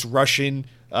racist Russian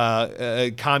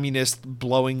communist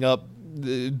blowing up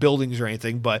buildings or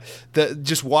anything, but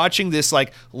just watching this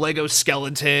like Lego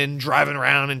skeleton driving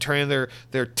around and turning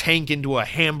their tank into a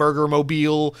hamburger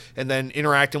mobile, and then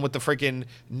interacting with the freaking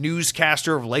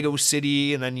newscaster of Lego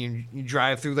City, and then you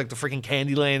drive through like the freaking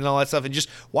Candyland and all that stuff, and just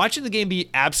watching the game be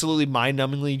absolutely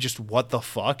mind-numbingly just what the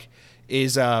fuck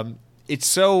is it's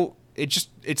so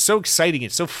exciting,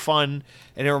 it's so fun,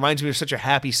 and it reminds me of such a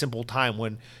happy, simple time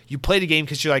when you play the game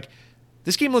because you're like,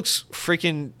 this game looks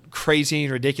freaking crazy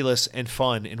and ridiculous and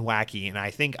fun and wacky, and I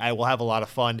think I will have a lot of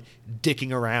fun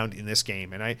dicking around in this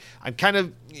game. And I'm kind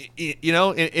of, you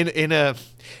know, in a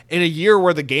year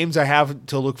where the games I have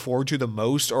to look forward to the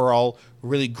most are all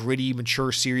really gritty,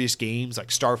 mature, serious games like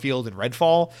Starfield and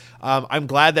Redfall. I'm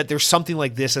glad that there's something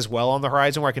like this as well on the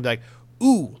horizon where I can be like,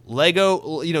 ooh,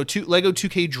 Lego, you know, Lego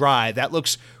 2K Drive, that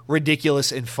looks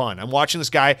ridiculous and fun. I'm watching this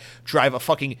guy drive a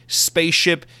fucking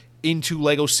spaceship into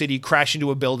Lego City, crash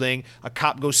into a building, a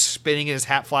cop goes spinning and his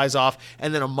hat flies off,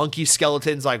 and then a monkey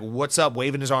skeleton's like, what's up,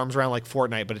 waving his arms around like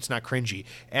Fortnite, but it's not cringy.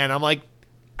 And I'm like,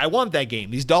 I want that game.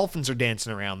 These dolphins are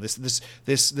dancing around.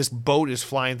 This boat is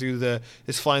flying through the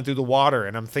water,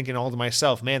 and I'm thinking all to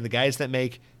myself, man, the guys that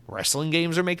make wrestling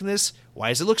games are making this. Why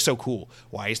does it look so cool?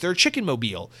 Why is there a chicken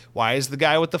mobile? Why is the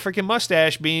guy with the freaking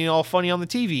mustache being all funny on the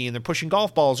TV, and they're pushing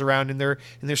golf balls around in their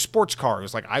sports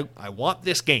cars? Like, I want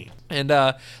this game, and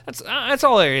that's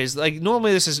all there is. Like,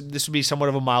 normally this would be somewhat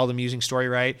of a mild, amusing story,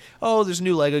 right? Oh, there's a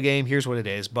new Lego game. Here's what it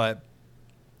is, but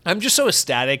I'm just so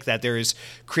ecstatic that there is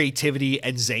creativity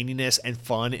and zaniness and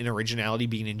fun and originality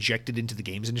being injected into the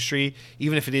games industry,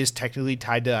 even if it is technically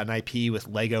tied to an IP with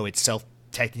Lego itself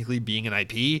technically being an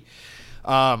IP.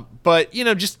 But, you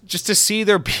know, just to see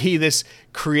there be this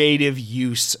creative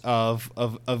use of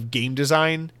game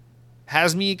design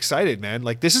has me excited, man.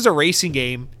 Like, this is a racing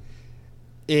game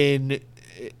in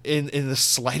the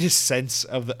slightest sense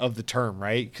of the term,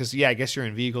 right? Because, yeah, I guess you're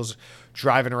in vehicles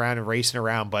driving around and racing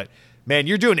around, but man,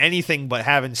 you're doing anything but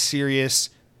having serious,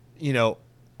 you know,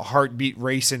 heartbeat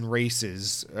racing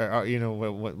races, you know,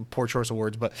 what poor choice of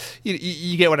words, but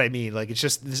you get what I mean. Like, it's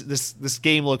just this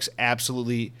game looks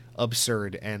absolutely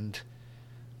absurd, and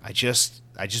I just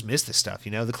miss this stuff.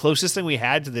 You know, the closest thing we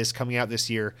had to this coming out this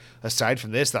year, aside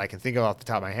from this that I can think of off the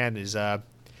top of my head, is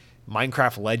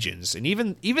Minecraft Legends, and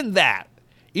even that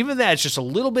is just a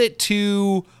little bit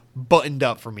too buttoned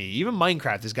up for me. Even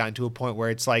Minecraft has gotten to a point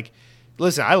where it's like,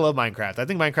 listen, I love Minecraft. I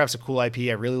think Minecraft's a cool IP.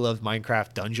 I really love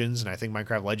Minecraft Dungeons, and I think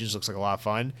Minecraft Legends looks like a lot of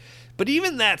fun. But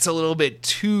even that's a little bit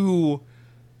too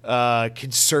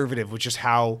conservative, which is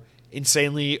how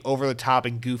insanely over-the-top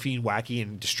and goofy and wacky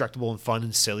and destructible and fun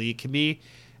and silly it can be.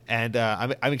 And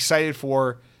I'm excited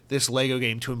for this Lego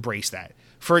game to embrace that.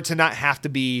 For it to not have to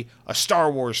be a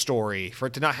Star Wars story. For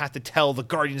it to not have to tell the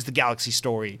Guardians of the Galaxy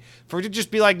story. For it to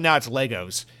just be like, nah, it's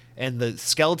Legos. And the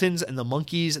skeletons and the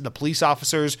monkeys and the police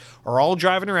officers are all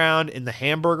driving around in the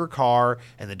hamburger car,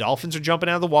 and the dolphins are jumping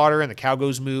out of the water, and the cow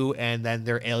goes moo, and then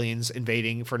they're aliens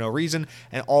invading for no reason.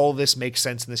 And all of this makes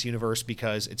sense in this universe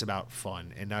because it's about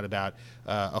fun and not about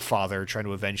a father trying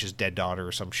to avenge his dead daughter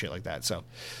or some shit like that. So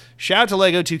shout out to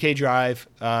Lego 2K Drive.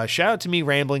 Shout out to me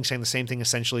rambling, saying the same thing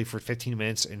essentially for 15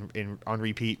 minutes on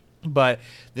repeat. But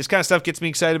this kind of stuff gets me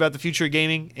excited about the future of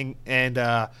gaming,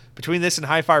 and between this and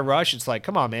Hi-Fi Rush, it's like,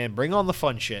 come on, man, bring on the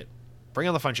fun shit. Bring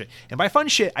on the fun shit. And by fun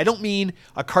shit, I don't mean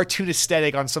a cartoon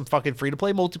aesthetic on some fucking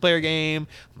free-to-play multiplayer game.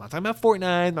 I'm not talking about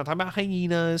Fortnite. I'm not talking about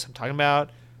hyenas. I'm talking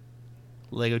about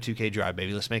Lego 2K Drive,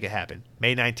 baby. Let's make it happen.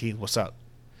 May 19th. What's up?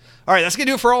 All right, that's going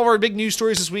to do it for all of our big news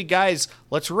stories this week, guys.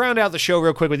 Let's round out the show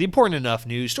real quick with the important enough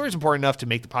news. Stories important enough to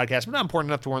make the podcast, but not important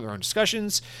enough to warrant their own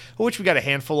discussions, which we got a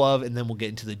handful of, and then we'll get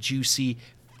into the juicy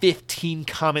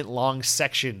 15-comment long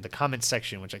section, the comment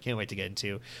section, which I can't wait to get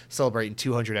into, celebrating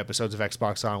 200 episodes of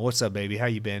Xbox On. What's up, baby? How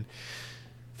you been?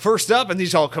 First up, and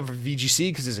these all come from VGC,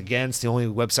 because it's the only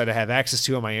website I have access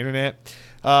to on my internet.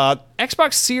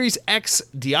 Xbox Series X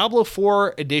Diablo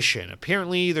 4 Edition.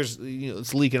 Apparently,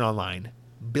 it's leaking online.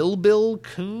 Bill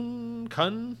Kun?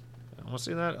 I almost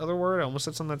say that other word. I almost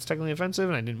said something that's technically offensive,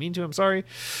 and I didn't mean to. I'm sorry.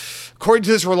 According to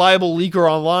this reliable leaker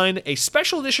online, a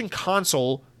special edition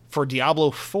console for Diablo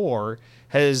 4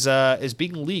 is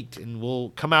being leaked and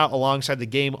will come out alongside the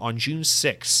game on June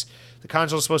 6th. The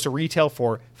console is supposed to retail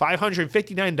for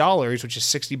 $559, which is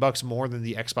 $60 more than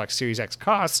the Xbox Series X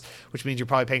costs, which means you're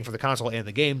probably paying for the console and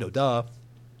the game, no duh.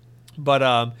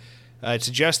 But it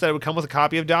suggests that it would come with a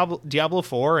copy of Diablo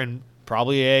 4 and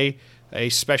probably a a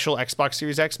special Xbox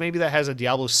Series X maybe that has a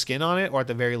Diablo skin on it, or at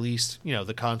the very least,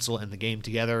 the console and the game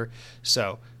together.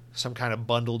 So some kind of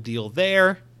bundle deal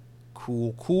there.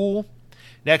 Cool.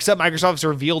 Next up, Microsoft has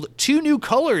revealed 2 new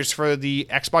colors for the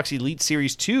Xbox Elite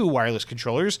Series 2 wireless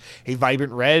controllers. A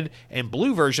vibrant red and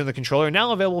blue version of the controller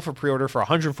now available for pre-order for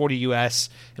 $140 US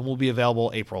and will be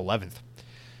available April 11th.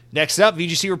 Next up,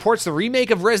 VGC reports the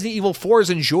remake of Resident Evil 4 has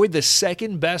enjoyed the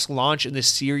second best launch in the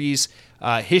series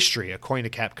history, according to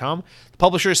Capcom. The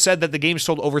publisher said that the game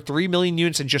sold over 3 million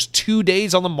units in just 2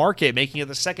 days on the market, making it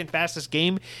the second fastest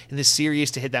game in the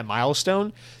series to hit that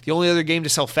milestone. The only other game to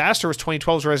sell faster was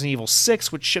 2012's Resident Evil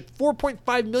 6, which shipped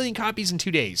 4.5 million copies in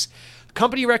 2 days. A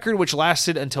company record which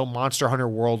lasted until Monster Hunter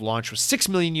World launch was 6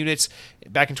 million units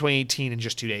back in 2018 in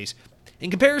just 2 days. In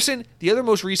comparison, the other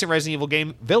most recent Resident Evil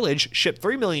game, Village, shipped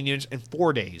 3 million units in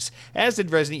 4 days, as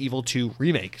did Resident Evil 2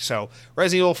 Remake. So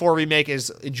Resident Evil 4 Remake is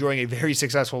enjoying a very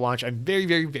successful launch. I'm very,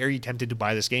 very, very tempted to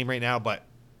buy this game right now, but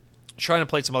trying to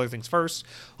play some other things first.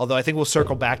 Although I think we'll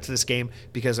circle back to this game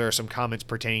because there are some comments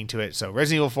pertaining to it. So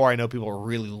Resident Evil 4, I know people are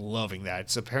really loving that.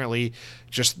 It's apparently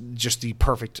just the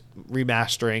perfect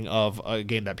remastering of a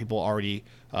game that people already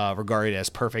regarded as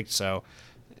perfect. So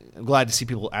I'm glad to see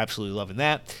people absolutely loving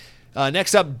that.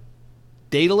 Next up,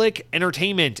 Daedalic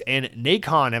Entertainment and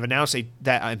Nacon have announced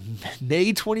that on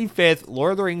May 25th,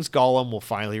 Lord of the Rings Gollum will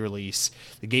finally release.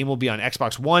 The game will be on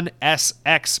Xbox One, S,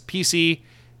 X, PC,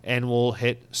 and will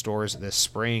hit stores this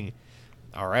spring.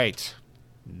 All right.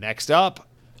 Next up,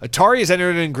 Atari has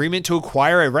entered an agreement to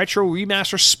acquire a retro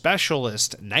remaster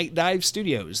specialist, Night Dive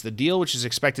Studios. The deal, which is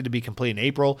expected to be complete in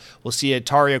April, will see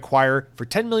Atari acquire for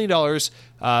 $10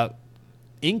 million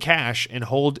in cash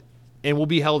and will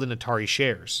be held in Atari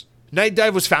shares. Night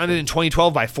Dive was founded in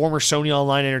 2012 by former Sony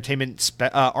Online Entertainment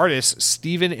artists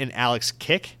Stephen and Alex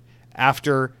Kick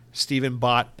after Stephen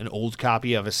bought an old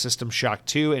copy of a System Shock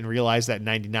 2 and realized that in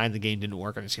 1999 the game didn't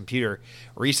work on his computer.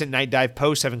 Recent Night Dive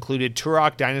posts have included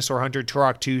Turok Dinosaur Hunter,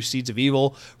 Turok 2 Seeds of Evil,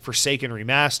 Forsaken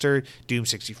Remastered, Doom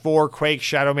 64, Quake,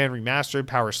 Shadow Man Remastered,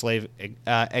 Power Slave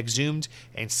Exhumed,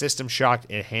 and System Shock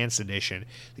Enhanced Edition.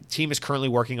 The team is currently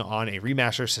working on a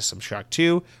remaster of System Shock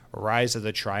 2, Rise of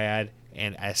the Triad,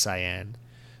 and SIN.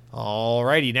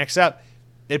 Alrighty, next up.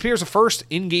 It appears the first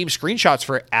in-game screenshots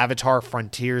for Avatar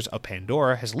Frontiers of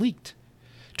Pandora has leaked.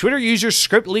 Twitter user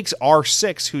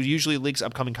ScriptLeaksR6, who usually leaks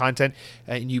upcoming content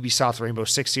in Ubisoft's Rainbow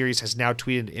Six series, has now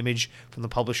tweeted an image from the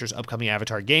publisher's upcoming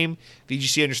Avatar game.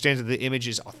 VGC understands that the image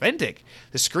is authentic.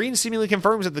 The screen seemingly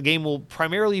confirms that the game will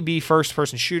primarily be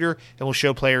first-person shooter and will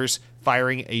show players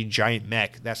firing a giant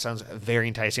mech. That sounds very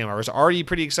enticing. I was already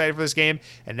pretty excited for this game,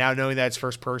 and now knowing that it's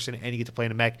first person and you get to play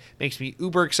in a mech makes me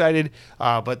uber excited.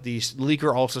 But the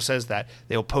leaker also says that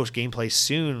they will post gameplay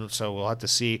soon, so we'll have to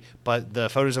see. But the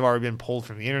photos have already been pulled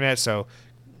from the internet, so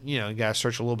you gotta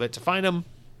search a little bit to find them.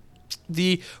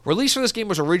 The release for this game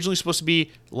was originally supposed to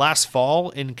be last fall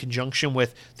in conjunction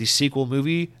with the sequel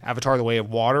movie, Avatar: The Way of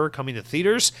Water, coming to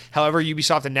theaters. However,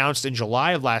 Ubisoft announced in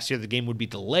July of last year the game would be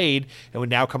delayed and would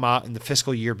now come out in the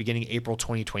fiscal year beginning April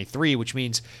 2023, which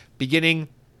means beginning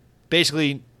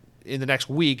basically in the next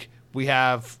week, we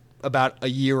have about a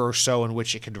year or so in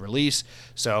which it could release.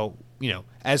 So,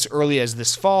 as early as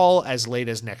this fall, as late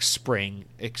as next spring,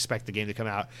 expect the game to come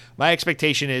out. My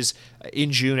expectation is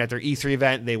in June at their E3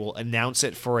 event, they will announce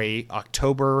it for a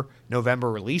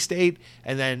October-November release date,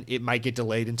 and then it might get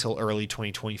delayed until early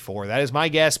 2024. That is my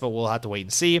guess, but we'll have to wait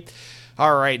and see.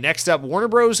 All right, next up, Warner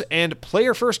Bros. And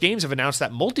Player First Games have announced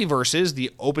that Multiverses,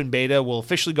 the open beta, will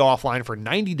officially go offline for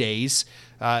 90 days.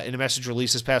 In a message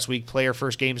released this past week, Player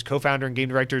First Games co-founder and game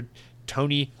director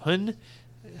Tony Hun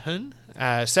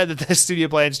said that the studio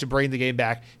plans to bring the game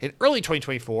back in early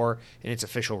 2024 in its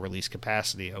official release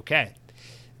capacity. Okay.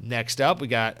 Next up, we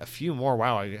got a few more.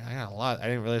 Wow, I got a lot. I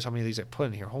didn't realize how many of these I put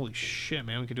in here. Holy shit,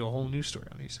 man. We could do a whole news story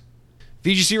on these.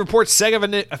 VGC reports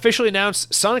Sega officially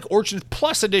announced Sonic Origins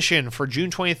Plus Edition for June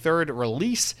 23rd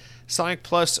release. Sonic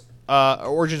Plus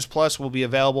Origins Plus will be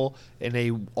available in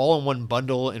a all-in-one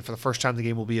bundle, and for the first time the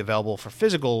game will be available for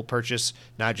physical purchase,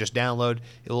 not just download.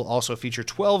 It will also feature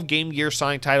 12 Game Gear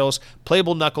Sonic titles,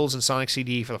 playable Knuckles and Sonic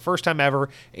CD for the first time ever.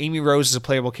 Amy Rose is a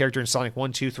playable character in Sonic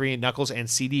 1, 2, 3, and Knuckles and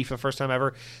CD for the first time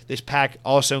ever. This pack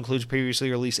also includes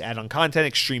previously released add-on content,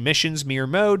 extreme missions, mirror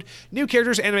mode, new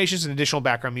characters, animations, and additional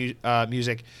background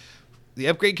music. The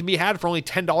upgrade can be had for only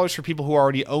 $10 for people who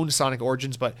already own Sonic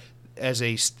Origins, but as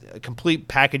a complete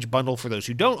package bundle for those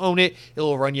who don't own it, it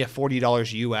will run you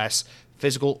 $40 US,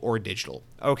 physical or digital.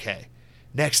 Okay.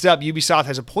 Next up, Ubisoft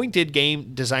has appointed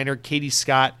game designer Katie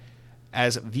Scott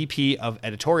as VP of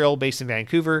Editorial based in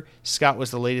Vancouver. Scott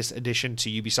was the latest addition to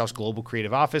Ubisoft's Global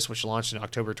Creative Office, which launched in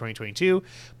October 2022.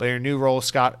 But in her new role,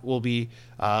 Scott will be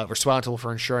responsible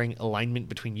for ensuring alignment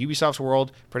between Ubisoft's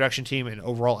world, production team, and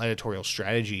overall editorial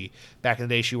strategy. Back in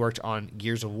the day, she worked on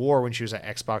Gears of War when she was at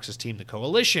Xbox's team, The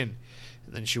Coalition.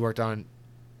 And then she worked on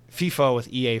FIFA with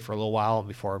EA for a little while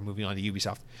before moving on to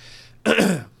Ubisoft.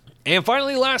 And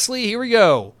finally, lastly, here we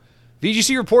go.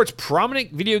 VGC reports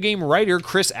prominent video game writer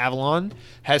Chris Avellone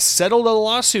has settled a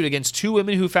lawsuit against two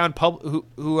women who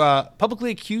publicly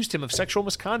accused him of sexual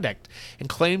misconduct and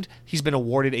claimed he's been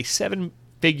awarded a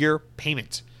 7-figure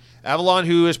payment. Avellone,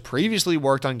 who has previously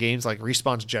worked on games like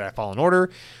Respawn's Jedi Fallen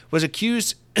Order, was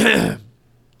accused in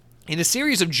a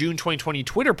series of June 2020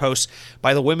 Twitter posts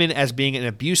by the women as being an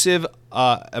abusive,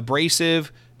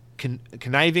 abrasive,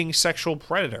 conniving sexual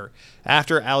predator.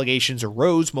 After allegations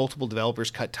arose, multiple developers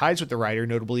cut ties with the writer,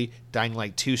 notably Dying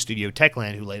Light 2 studio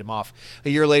Techland, who laid him off. A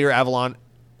year later, Avellone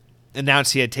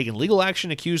announced he had taken legal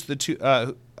action towards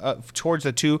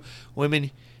the two women,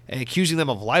 accusing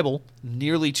them of libel.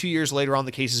 Nearly 2 years later on,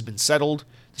 the case has been settled.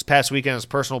 This past weekend, on his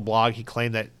personal blog, he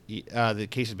claimed that the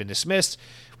case had been dismissed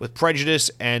with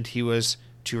prejudice, and he was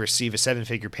to receive a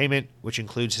 7-figure payment, which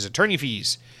includes his attorney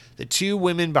fees. The two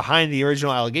women behind the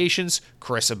original allegations,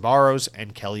 Carissa Barrows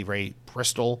and Kelly Ray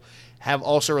Bristol, have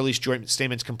also released joint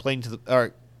statements claiming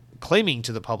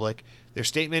to the public their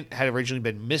statement had originally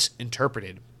been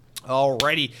misinterpreted.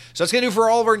 Alrighty, so that's going to do for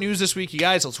all of our news this week, you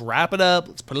guys. Let's wrap it up.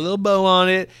 Let's put a little bow on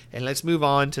it, and let's move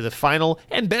on to the final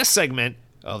and best segment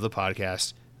of the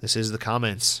podcast. This is the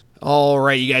comments. All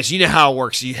right, you guys, you know how it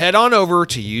works. You head on over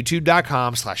to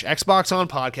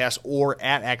youtube.com/XboxOnPodcast or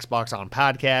at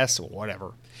XboxOnPodcast or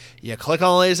whatever. You click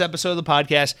on the latest episode of the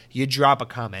podcast, you drop a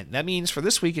comment. That means for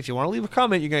this week, if you want to leave a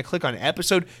comment, you're going to click on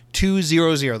episode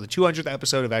 200, the 200th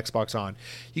episode of Xbox On.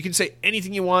 You can say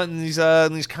anything you want in these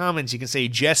comments. You can say,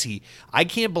 Jesse, I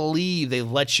can't believe they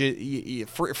let you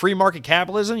free market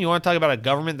capitalism. You want to talk about a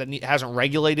government that hasn't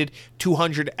regulated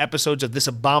 200 episodes of this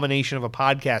abomination of a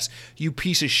podcast. You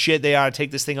piece of shit. They ought to take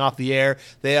this thing off the air.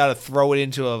 They ought to throw it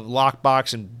into a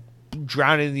lockbox and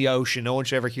drown it in the ocean. No one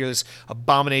should ever hear this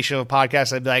abomination of a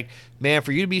podcast. I'd be like, man,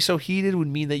 for you to be so heated would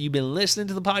mean that you've been listening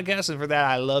to the podcast, and for that,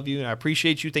 I love you and I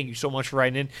appreciate you. Thank you so much for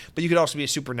writing in. But you could also be a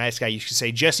super nice guy. You could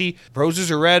say, Jesse,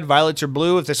 roses are red, violets are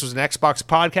blue. If this was an Xbox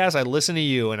podcast, I'd listen to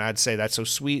you, and I'd say, that's so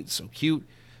sweet, so cute.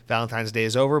 Valentine's Day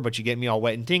is over, but you get me all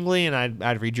wet and tingly, and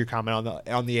I'd read your comment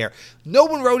on the air. No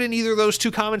one wrote in either of those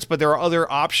two comments, but there are other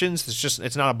options.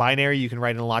 It's not a binary. You can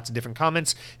write in lots of different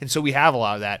comments, and so we have a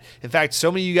lot of that. In fact,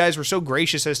 so many of you guys were so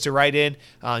gracious as to write in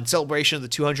celebration of the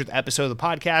 200th episode of the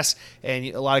podcast, and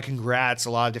a lot of congrats,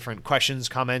 a lot of different questions,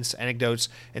 comments, anecdotes,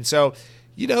 and so,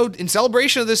 you know, in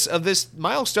celebration of this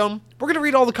milestone, we're going to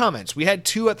read all the comments. We had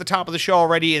 2 at the top of the show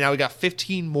already, and now we got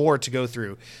 15 more to go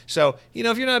through. So, you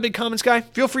know, if you're not a big comments guy,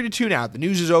 feel free to tune out. The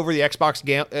news is over. The Xbox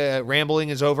rambling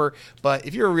is over. But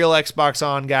if you're a real Xbox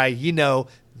On guy, you know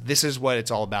this is what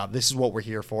it's all about. This is what we're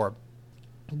here for.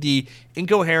 The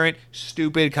incoherent,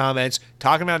 stupid comments,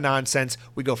 talking about nonsense.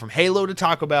 We go from Halo to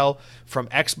Taco Bell, from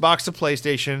Xbox to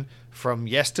PlayStation, from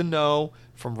yes to no,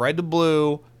 from red to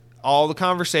blue, all the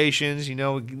conversations. You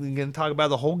know, we're going to talk about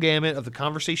the whole gamut of the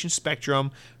conversation spectrum.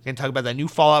 We're going to talk about that new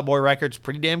Fall Out Boy record. It's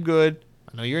pretty damn good.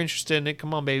 I know you're interested in it.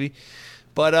 Come on, baby.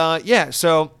 But, yeah,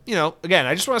 so, you know, again,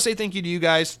 I just want to say thank you to you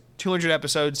guys. 200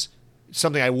 episodes,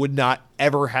 something I would not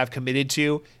ever have committed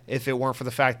to if it weren't for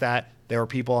the fact that there were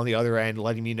people on the other end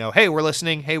letting me know, hey, we're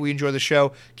listening. Hey, we enjoy the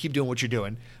show. Keep doing what you're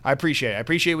doing. I appreciate it. I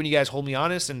appreciate when you guys hold me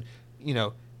honest and, you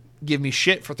know, give me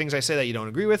shit for things I say that you don't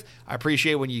agree with. I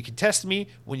appreciate when you contest me,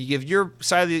 when you give your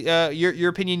side of the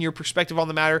your opinion, your perspective on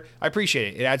the matter. I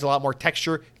appreciate it. It adds a lot more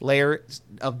texture, layer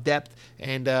of depth,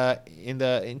 and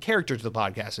in character to the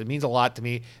podcast. It means a lot to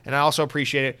me, and I also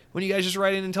appreciate it when you guys just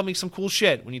write in and tell me some cool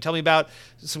shit. When you tell me about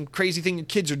some crazy thing your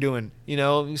kids are doing. You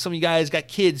know, some of you guys got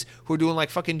kids who are doing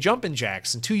like fucking jumping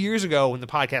jacks. And 2 years ago when the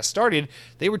podcast started,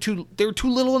 they were too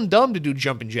little and dumb to do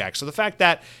jumping jacks. So the fact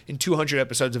that in 200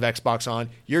 episodes of Xbox On,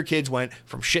 your kids went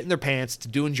from shitting their pants to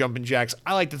doing jumping jacks,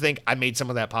 I like to think I made some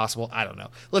of that possible. I don't know.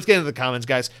 Let's get into the comments,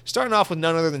 guys. Starting off with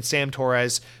none other than Sam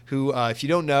Torres, who, if you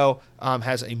don't know,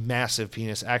 has a massive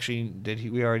penis. Actually,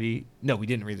 No, we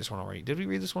didn't read this one already. Did we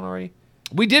read this one already?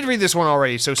 We did read this one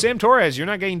already. So Sam Torres, you're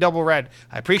not getting double read.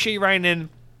 I appreciate you writing in.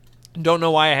 Don't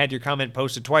know why I had your comment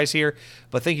posted twice here,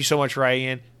 but thank you so much for writing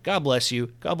in. God bless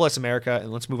you. God bless America.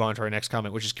 And let's move on to our next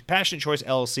comment, which is Compassionate Choice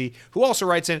LLC, who also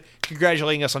writes in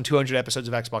congratulating us on 200 episodes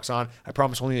of Xbox On. I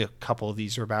promise only a couple of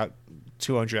these are about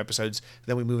 200 episodes.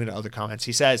 Then we move into other comments.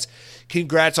 He says,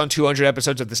 congrats on 200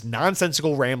 episodes of this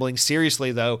nonsensical rambling.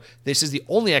 Seriously, though, this is the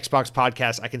only Xbox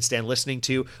podcast I can stand listening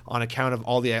to on account of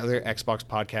all the other Xbox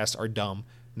podcasts are dumb.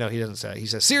 No, he doesn't say that. He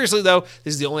says, seriously, though,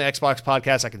 this is the only Xbox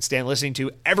podcast I can stand listening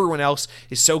to. Everyone else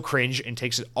is so cringe and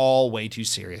takes it all way too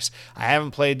serious. I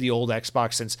haven't played the old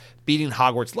Xbox since beating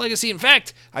Hogwarts Legacy. In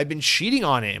fact, I've been cheating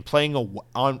on it and playing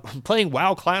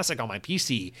WoW Classic on my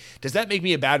PC. Does that make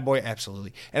me a bad boy?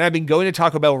 Absolutely. And I've been going to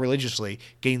Taco Bell religiously,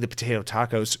 getting the potato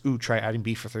tacos. Ooh, try adding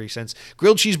beef for 30 cents.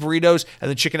 Grilled cheese burritos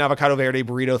and the chicken avocado verde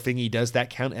burrito thingy. Does that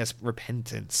count as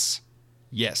repentance?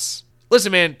 Yes.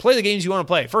 Listen, man, play the games you want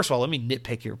to play. First of all, let me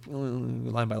nitpick your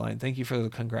line by line. Thank you for the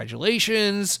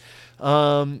congratulations.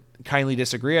 Kindly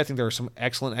disagree. I think there are some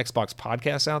excellent Xbox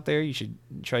podcasts out there. You should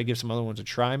try to give some other ones a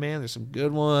try, man. There's some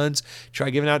good ones. Try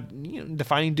giving out,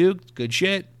 Defining Duke. Good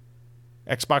shit.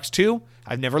 Xbox 2.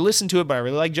 I've never listened to it, but I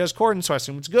really like Jez Corden, so I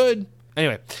assume it's good.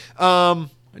 Anyway,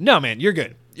 no, man, you're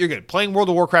good. You're good. Playing World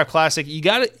of Warcraft Classic, you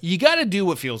gotta do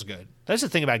what feels good. That's the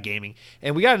thing about gaming.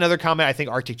 And we got another comment. I think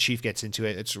Arctic Chief gets into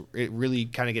it. It really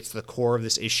kind of gets to the core of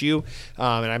this issue.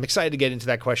 And I'm excited to get into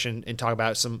that question and talk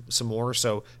about some more.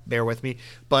 So bear with me.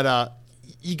 But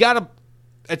you gotta.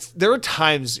 There are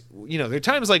times, there are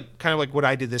times like kind of like what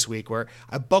I did this week where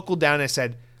I buckled down and I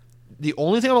said, the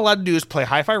only thing I'm allowed to do is play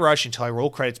Hi-Fi Rush until I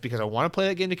roll credits because I want to play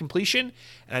that game to completion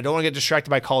and I don't want to get distracted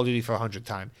by Call of Duty for 100th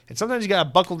time. And sometimes you gotta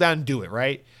buckle down and do it,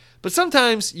 right? But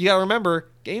sometimes you gotta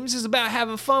remember, games is about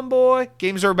having fun, boy.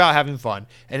 Games are about having fun.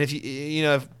 And if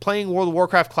if playing World of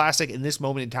Warcraft Classic in this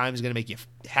moment in time is gonna make you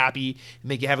happy,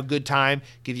 make you have a good time,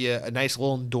 give you a nice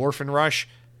little endorphin rush,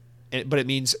 but it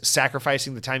means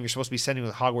sacrificing the time you're supposed to be spending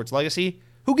with Hogwarts Legacy,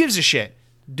 who gives a shit?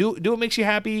 Do what makes you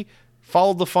happy,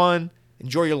 follow the fun,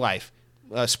 enjoy your life.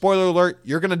 Spoiler alert,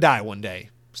 you're gonna die one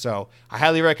day. So I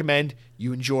highly recommend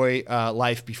you enjoy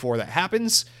life before that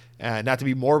happens. Not to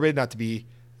be morbid, not to be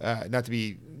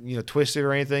twisted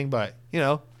or anything, but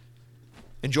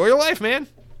enjoy your life, man.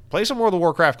 Play some World of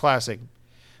Warcraft Classic.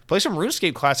 Play some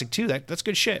RuneScape Classic too. That's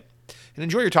good shit. And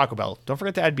enjoy your Taco Bell. Don't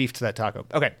forget to add beef to that taco.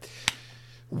 Okay.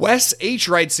 Wes H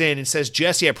writes in and says,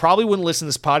 Jesse, I probably wouldn't listen to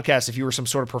this podcast if you were some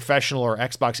sort of professional or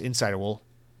Xbox insider. Well,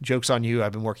 joke's on you.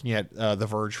 I've been working at The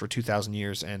Verge for 2,000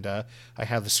 years, and I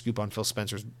have the scoop on Phil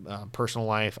Spencer's personal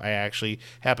life. I actually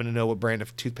happen to know what brand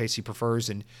of toothpaste he prefers,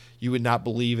 and you would not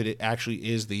believe it. It actually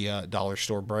is the dollar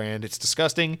store brand. It's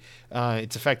disgusting.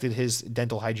 It's affected his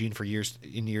dental hygiene for years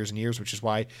and years, which is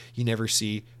why you never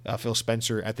see Phil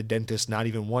Spencer at the dentist, not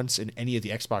even once in any of the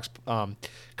Xbox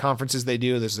conferences they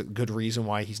do. There's a good reason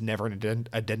why he's never in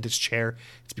a dentist chair.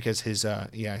 It's because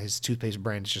his toothpaste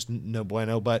brand is just no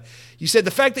bueno. But you said the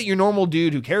fact that you're a normal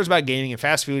dude who cares about gaming and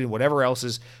fast food and whatever else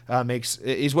is what makes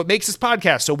this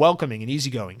podcast so welcoming and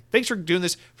easygoing. Thanks for doing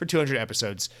this for 200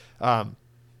 episodes.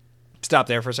 Stop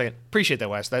there for a second. Appreciate that,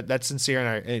 Wes. That's sincere,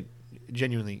 and I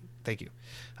genuinely thank you.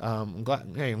 I'm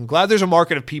glad there's a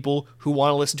market of people who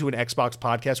want to listen to an Xbox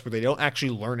podcast where they don't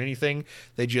actually learn anything.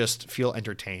 They just feel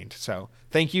entertained. So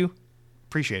thank you.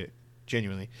 Appreciate it.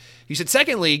 Genuinely. You said,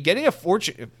 secondly, getting a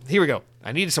fortune. Here we go.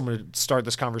 I needed someone to start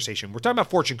this conversation. We're talking about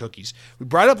fortune cookies. We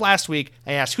brought it up last week.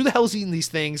 I asked, who the hell's eating these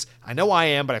things? I know I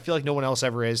am, but I feel like no one else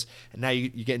ever is. And now you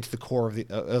get into the core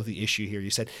of the issue here. You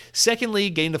said, secondly,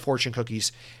 getting the fortune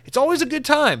cookies. It's always a good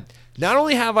time. Not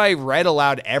only have I read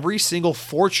aloud every single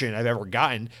fortune I've ever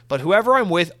gotten, but whoever I'm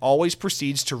with always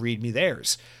proceeds to read me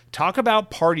theirs. Talk about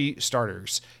party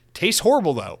starters. Tastes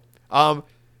horrible, though.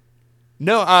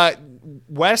 No,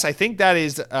 Wes, I think that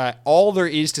is all there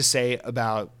is to say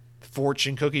about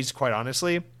fortune cookies, quite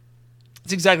honestly.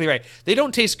 It's exactly right. They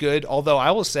don't taste good, although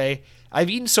I will say I've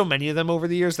eaten so many of them over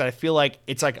the years that I feel like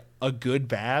it's like a good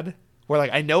bad, where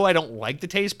like I know I don't like the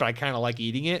taste, but I kind of like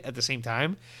eating it at the same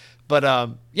time. But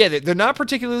they're not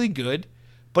particularly good,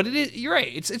 but it is, you're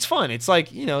right. It's fun. It's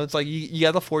like, it's like you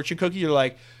got the fortune cookie, you're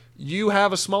like, you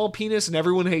have a small penis and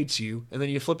everyone hates you. And then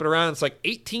you flip it around. It's like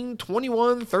 18,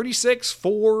 21, 36,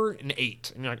 4, and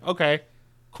 8. And you're like, okay,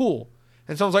 cool.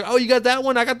 And someone's like, oh, you got that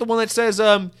one? I got the one that says,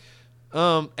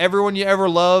 everyone you ever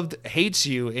loved hates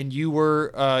you. And you were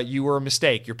a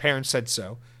mistake. Your parents said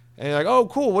so. And you're like, oh,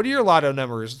 cool. What are your lotto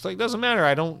numbers? It's like, doesn't matter.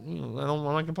 I'm not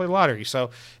going to play the lottery.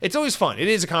 So it's always fun. It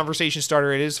is a conversation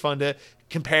starter. It is fun to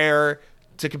compare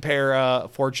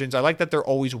fortunes. I like that they're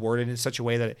always worded in such a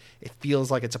way that it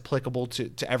feels like it's applicable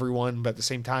to everyone, but at the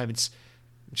same time, it's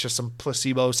just some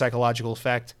placebo psychological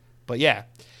effect. But yeah,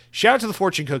 shout out to the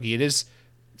fortune cookie. It's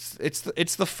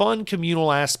the fun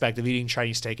communal aspect of eating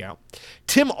Chinese takeout.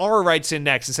 Tim R writes in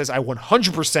next and says, I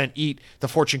 100% eat the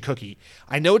fortune cookie.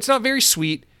 I know it's not very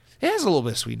sweet. It has a little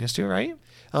bit of sweetness to it, right?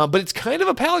 But it's kind of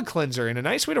a palate cleanser and a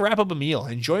nice way to wrap up a meal.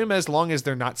 Enjoy them as long as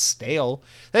they're not stale.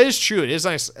 That is true. It is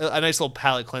nice, a nice little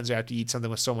palate cleanser after you eat something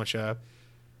with so much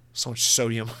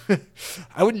sodium.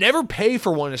 I would never pay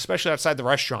for one, especially outside the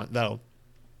restaurant, though.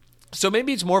 So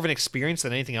maybe it's more of an experience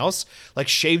than anything else, like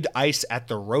shaved ice at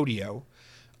the rodeo.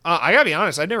 I gotta be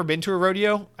honest, I've never been to a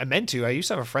rodeo. I meant to. I used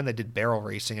to have a friend that did barrel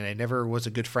racing, and I never was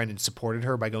a good friend and supported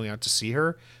her by going out to see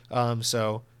her.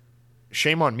 So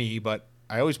shame on me, but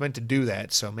I always meant to do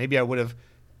that. So maybe I would have,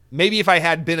 maybe if I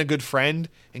had been a good friend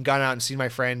and gone out and seen my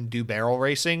friend do barrel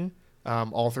racing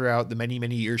all throughout the many,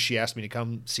 many years she asked me to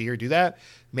come see her do that,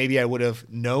 maybe I would have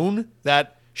known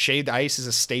that shaved ice is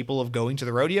a staple of going to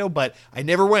the rodeo, but I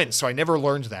never went, so I never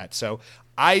learned that. So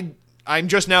I'm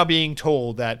just now being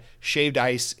told that shaved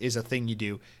ice is a thing you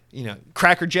do. You know,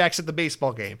 Cracker Jacks at the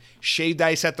baseball game, shaved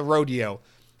ice at the rodeo,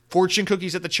 fortune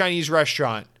cookies at the Chinese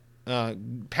restaurant,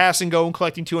 pass and go and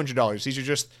collecting $200.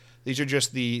 These are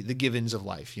just the givens of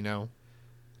life, you know.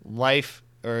 Life,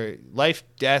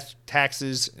 death,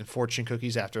 taxes, and fortune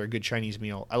cookies after a good Chinese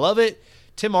meal. I love it.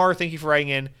 Tim R., thank you for writing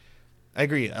in. I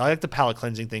agree. I like the palate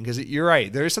cleansing thing because you're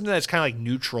right. There's something that's kind of like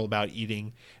neutral about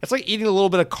eating. It's like eating a little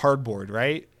bit of cardboard,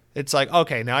 right? It's like,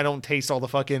 okay, now I don't taste all the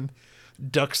fucking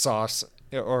duck sauce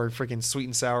or freaking sweet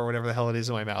and sour or whatever the hell it is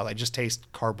in my mouth. I just taste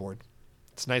cardboard.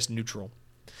 It's nice and neutral.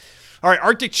 All right,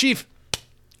 Arctic Chief.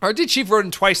 Arctic Chief wrote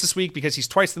in twice this week because he's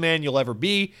twice the man you'll ever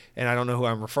be, and I don't know who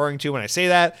I'm referring to when I say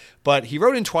that, but he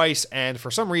wrote in twice, and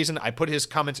for some reason, I put his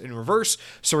comments in reverse,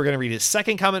 so we're going to read his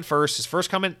second comment first, his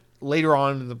first comment later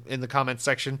on in the comments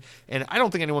section, and I don't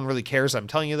think anyone really cares I'm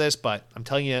telling you this, but I'm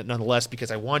telling you it nonetheless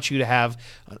because I want you to have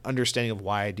an understanding of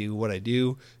why I do what I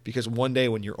do, because one day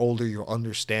when you're older, you'll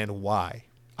understand why.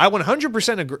 I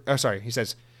 100% agree. He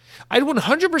says, I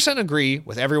 100% agree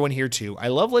with everyone here too. I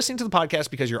love listening to the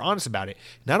podcast because you're honest about it.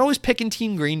 Not always picking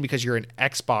Team Green because you're an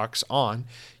Xbox on.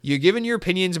 You're giving your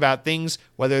opinions about things,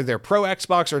 whether they're pro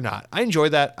Xbox or not. I enjoy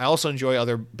that. I also enjoy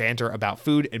other banter about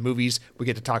food and movies we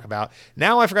get to talk about.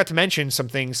 Now I forgot to mention some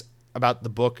things about the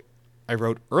book I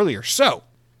wrote earlier. So,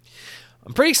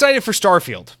 I'm pretty excited for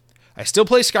Starfield. I still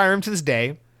play Skyrim to this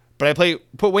day, but I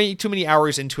put way too many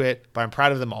hours into it, but I'm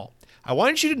proud of them all. I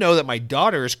wanted you to know that my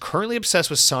daughter is currently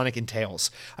obsessed with Sonic and Tails.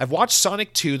 I've watched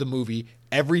Sonic 2, the movie,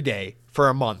 every day for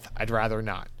a month. I'd rather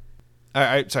not.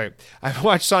 I've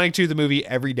watched Sonic 2, the movie,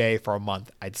 every day for a month,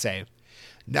 I'd say.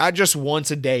 Not just once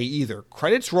a day either.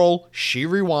 Credits roll, she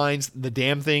rewinds, the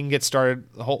damn thing gets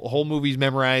started, the whole movie's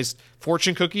memorized.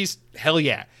 Fortune cookies, hell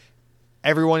yeah.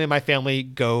 Everyone in my family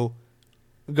goes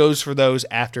for those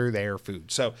after their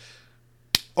food. So,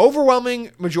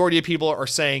 overwhelming majority of people are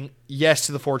saying yes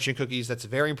to the fortune cookies. That's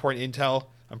very important intel.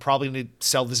 I'm probably going to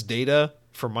sell this data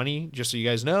for money, just so you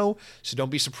guys know. So don't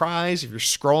be surprised if you're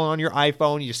scrolling on your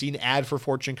iPhone, you see an ad for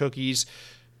fortune cookies.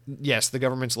 Yes, the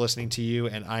government's listening to you,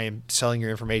 and I am selling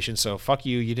your information. So fuck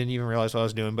you. You didn't even realize what I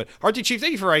was doing. But RT Chief,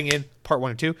 thank you for writing in part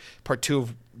 1 and 2. Part 2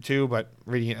 of 2, but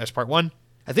reading it as part 1.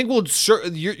 I think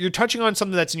you're touching on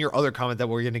something that's in your other comment that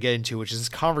we're going to get into, which is this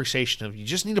conversation of you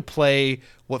just need to play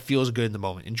what feels good in the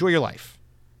moment. Enjoy your life.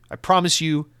 I promise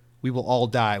you, we will all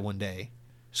die one day.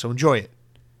 So enjoy it.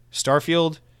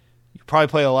 Starfield, you probably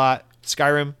play a lot.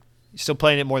 Skyrim, you're still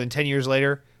playing it more than 10 years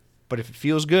later. But if it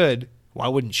feels good, why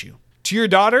wouldn't you? To your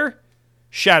daughter,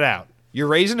 shout out. You're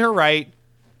raising her right.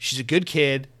 She's a good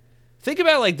kid. Think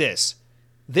about it like this.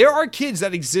 There are kids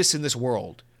that exist in this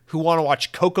world who want to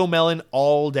watch CoComelon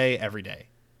all day, every day.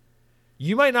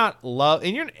 You might not love,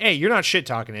 and you're not shit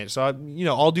talking it, so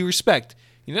all due respect.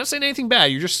 You're not saying anything bad.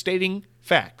 You're just stating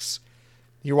facts.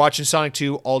 You're watching Sonic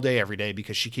 2 all day, every day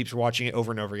because she keeps watching it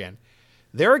over and over again.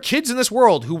 There are kids in this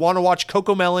world who want to watch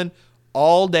CoComelon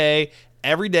all day,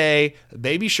 every day,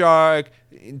 Baby Shark,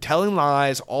 telling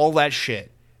lies, all that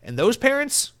shit. And those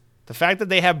parents, the fact that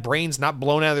they have brains not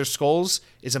blown out of their skulls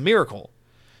is a miracle.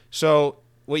 So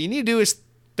what you need to do is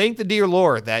thank the dear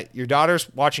Lord that your daughter's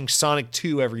watching Sonic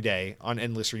 2 every day on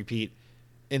endless repeat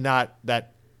and not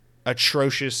that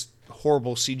atrocious,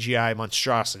 horrible CGI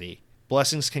monstrosity.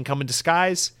 Blessings can come in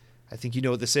disguise. I think you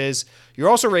know what this is. You're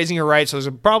also raising her right, so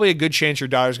there's probably a good chance your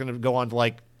daughter's going to go on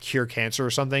to cure cancer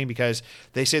or something because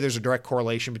they say there's a direct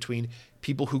correlation between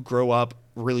people who grow up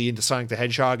really into Sonic the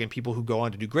Hedgehog and people who go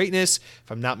on to do greatness.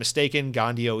 If I'm not mistaken,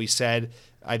 Gandhi always said,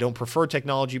 I don't prefer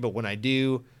technology, but when I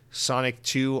do, Sonic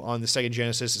 2 on the Sega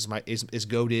Genesis is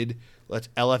goated. Let's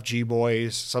LFG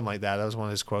boys, something like that. That was one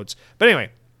of his quotes. But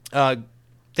anyway,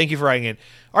 thank you for writing in.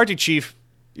 Arctic Chief,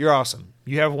 you're awesome.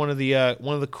 You have one of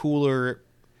the cooler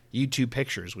YouTube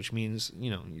pictures, which means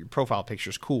your profile picture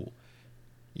is cool.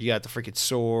 You got the freaking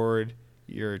sword.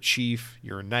 You're a chief.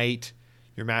 You're a knight.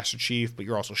 You're Master Chief, but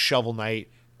you're also Shovel Knight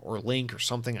or Link or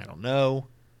something. I don't know.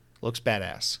 Looks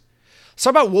badass. Let's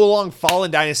talk about Wolong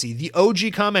Fallen Dynasty. The OG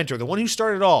commenter, the one who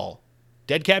started it all,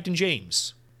 Dead Captain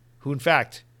James, who in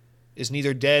fact is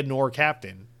neither dead nor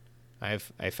captain. I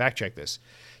fact-checked this.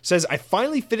 Says, I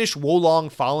finally finished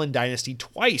Wolong Fallen Dynasty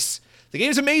twice. The game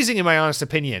is amazing in my honest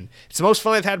opinion. It's the most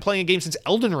fun I've had playing a game since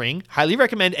Elden Ring. Highly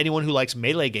recommend anyone who likes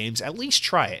melee games at least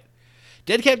try it.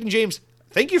 Dead Captain James,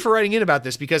 thank you for writing in about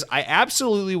this because I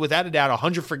absolutely, without a doubt,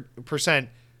 100%,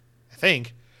 I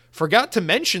think, forgot to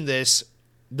mention this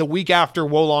the week after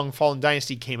Wolong Fallen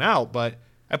Dynasty came out, but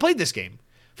I played this game.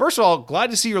 First of all, glad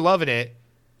to see you're loving it.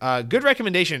 Good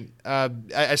recommendation.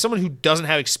 As someone who doesn't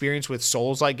have experience with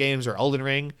Souls-like games or Elden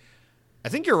Ring, I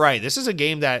think you're right. This is a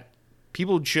game that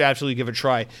people should absolutely give a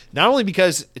try. Not only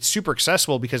because it's super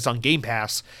accessible because it's on Game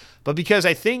Pass, but because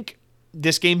I think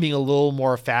this game being a little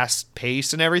more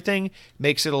fast-paced and everything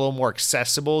makes it a little more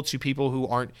accessible to people who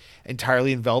aren't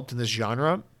entirely enveloped in this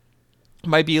genre. It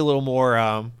might be a little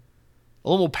more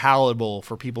palatable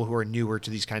for people who are newer to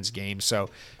these kinds of games. So,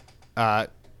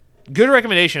 good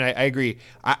recommendation. I agree.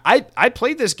 I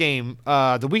played this game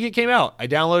the week it came out. I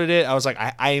downloaded it. I was like,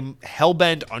 I'm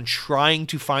hell-bent on trying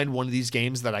to find one of these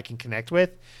games that I can connect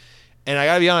with. And I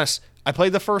gotta be honest, I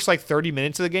played the first 30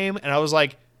 minutes of the game, and I was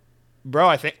like, bro,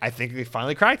 I think they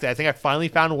finally cracked it. I think I finally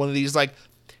found one of these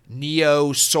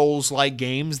Neo Souls-like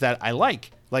games that I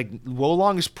like.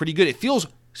 Wolong is pretty good. It feels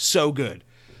so good.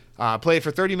 Play it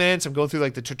for 30 minutes. I'm going through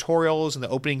the tutorials and the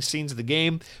opening scenes of the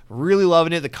game. Really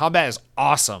loving it. The combat is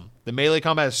awesome. The melee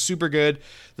combat is super good.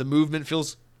 The movement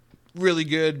feels really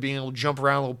good. Being able to jump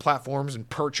around little platforms and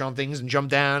perch on things and jump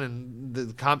down.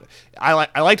 And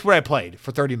I liked what I played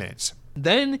for 30 minutes.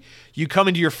 Then you come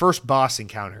into your first boss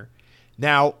encounter.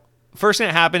 Now, first thing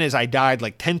that happened is I died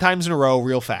 10 times in a row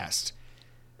real fast.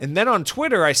 And then on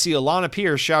Twitter, I see Alana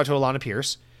Pierce. Shout out to Alana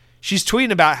Pierce. She's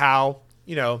tweeting about how,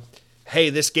 hey,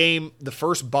 this game, the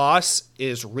first boss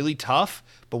is really tough,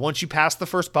 but once you pass the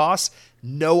first boss,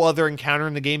 no other encounter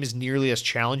in the game is nearly as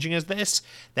challenging as this.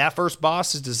 That first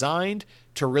boss is designed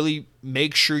to really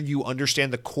make sure you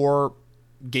understand the core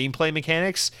gameplay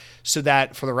mechanics so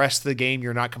that for the rest of the game,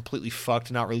 you're not completely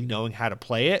fucked, not really knowing how to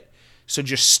play it. So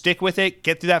just stick with it,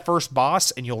 get through that first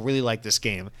boss, and you'll really like this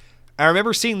game. I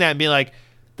remember seeing that and being like,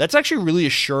 that's actually really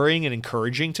assuring and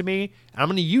encouraging to me. And I'm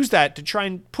going to use that to try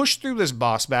and push through this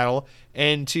boss battle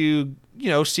and to,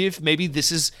 see if maybe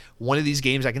this is one of these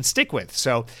games I can stick with.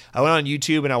 So I went on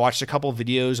YouTube and I watched a couple of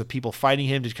videos of people fighting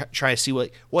him to try to see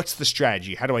what's the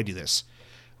strategy. How do I do this?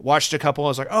 Watched a couple. I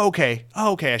was like, oh, okay.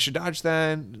 I should dodge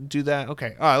that, do that.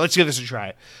 Okay. All right, let's give this a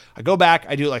try. I go back.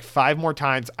 I do it 5 more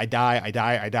times. I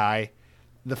die.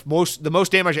 The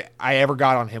most damage I ever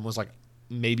got on him was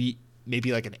maybe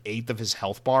an eighth of his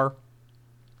health bar.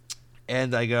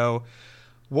 And I go,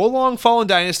 Wolong Fallen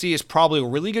Dynasty is probably a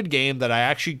really good game that I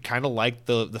actually kind of like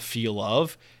the feel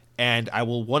of, and I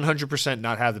will 100%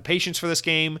 not have the patience for this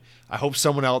game. I hope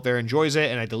someone out there enjoys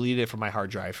it, and I deleted it from my hard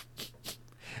drive.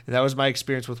 And that was my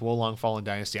experience with Wolong Fallen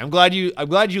Dynasty. I'm glad you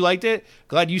liked it.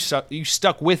 Glad you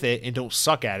stuck with it and don't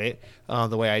suck at it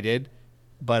the way I did.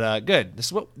 But good. This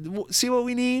is what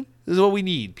we need. This is what we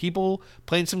need. People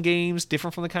playing some games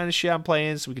different from the kind of shit I'm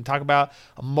playing, so we can talk about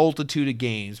a multitude of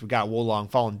games. We got Wolong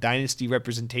Fallen Dynasty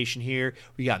representation here.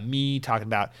 We got me talking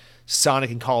about Sonic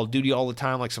and Call of Duty all the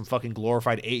time like some fucking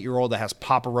glorified 8-year-old that has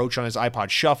Papa Roach on his iPod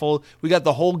Shuffle. We got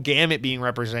the whole gamut being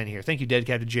represented here. Thank you, Dead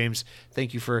Captain James.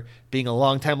 Thank you for being a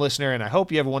long-time listener, and I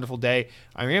hope you have a wonderful day.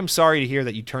 I am sorry to hear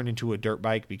that you turned into a dirt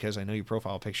bike because I know your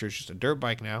profile picture is just a dirt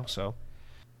bike now, so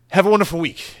have a wonderful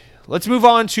week. Let's move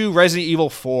on to Resident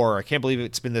Evil 4. I can't believe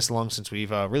it's been this long since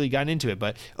we've really gotten into it,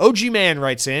 but OG Man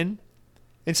writes in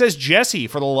and says, Jesse,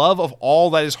 for the love of all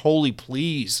that is holy,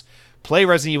 please play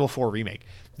Resident Evil 4 Remake.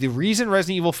 The reason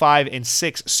Resident Evil 5 and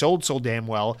 6 sold so damn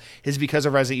well is because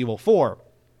of Resident Evil 4.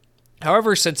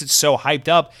 However, since it's so hyped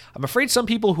up, I'm afraid some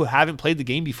people who haven't played the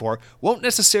game before won't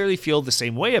necessarily feel the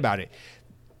same way about it.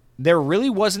 There really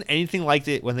wasn't anything like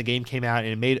it when the game came out, and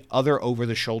it made it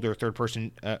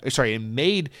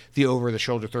made the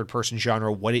over-the-shoulder third-person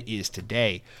genre what it is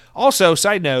today. Also,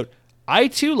 side note, I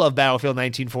too love Battlefield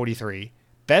 1943.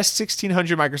 Best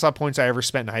 1,600 Microsoft points I ever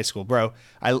spent in high school, bro.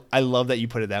 I love that you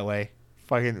put it that way.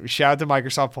 Fucking shout out to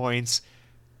Microsoft points.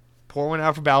 Pour one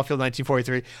out for Battlefield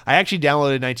 1943. I actually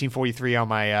downloaded 1943 on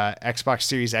my Xbox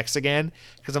Series X again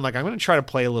because I'm going to try to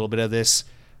play a little bit of this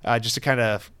just to kind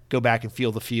of go back and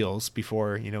feel the feels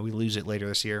before, we lose it later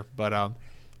this year. But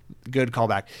good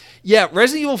callback. Yeah,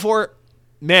 Resident Evil 4,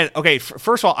 man, okay,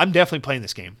 first of all, I'm definitely playing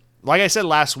this game. Like I said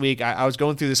last week, I was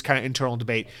going through this kind of internal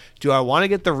debate. Do I want to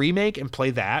get the remake and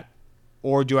play that?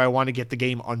 Or do I want to get the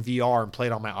game on VR and play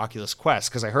it on my Oculus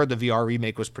Quest? Because I heard the VR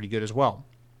remake was pretty good as well.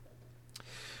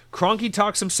 Cronky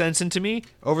talked some sense into me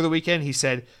over the weekend. He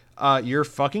said, you're a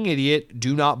fucking idiot.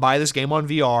 Do not buy this game on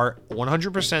VR.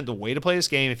 100% the way to play this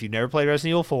game, if you've never played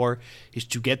Resident Evil 4, is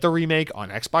to get the remake on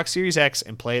Xbox Series X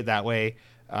and play it that way.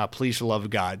 Please, for the love of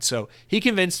God. So he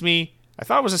convinced me. I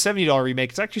thought it was a $70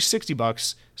 remake. It's actually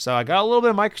 $60. So I got a little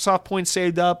bit of Microsoft points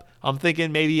saved up. I'm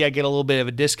thinking maybe I get a little bit of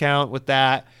a discount with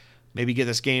that. Maybe get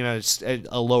this game at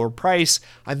a lower price.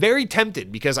 I'm very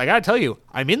tempted because I got to tell you,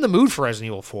 I'm in the mood for Resident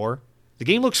Evil 4. The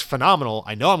game looks phenomenal.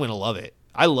 I know I'm going to love it.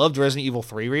 I loved Resident Evil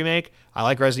 3 remake. I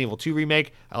like Resident Evil 2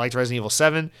 remake. I liked Resident Evil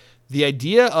 7. The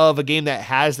idea of a game that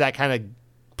has that kind of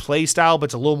play style, but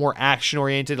it's a little more action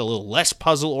oriented, a little less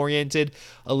puzzle oriented,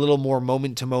 a little more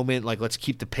moment to moment, like let's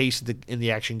keep the pace in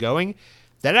the action going,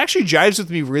 that actually jives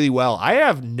with me really well. I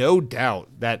have no doubt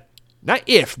that, not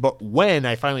if, but when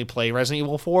I finally play Resident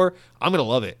Evil 4, I'm going to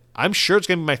love it. I'm sure it's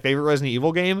going to be my favorite Resident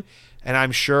Evil game, and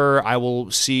I'm sure I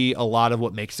will see a lot of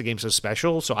what makes the game so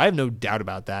special, so I have no doubt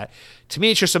about that. To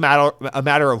me, it's just a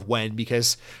matter of when,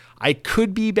 because I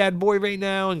could be bad boy right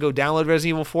now and go download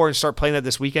Resident Evil 4 and start playing that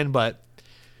this weekend, but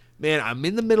man, I'm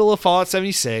in the middle of Fallout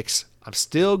 76. I'm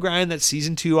still grinding that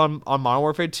Season 2 on Modern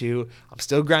Warfare 2. I'm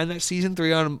still grinding that Season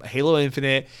 3 on Halo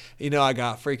Infinite. You know, I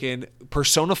got freaking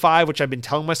Persona 5, which I've been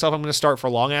telling myself I'm going to start for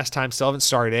a long-ass time. Still haven't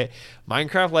started it.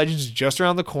 Minecraft Legends is just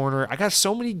around the corner. I got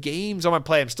so many games on my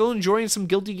plate. I'm still enjoying some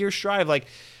Guilty Gear Strive. Like,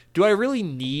 do I really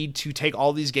need to take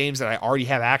all these games that I already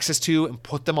have access to and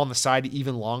put them on the side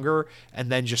even longer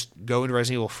and then just go into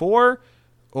Resident Evil 4?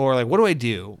 Or, like, what do I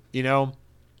do? You know?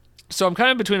 So I'm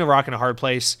kind of between a rock and a hard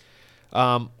place.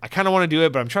 I kind of want to do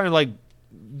it, but I'm trying to like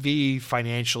be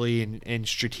financially and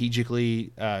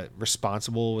strategically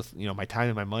responsible with, you know, my time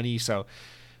and my money. So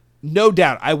no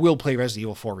doubt I will play Resident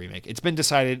Evil 4 remake. It's been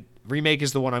decided. Remake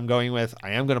is the one I'm going with.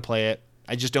 I am going to play it.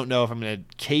 I just don't know if I'm going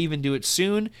to cave and do it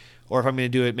soon, or if I'm going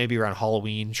to do it maybe around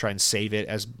Halloween, try and save it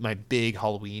as my big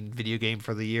Halloween video game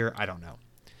for the year. I don't know.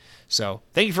 So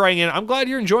thank you for writing in. I'm glad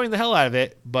you're enjoying the hell out of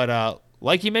it. But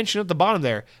like you mentioned at the bottom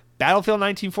there, Battlefield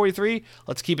 1943,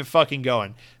 let's keep it fucking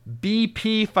going.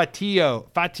 BP Fatio.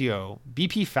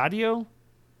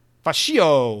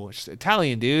 Fascio. It's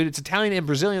Italian, dude. It's Italian and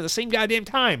Brazilian at the same goddamn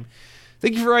time.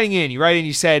 Thank you for writing in. You write in,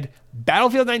 you said,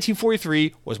 Battlefield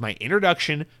 1943 was my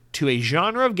introduction to a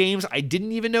genre of games I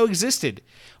didn't even know existed.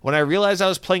 When I realized I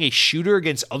was playing a shooter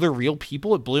against other real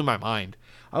people, it blew my mind.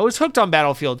 I was hooked on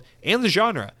Battlefield and the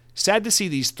genre. Sad to see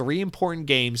these 3 important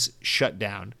games shut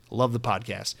down. Love the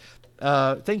podcast.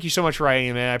 Thank you so much for writing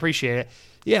in, man. I appreciate it.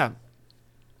 Yeah.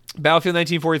 Battlefield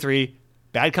 1943,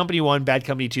 Bad Company 1, Bad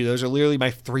Company 2. Those are literally my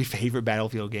 3 favorite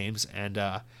Battlefield games. And,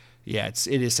 yeah, it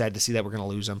is sad to see that we're going to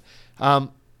lose them.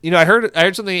 You know, I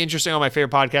heard something interesting on my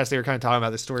favorite podcast. They were kind of talking about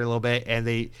this story a little bit, and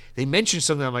they mentioned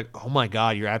something. I'm like, oh my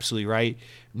God, you're absolutely right.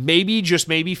 Maybe, just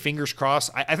maybe, fingers crossed.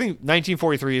 I think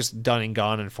 1943 is done and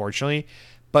gone, unfortunately.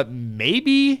 But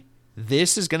maybe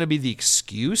this is going to be the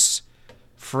excuse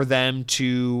for them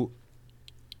to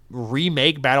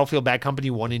remake Battlefield Bad Company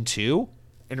 1 and 2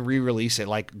 and re-release it,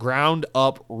 like ground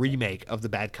up remake of the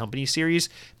Bad Company series.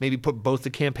 Maybe put both the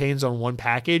campaigns on one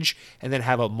package and then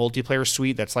have a multiplayer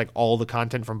suite that's like all the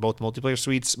content from both multiplayer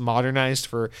suites modernized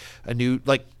for a new,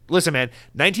 like, listen, man,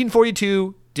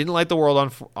 1942 didn't light the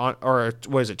world on or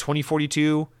what is it,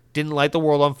 2042 didn't light the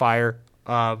world on fire.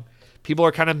 People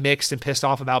are kind of mixed and pissed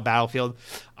off about Battlefield.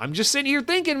 I'm just sitting here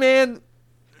thinking, man,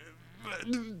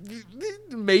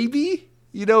 maybe,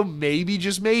 you know, maybe,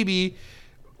 just maybe,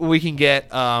 we can get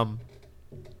a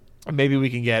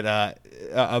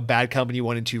Bad Company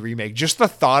 1 and 2 remake. Just the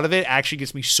thought of it actually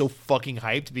gets me so fucking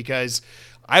hyped, because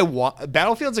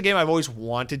Battlefield's a game I've always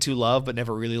wanted to love but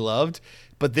never really loved.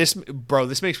 But this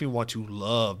makes me want to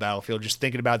love Battlefield, just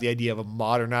thinking about the idea of a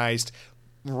modernized,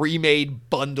 remade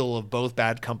bundle of both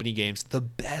Bad Company games. The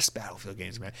best Battlefield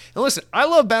games, man. And listen, I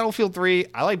love Battlefield 3.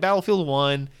 I like Battlefield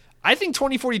 1. I think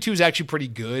 2042 is actually pretty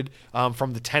good.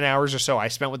 From the 10 hours or so I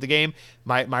spent with the game,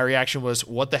 my reaction was,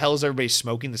 what the hell is everybody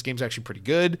smoking? This game's actually pretty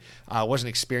good. I wasn't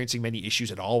experiencing many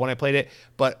issues at all when I played it.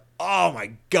 But, oh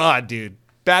my God, dude.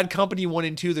 Bad Company 1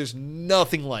 and 2, there's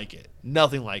nothing like it.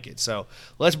 Nothing like it. So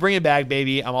let's bring it back,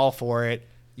 baby. I'm all for it.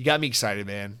 You got me excited,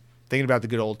 man. Thinking about the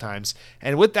good old times.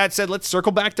 And with that said, let's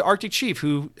circle back to Arctic Chief,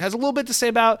 who has a little bit to say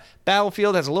about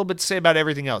Battlefield, has a little bit to say about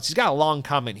everything else. He's got a long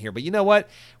comment here, but you know what?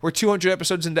 We're 200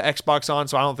 episodes into Xbox On,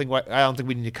 so I don't think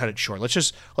we need to cut it short.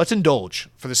 Let's indulge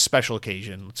for this special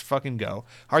occasion. Let's fucking go.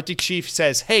 Arctic Chief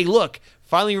says, "Hey, look,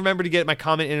 finally remember to get my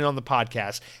comment in on the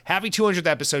podcast. Happy 200th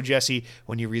episode, Jesse."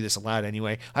 When you read this aloud,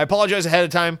 anyway. I apologize ahead of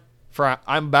time for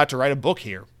I'm about to write a book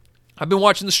here. I've been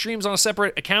watching the streams on a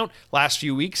separate account last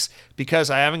few weeks because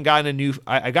I haven't gotten a new.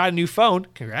 I got a new phone.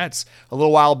 Congrats! A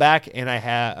little while back, and I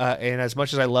had. And as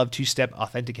much as I love two-step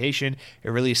authentication,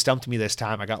 it really stumped me this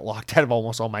time. I got locked out of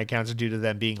almost all my accounts due to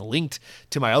them being linked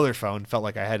to my other phone. Felt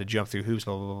like I had to jump through hoops.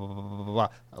 Blah blah blah blah blah blah.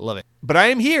 I love it. But I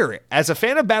am here as a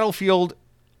fan of Battlefield.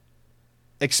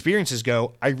 Experiences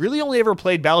go. I really only ever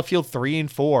played Battlefield 3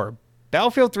 and 4.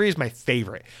 Battlefield 3 is my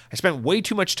favorite. I spent way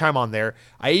too much time on there.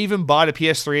 I even bought a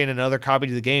PS3 and another copy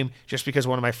of the game just because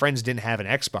one of my friends didn't have an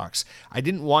Xbox. I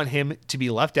didn't want him to be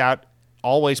left out,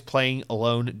 always playing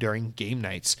alone during game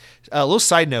nights. A little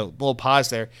side note, little pause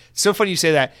there. It's so funny you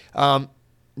say that.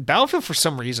 Battlefield, for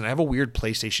some reason, I have a weird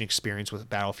PlayStation experience with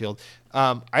Battlefield.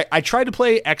 I tried to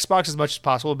play Xbox as much as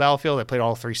possible with Battlefield. I played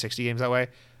all 360 games that way,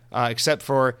 except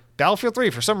for Battlefield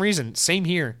 3. For some reason, same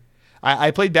here.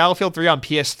 I played Battlefield 3 on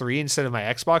PS3 instead of my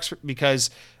Xbox because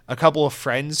a couple of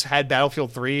friends had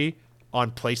Battlefield 3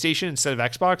 on PlayStation instead of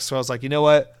Xbox. So I was like, you know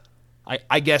what?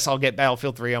 I guess I'll get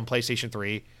Battlefield 3 on PlayStation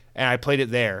 3. And I played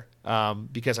it there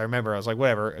because I remember I was like,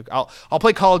 whatever. I'll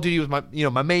play Call of Duty with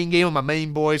my main game with my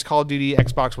main boys, Call of Duty,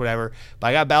 Xbox, whatever. But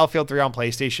I got Battlefield 3 on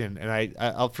PlayStation, and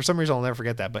I for some reason I'll never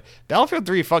forget that. But Battlefield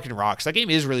 3 fucking rocks. That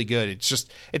game is really good.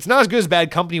 It's not as good as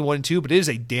Bad Company 1 and 2, but it is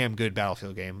a damn good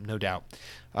Battlefield game, no doubt.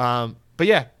 But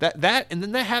yeah,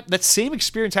 that same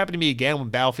experience happened to me again when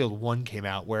Battlefield 1 came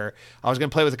out, where I was going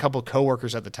to play with a couple of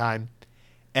coworkers at the time,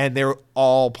 and they were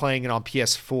all playing it on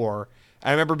PS4.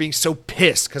 I remember being so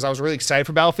pissed because I was really excited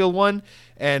for Battlefield 1,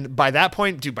 and by that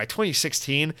point, dude, by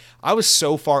 2016, I was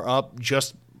so far up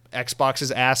just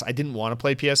Xbox's ass, I didn't want to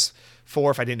play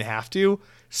PS4 if I didn't have to.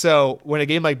 So when a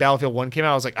game like Battlefield 1 came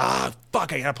out, I was like,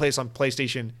 fuck, I gotta play this on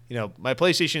PlayStation. My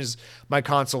PlayStation is my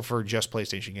console for just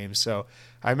PlayStation games. So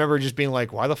I remember just being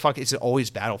like, why the fuck is it always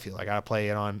Battlefield? I gotta play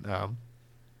it on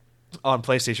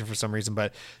PlayStation for some reason.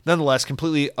 But nonetheless,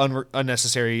 completely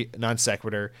unnecessary non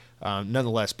sequitur.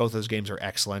 Nonetheless, both those games are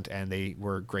excellent, and they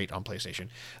were great on PlayStation.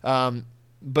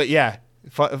 But yeah,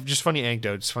 just funny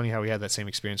anecdotes. Funny how we had that same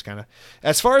experience, kind of.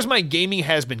 As far as my gaming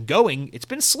has been going, it's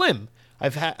been slim.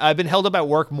 I've been held up at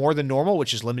work more than normal, which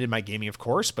has limited my gaming, of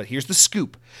course, but here's the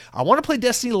scoop. I want to play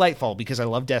Destiny Lightfall because I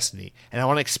love Destiny, and I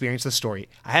want to experience the story.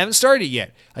 I haven't started it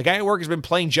yet. A guy at work has been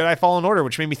playing Jedi Fallen Order,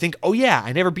 which made me think, oh yeah,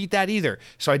 I never beat that either.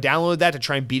 So I downloaded that to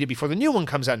try and beat it before the new one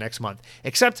comes out next month.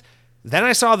 Except then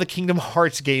I saw the Kingdom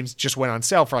Hearts games just went on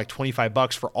sale for like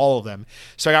 $25 for all of them.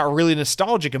 So I got really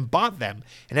nostalgic and bought them,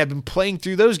 and have been playing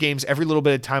through those games every little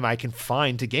bit of time I can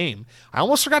find to game. I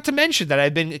almost forgot to mention that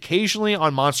I've been occasionally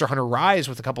on Monster Hunter Rise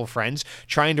with a couple of friends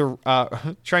trying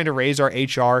to raise our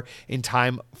HR in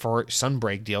time for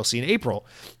Sunbreak DLC in April.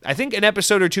 I think an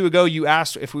episode or two ago you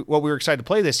asked what we were excited to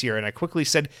play this year, and I quickly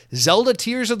said Zelda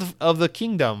Tears of the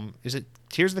Kingdom. Is it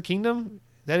Tears of the Kingdom?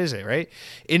 That is it, right?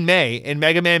 In May, and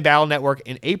Mega Man Battle Network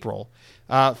in April.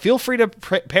 Feel free to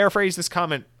paraphrase this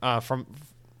comment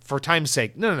for time's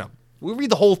sake. No. We read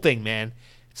the whole thing, man.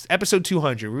 It's episode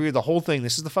 200. We read the whole thing.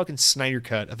 This is the fucking Snyder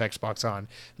cut of Xbox On.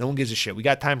 No one gives a shit. We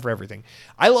got time for everything.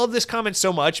 I love this comment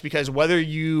so much because whether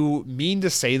you mean to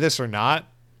say this or not,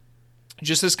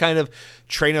 just this kind of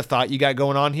train of thought you got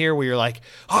going on here where you're like,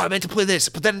 oh, I meant to play this,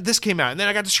 but then this came out, and then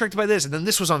I got distracted by this, and then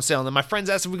this was on sale, and then my friends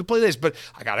asked if we could play this, but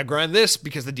I got to grind this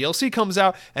because the DLC comes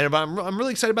out, and I'm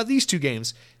really excited about these two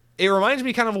games. It reminds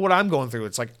me kind of what I'm going through.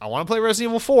 It's like, I want to play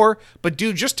Resident Evil 4, but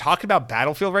dude, just talking about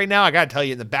Battlefield right now, I got to tell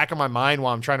you, in the back of my mind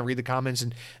while I'm trying to read the comments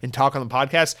and talk on the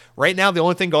podcast, right now, the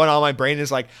only thing going on in my brain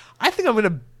is like, I think I'm going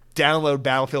to download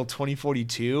Battlefield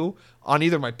 2042 on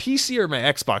either my PC or my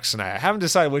Xbox tonight. I haven't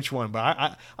decided which one, but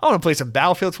I want to play some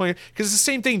Battlefield 20 because it's the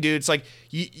same thing, dude. It's like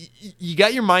you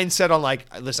got your mindset on like,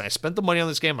 listen, I spent the money on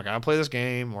this game, I gotta play this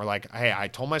game, or like, hey, I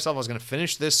told myself I was gonna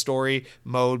finish this story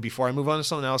mode before I move on to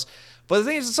something else. But the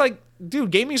thing is, it's like,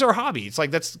 dude, gaming's our hobby. It's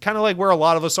like, that's kind of like where a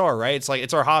lot of us are, right? It's like,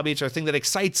 it's our hobby. It's our thing that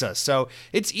excites us. So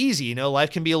it's easy,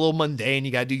 life can be a little mundane.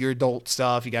 You got to do your adult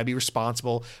stuff. You got to be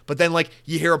responsible. But then like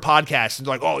you hear a podcast and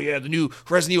like, oh yeah, the new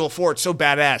Resident Evil 4, it's so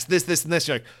badass. This, and this.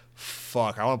 You're like,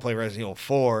 fuck, I want to play Resident Evil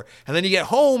 4. And then you get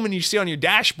home and you see on your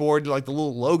dashboard like the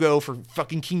little logo for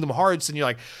fucking Kingdom Hearts, and you're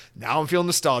like, now I'm feeling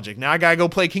nostalgic. Now I gotta go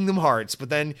play Kingdom Hearts. But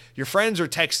then your friends are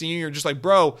texting you, you're just like,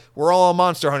 bro, we're all on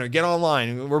Monster Hunter, get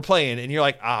online, we're playing. And you're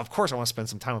like, of course I want to spend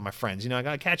some time with my friends. I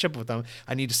gotta catch up with them.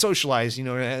 I need to socialize,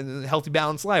 a healthy,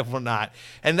 balanced life, whatnot.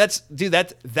 And that's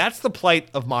the plight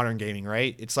of modern gaming,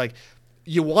 right? It's like,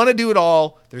 you want to do it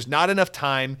all. There's not enough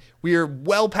time. We are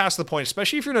well past the point,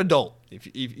 especially if you're an adult. If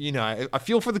I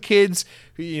feel for the kids,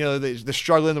 they're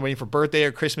struggling, they're waiting for birthday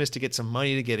or Christmas to get some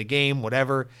money to get a game,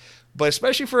 whatever. But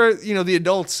especially for, the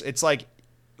adults, it's like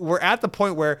we're at the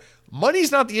point where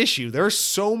Money's not the issue. There are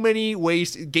so many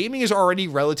ways. Gaming is already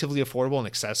relatively affordable and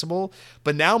accessible,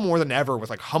 but now more than ever with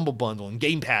like Humble Bundle and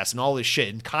Game Pass and all this shit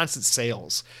and constant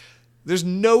sales, there's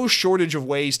no shortage of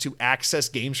ways to access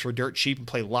games for dirt cheap and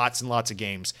play lots and lots of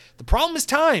games. The problem is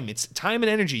time. It's time and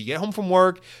energy. You get home from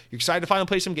work, you're excited to finally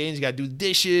play some games. You got to do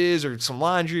dishes or some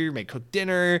laundry, or cook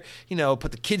dinner,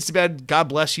 put the kids to bed. God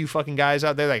bless you fucking guys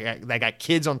out there that got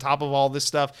kids on top of all this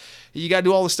stuff. You got to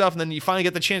do all this stuff, and then you finally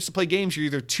get the chance to play games. You're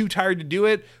either too tired to do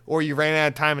it, or you ran out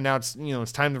of time, and now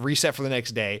it's time to reset for the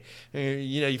next day.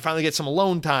 You finally get some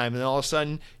alone time, and then all of a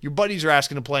sudden your buddies are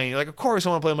asking to play, and you're like, of course I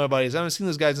want to play with my buddies. I haven't seen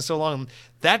those guys in so long.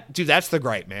 That's the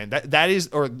gripe, man. That is,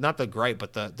 or not the gripe,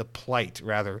 but the plight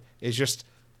rather, is just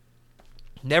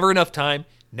never enough time,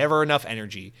 never enough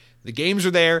energy. The games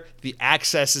are there, the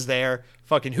access is there.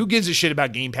 Fucking who gives a shit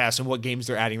about Game Pass and what games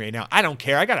they're adding right now? I don't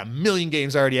care. I got a million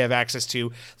games I already have access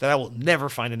to that I will never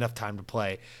find enough time to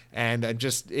play. And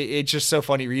it's just so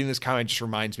funny. Reading this comment just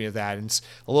reminds me of that. And it's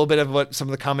a little bit of what some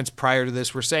of the comments prior to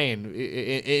this were saying,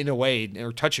 in a way,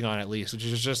 or touching on at least, which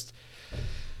is just,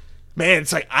 man,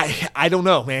 it's like, I don't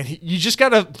know, man. You just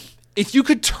gotta, if you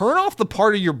could turn off the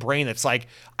part of your brain that's like,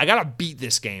 I gotta beat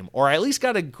this game, or I at least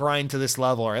gotta grind to this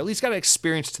level, or I at least gotta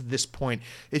experience to this point.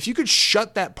 If you could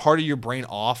shut that part of your brain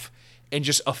off and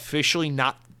just officially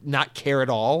not care at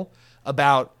all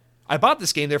about, I bought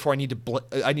this game, therefore I need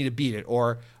to beat it,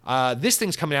 or this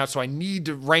thing's coming out, so I need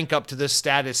to rank up to this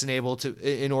status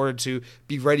in order to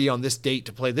be ready on this date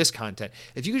to play this content.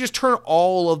 If you could just turn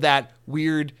all of that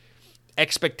weird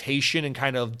expectation and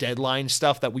kind of deadline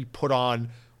stuff that we put on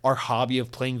our hobby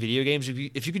of playing video games,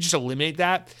 if you could just eliminate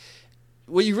that,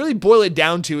 what you really boil it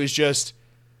down to is just,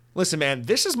 listen, man,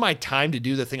 this is my time to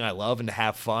do the thing I love and to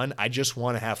have fun. I just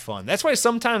want to have fun. That's why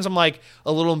sometimes I'm like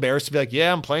a little embarrassed to be like,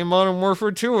 yeah, I'm playing Modern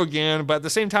Warfare 2 again. But at the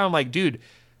same time, I'm like, dude,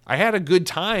 I had a good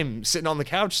time sitting on the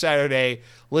couch Saturday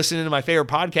listening to my favorite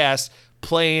podcast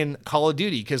playing Call of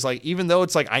Duty. Because like, even though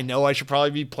it's like, I know I should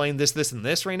probably be playing this, and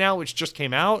this right now, which just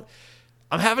came out,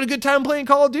 I'm having a good time playing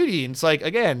Call of Duty. And it's like,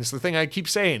 again, it's the thing I keep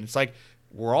saying. It's like,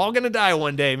 we're all going to die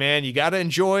one day, man. You got to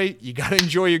enjoy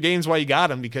your games while you got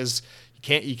them, because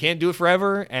you can't do it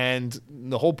forever. And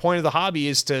the whole point of the hobby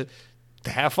is to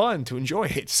have fun, to enjoy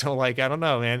it. So like, I don't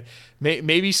know, man,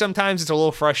 maybe sometimes it's a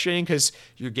little frustrating because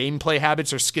your gameplay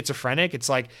habits are schizophrenic. It's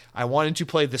like, I wanted to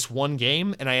play this one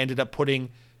game and I ended up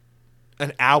putting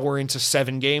an hour into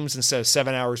 7 games instead of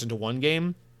 7 hours into one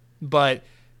game. But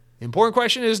the important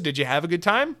question is, did you have a good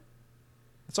time?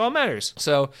 That's all that matters.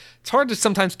 So it's hard to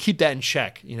sometimes keep that in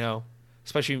check,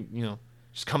 especially,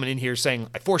 just coming in here saying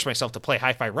I forced myself to play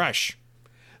Hi-Fi Rush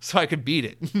so I could beat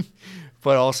it.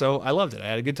 But also I loved it. I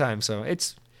had a good time. So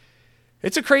it's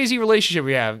a crazy relationship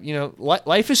we have.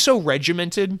 Life is so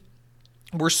regimented.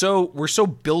 We're so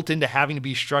built into having to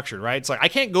be structured, right? It's like, I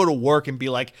can't go to work and be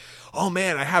like, oh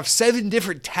man, I have 7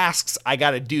 different tasks I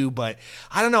got to do, but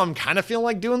I don't know, I'm kind of feeling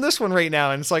like doing this one right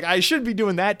now. And it's like, I should be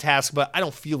doing that task, but I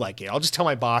don't feel like it. I'll just tell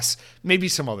my boss, maybe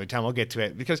some other time I'll get to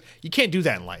it, because you can't do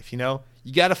that in life, You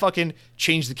got to fucking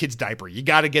change the kid's diaper. You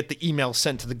got to get the email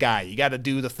sent to the guy. You got to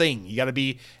do the thing. You got to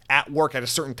be at work at a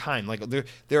certain time. Like there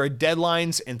are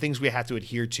deadlines and things we have to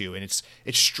adhere to. And it's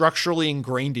structurally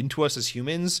ingrained into us as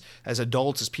humans, as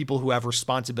adults, as people who have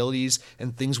responsibilities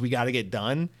and things we got to get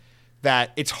done,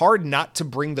 that it's hard not to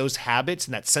bring those habits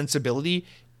and that sensibility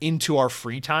into our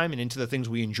free time and into the things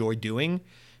we enjoy doing.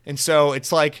 And so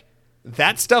it's like,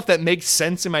 that stuff that makes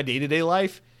sense in my day-to-day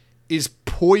life is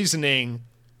poisoning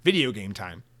video game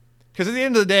time. Because at the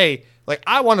end of the day, like,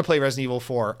 I want to play Resident Evil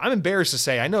 4. I'm embarrassed to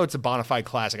say, I know it's a bona fide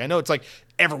classic. I know it's like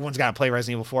everyone's got to play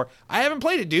Resident Evil 4. I haven't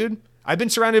played it, dude. I've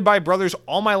been surrounded by brothers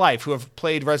all my life who have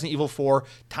played Resident Evil 4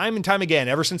 time and time again,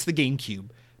 ever since the GameCube,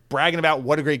 bragging about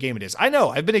what a great game it is. I know,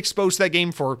 I've been exposed to that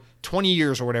game for 20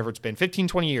 years or whatever it's been, 15,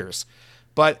 20 years.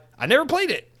 But I never played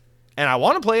it. And I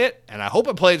want to play it, and I hope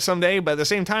I play it someday, but at the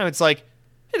same time, it's like,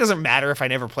 it doesn't matter if I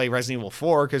never play Resident Evil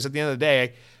 4, because at the end of the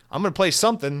day, I'm going to play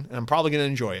something, and I'm probably going to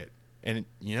enjoy it. And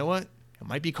you know what? It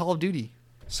might be Call of Duty.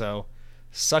 So,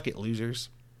 suck it, losers.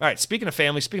 All right, speaking of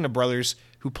family, speaking of brothers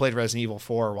who played Resident Evil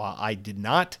 4 while I did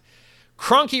not,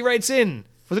 Cronky writes in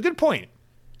with a good point.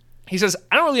 He says,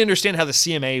 I don't really understand how the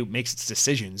CMA makes its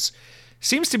decisions.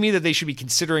 Seems to me that they should be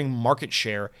considering market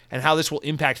share and how this will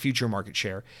impact future market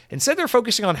share. Instead, they're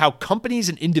focusing on how companies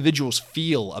and individuals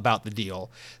feel about the deal.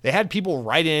 They had people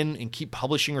write in and keep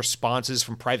publishing responses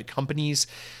from private companies.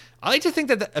 I like to think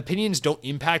that the opinions don't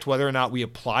impact whether or not we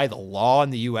apply the law in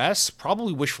the US.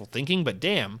 Probably wishful thinking, but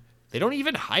damn, they don't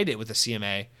even hide it with the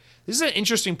CMA. This is an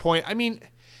interesting point. I mean,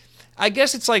 I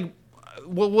guess it's like,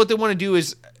 what they want to do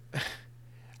is,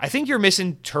 I think you're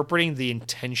misinterpreting the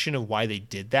intention of why they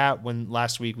did that. When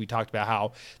last week we talked about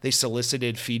how they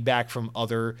solicited feedback from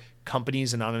other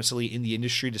companies anonymously in the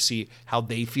industry to see how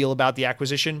they feel about the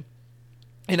acquisition.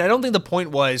 And I don't think the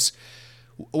point was,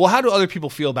 well, how do other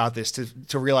people feel about this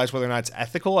to realize whether or not it's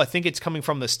ethical? I think it's coming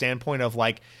from the standpoint of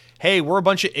like, hey, we're a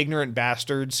bunch of ignorant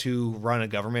bastards who run a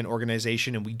government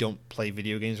organization and we don't play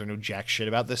video games or know jack shit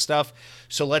about this stuff.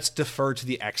 So let's defer to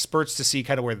the experts to see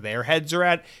kind of where their heads are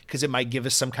at, because it might give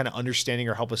us some kind of understanding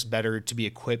or help us better to be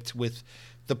equipped with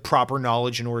the proper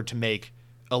knowledge in order to make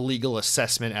a legal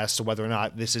assessment as to whether or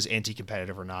not this is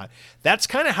anti-competitive or not. That's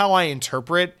kind of how I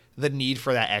interpret the need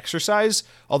for that exercise,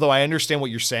 although I understand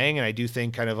what you're saying, and I do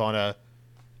think kind of on a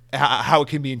how it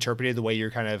can be interpreted the way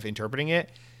you're kind of interpreting it.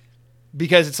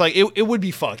 Because it's like, it would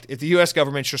be fucked if the U.S.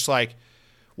 government's just like,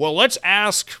 well, let's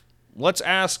ask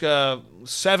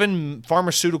 7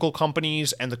 pharmaceutical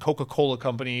companies and the Coca-Cola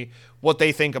company what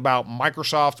they think about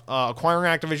Microsoft acquiring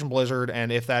Activision Blizzard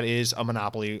and if that is a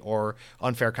monopoly or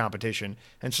unfair competition.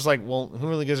 And it's just like, well, who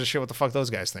really gives a shit what the fuck those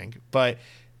guys think? But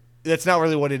that's not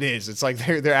really what it is. It's like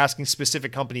they're asking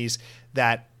specific companies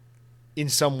that in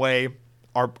some way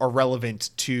are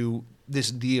relevant to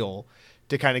this deal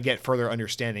to kind of get further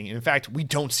understanding. And in fact, we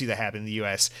don't see that happen in the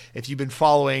US. If you've been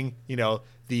following,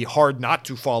 the hard not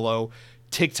to follow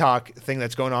TikTok thing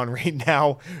that's going on right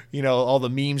now, all the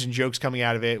memes and jokes coming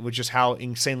out of it, which is how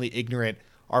insanely ignorant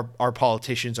our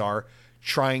politicians are,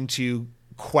 trying to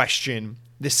question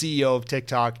the CEO of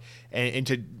TikTok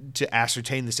and to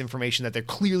ascertain this information that they're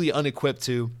clearly unequipped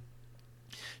to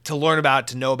learn about,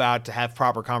 to know about, to have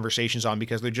proper conversations on,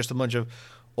 because they're just a bunch of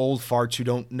old farts who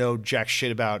don't know jack shit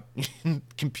about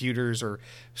computers or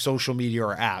social media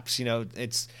or apps.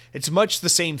 It's much the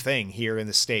same thing here in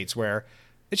the States, where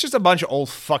it's just a bunch of old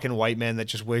fucking white men that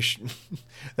just wish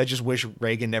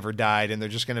Reagan never died, and they're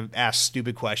just gonna ask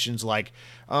stupid questions like,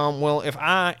 well, if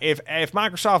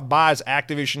Microsoft buys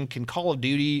Activision, can Call of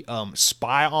Duty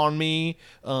spy on me?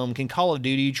 Can Call of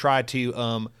Duty try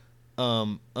to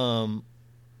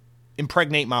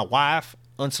impregnate my wife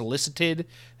unsolicited?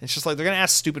 And it's just like, they're gonna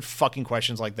ask stupid fucking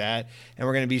questions like that, and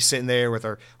we're gonna be sitting there with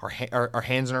our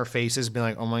hands in our faces being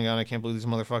like, oh my god, I can't believe these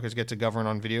motherfuckers get to govern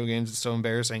on video games. It's so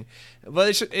embarrassing.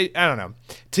 But I don't know,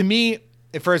 to me,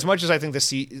 for as much as I think the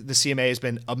CMA has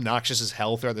been obnoxious as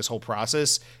hell throughout this whole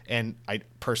process, and I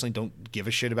personally don't give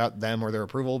a shit about them or their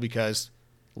approval, because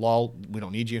lol, we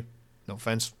don't need you. No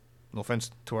offense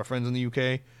to our friends in the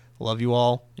UK, love you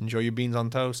all, enjoy your beans on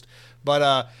toast.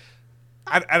 But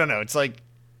I don't know. It's like,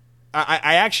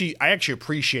 I actually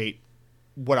appreciate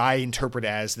what I interpret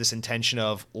as this intention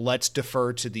of, let's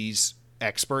defer to these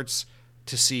experts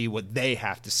to see what they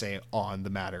have to say on the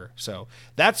matter. So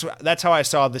that's how I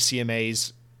saw the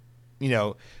CMA's,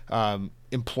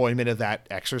 employment of that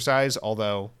exercise.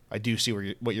 Although I do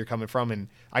see what you're coming from, and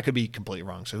I could be completely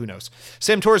wrong. So who knows?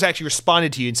 Sam Torres actually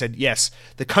responded to you and said, yes,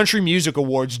 the Country Music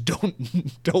Awards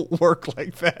don't work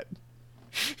like that.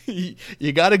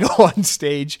 You got to go on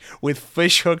stage with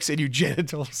fish hooks in your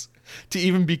genitals to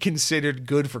even be considered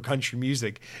good for country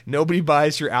music. Nobody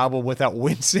buys your album without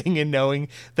wincing and knowing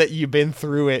that you've been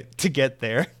through it to get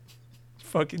there.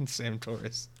 Fucking Sam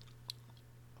Torres.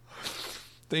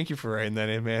 Thank you for writing that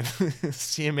in, man.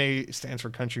 CMA stands for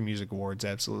Country Music Awards,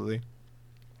 absolutely.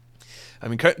 I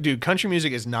mean, dude, country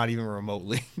music is not even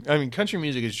remotely. I mean, country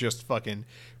music is just fucking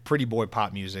pretty boy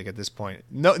pop music at this point.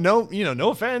 No,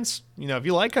 no offense. If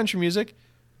you like country music,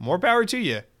 more power to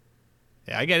you.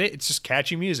 Yeah, I get it. It's just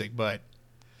catchy music, but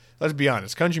let's be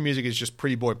honest. Country music is just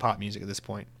pretty boy pop music at this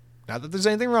point. Not that there's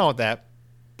anything wrong with that,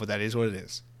 but that is what it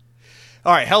is.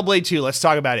 All right, Hellblade 2, let's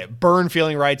talk about it. Burn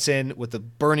Feeling writes in with the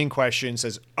burning question,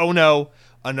 says, oh no,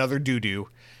 another doo-doo.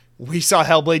 We saw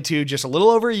Hellblade 2 just a little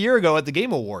over a year ago at the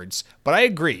Game Awards, but I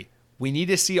agree. We need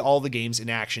to see all the games in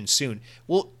action soon.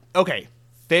 Well, okay,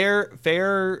 fair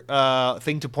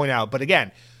thing to point out. But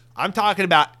again, I'm talking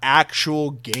about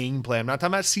actual gameplay. I'm not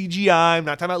talking about CGI. I'm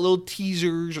not talking about little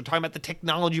teasers or talking about the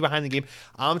technology behind the game.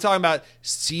 I'm talking about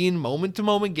seeing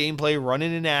moment-to-moment gameplay,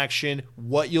 running in action,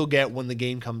 what you'll get when the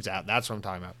game comes out. That's what I'm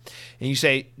talking about. And you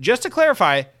say, just to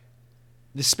clarify,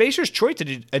 the Spacer's Choice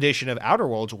edition of Outer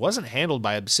Worlds wasn't handled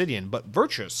by Obsidian, but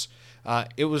Virtus.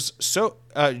 It was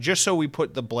just so we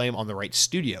put the blame on the right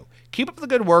studio. Keep up the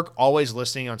good work, always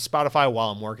listening on Spotify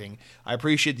while I'm working. I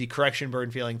appreciate the correction,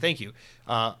 Burn Feeling. Thank you.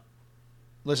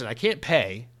 Listen, I can't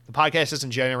pay. The podcast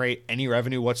doesn't generate any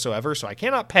revenue whatsoever, so I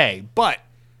cannot pay. But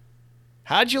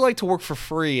how'd you like to work for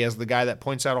free as the guy that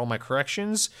points out all my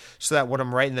corrections, so that when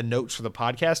I'm writing the notes for the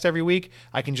podcast every week,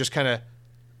 I can just kind of,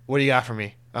 what do you got for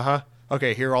me?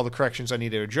 Okay, here are all the corrections I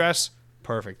need to address.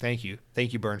 Perfect. Thank you.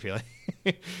 Thank you, Burn Feeling.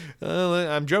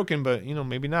 I'm joking, but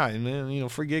maybe not.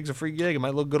 And free gig's a free gig. It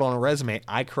might look good on a resume.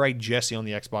 I cried Jesse on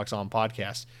the Xbox On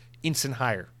podcast. Instant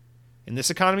hire. In this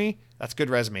economy, that's good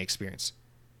resume experience.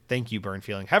 Thank you, Burn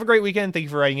Feeling. Have a great weekend. Thank you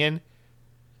for writing in.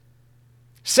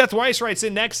 Seth Weiss writes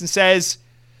in next and says,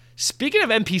 speaking of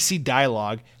NPC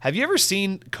dialogue, have you ever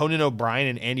seen Conan O'Brien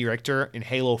and Andy Richter in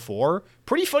Halo 4?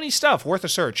 Pretty funny stuff. Worth a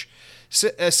search.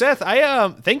 Seth, I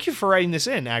thank you for writing this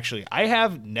in, actually. I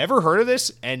have never heard of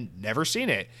this and never seen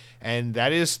it. And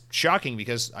that is shocking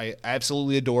because I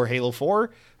absolutely adore Halo 4.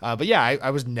 But yeah,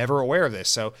 I was never aware of this.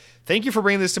 So thank you for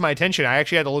bringing this to my attention. I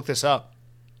actually had to look this up.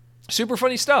 Super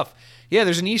funny stuff. Yeah,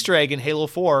 there's an Easter egg in Halo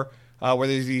 4 where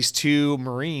there's these two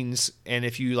Marines, and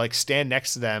if you stand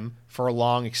next to them for a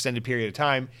long extended period of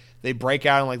time, they break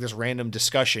out in this random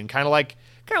discussion, kind of like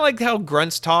how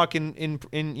grunts talk in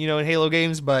Halo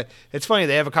games. But it's funny,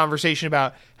 they have a conversation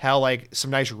about how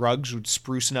some nice rugs would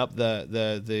sprucing up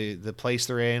the place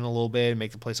they're in a little bit and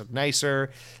make the place look nicer,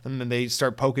 and then they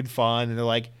start poking fun, and they're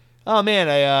like, oh man,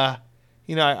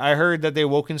 I heard that they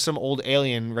woke in some old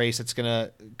alien race that's going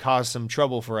to cause some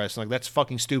trouble for us. That's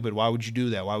fucking stupid. Why would you do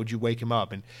that? Why would you wake him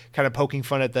up? And kind of poking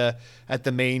fun at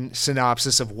the main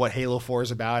synopsis of what Halo 4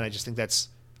 is about. And I just think that's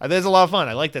a lot of fun.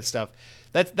 I like that stuff.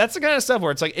 That's the kind of stuff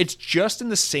where it's just in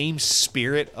the same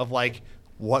spirit of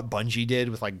what Bungie did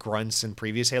with grunts in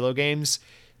previous Halo games.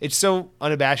 It's so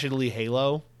unabashedly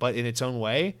Halo, but in its own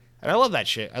way. And I love that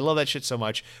shit. I love that shit so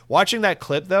much. Watching that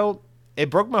clip, though, it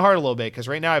broke my heart a little bit because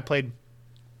right now I played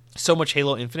so much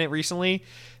Halo Infinite recently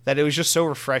that it was just so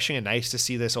refreshing and nice to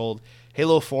see this old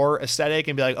Halo 4 aesthetic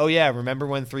and be like, oh yeah, remember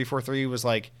when 343 was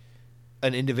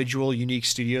an individual unique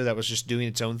studio that was just doing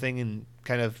its own thing and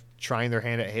kind of trying their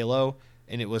hand at Halo,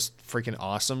 and it was freaking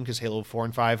awesome because Halo 4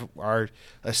 and 5 are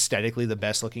aesthetically the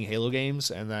best looking Halo games,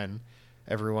 and then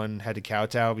everyone had to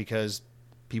kowtow because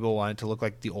people wanted to look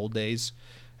like the old days.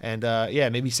 And yeah,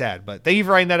 it made me sad. But thank you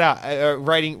for writing that out,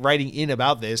 writing in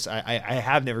about this. I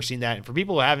have never seen that, and for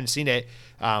people who haven't seen it,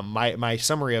 my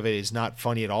summary of it is not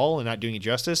funny at all and not doing it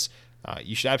justice.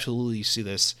 You should absolutely see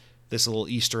this little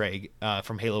Easter egg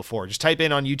from Halo 4. Just type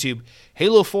in on YouTube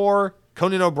Halo 4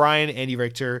 Conan O'Brien Andy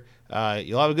Richter.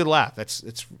 You'll have a good laugh.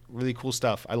 It's really cool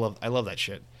stuff. I love that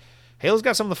shit. Halo's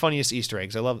got some of the funniest Easter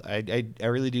eggs. I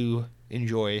really do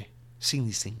enjoy seeing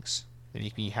these things. They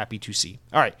make me happy to see.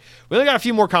 All right. We only got a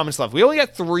few more comments left. We only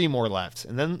got 3 more left.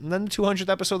 And then the 200th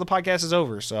episode of the podcast is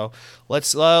over. So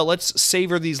let's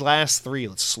savor these last 3.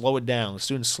 Let's slow it down. Let's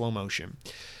do it in slow motion.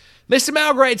 Mr.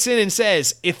 Malg writes in and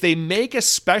says, if they make a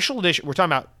special edition, we're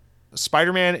talking about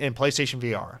Spider-Man and PlayStation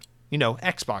VR,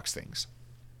 Xbox things.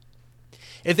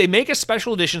 If they make a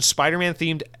special edition Spider-Man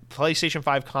themed PlayStation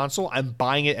 5 console, I'm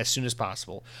buying it as soon as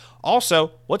possible.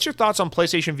 Also, what's your thoughts on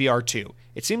PlayStation VR 2?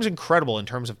 It seems incredible in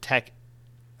terms of tech.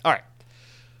 All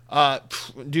right.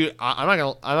 Dude, I'm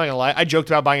not gonna lie. I joked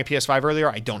about buying a PS5 earlier.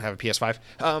 I don't have a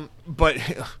PS5. But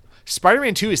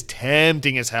Spider-Man 2 is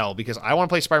tempting as hell because I want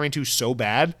to play Spider-Man 2 so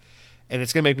bad, and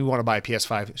it's gonna make me want to buy a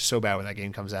PS5 so bad when that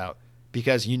game comes out.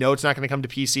 Because it's not gonna come to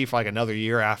PC for another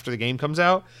year after the game comes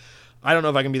out. I don't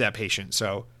know if I can be that patient.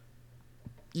 So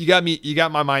you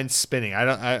got my mind spinning.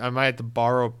 I might have to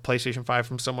borrow a PlayStation 5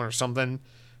 from someone or something.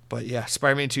 But yeah,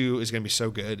 Spider-Man 2 is going to be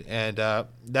so good. And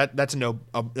that's a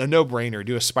no-brainer.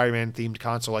 Do a Spider-Man themed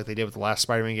console like they did with the last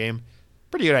Spider-Man game.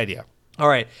 Pretty good idea. All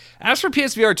right. As for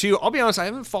PSVR 2, I'll be honest, I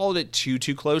haven't followed it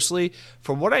too closely.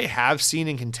 From what I have seen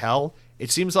and can tell, it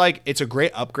seems like it's a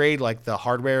great upgrade. The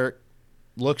hardware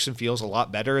looks and feels a lot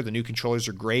better. The new controllers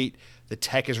are great. The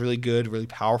tech is really good, really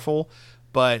powerful.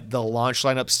 But the launch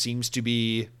lineup seems to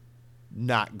be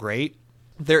not great.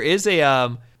 There's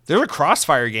a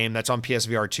Crossfire game that's on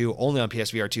PSVR 2, only on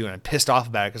PSVR 2, and I'm pissed off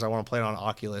about it because I want to play it on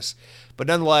Oculus. But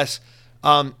nonetheless,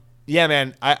 yeah,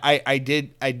 man,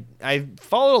 I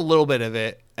followed a little bit of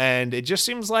it, and it just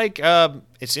seems like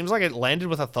it landed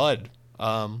with a thud.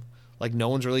 No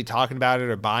one's really talking about it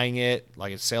or buying it.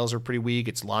 Its sales are pretty weak.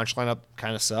 Its launch lineup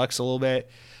kind of sucks a little bit,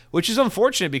 which is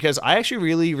unfortunate because I actually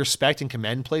really respect and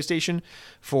commend PlayStation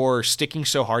for sticking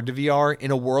so hard to VR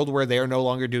in a world where they are no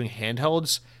longer doing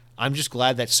handhelds. I'm just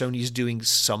glad that Sony's doing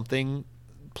something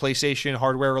PlayStation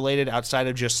hardware related outside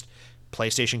of just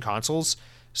PlayStation consoles.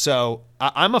 So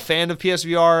I'm a fan of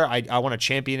PSVR. I want to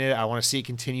champion it. I want to see it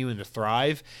continue and to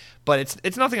thrive. But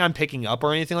it's nothing I'm picking up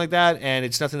or anything like that, and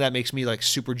it's nothing that makes me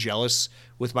super jealous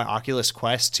with my Oculus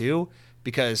Quest 2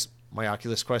 because my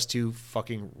Oculus Quest 2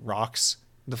 fucking rocks.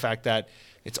 The fact that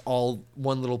it's all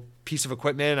one little piece of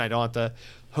equipment. I don't have to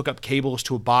hook up cables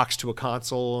to a box to a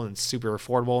console, and it's super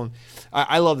affordable. And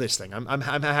I love this thing. I'm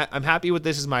happy with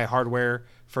this as my hardware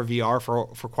for VR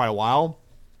for quite a while.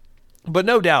 But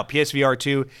no doubt, PSVR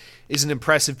 2 is an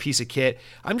impressive piece of kit.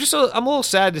 I'm a little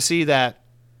sad to see that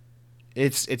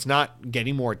it's not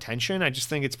getting more attention. I just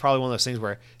think it's probably one of those things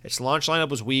where its launch lineup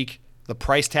was weak, the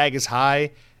price tag is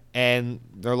high, and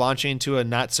they're launching into a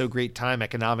not so great time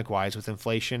economic wise with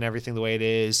inflation, everything the way it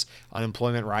is,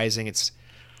 unemployment rising. It's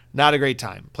not a great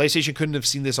time. PlayStation couldn't have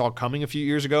seen this all coming a few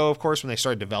years ago, of course, when they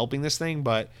started developing this thing,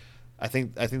 but I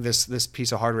think this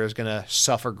piece of hardware is going to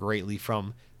suffer greatly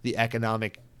from the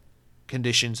economic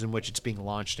conditions in which it's being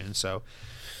launched in. So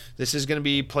this is going to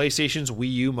be PlayStation's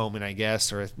Wii U moment, I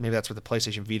guess, or maybe that's what the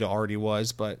PlayStation Vita already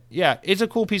was. But yeah, it's a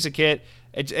cool piece of kit.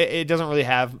 It doesn't really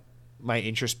have my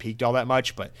interest peaked all that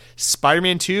much, but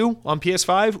Spider-Man 2 on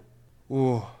PS5,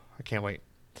 ooh, I can't wait.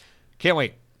 Can't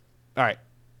wait. All right.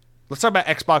 Let's talk about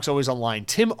Xbox Always Online.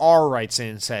 Tim R. writes in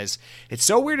and says, it's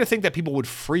so weird to think that people would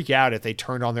freak out if they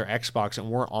turned on their Xbox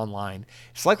and weren't online.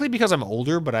 It's likely because I'm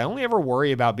older, but I only ever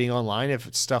worry about being online if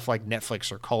it's stuff like Netflix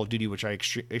or Call of Duty, which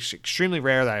it's extremely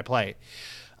rare that I play.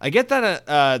 I get that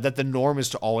that the norm is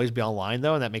to always be online,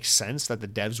 though, and that makes sense that the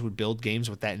devs would build games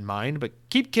with that in mind. But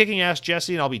keep kicking ass,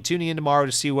 Jesse, and I'll be tuning in tomorrow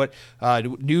to see what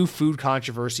new food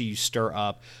controversy you stir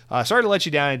up. Sorry to let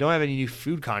you down. I don't have any new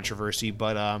food controversy,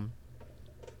 but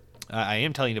I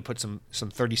am telling you to put some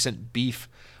 30-cent beef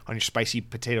on your spicy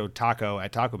potato taco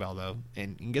at Taco Bell, though.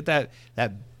 And you can get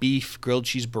that beef grilled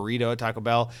cheese burrito at Taco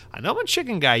Bell. I know I'm a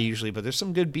chicken guy usually, but there's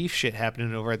some good beef shit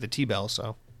happening over at the T-Bell,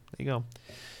 so there you go.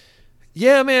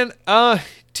 Yeah, man, to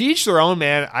each their own,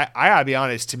 man. I gotta be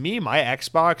honest. To me, my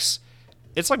Xbox,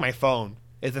 it's like my phone.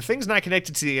 If the thing's not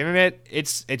connected to the internet,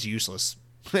 it's useless.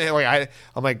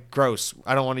 I'm like, gross.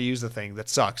 I don't want to use the thing. That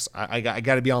sucks. I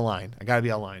got to be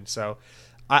online. So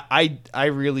I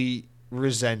really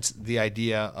resent the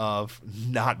idea of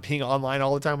not being online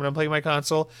all the time when I'm playing my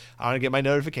console. I want to get my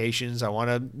notifications. I want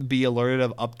to be alerted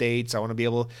of updates. I want to be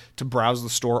able to browse the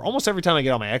store. Almost every time I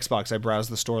get on my Xbox, I browse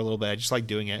the store a little bit. I just like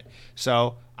doing it.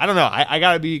 So I don't know. I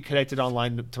got to be connected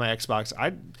online to my Xbox.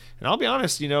 And I'll be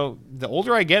honest, the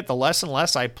older I get, the less and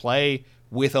less I play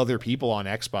with other people on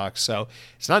Xbox. So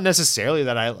it's not necessarily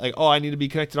that I need to be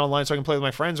connected online so I can play with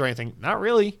my friends or anything. Not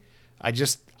really. I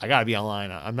got to be online.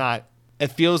 I'm not. It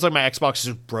feels like my Xbox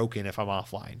is broken if I'm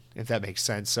offline, if that makes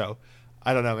sense. So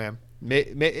I don't know, man.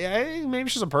 Maybe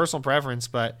it's just a personal preference,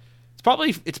 but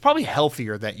it's probably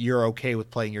healthier that you're okay with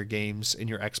playing your games in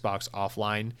your Xbox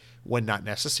offline when not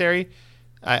necessary.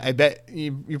 I bet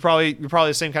you're probably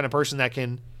the same kind of person that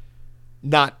can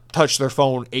not touch their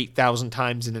phone 8,000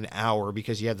 times in an hour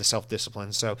because you have the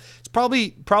self-discipline. So it's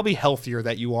probably healthier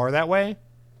that you are that way,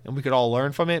 and we could all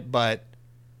learn from it. But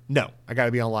no, I got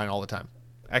to be online all the time.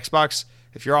 Xbox,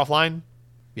 if you're offline,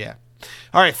 yeah.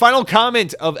 All right, final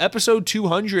comment of episode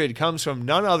 200 comes from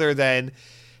none other than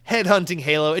Headhunting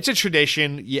Halo. It's a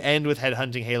tradition. You end with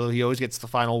Headhunting Halo. He always gets the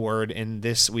final word, and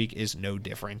this week is no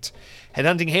different.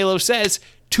 Headhunting Halo says,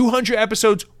 200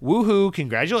 episodes, woohoo,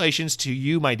 congratulations to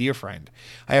you, my dear friend.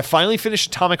 I have finally finished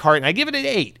Atomic Heart, and I give it an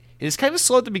 8. It is kind of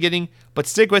slow at the beginning, but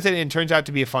stick with it and it turns out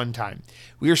to be a fun time.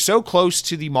 We are so close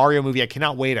to the Mario movie, I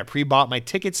cannot wait. I pre-bought my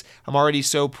tickets. I'm already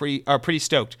pretty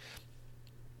stoked.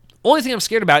 Only thing I'm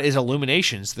scared about is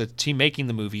Illuminations, the team making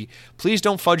the movie. Please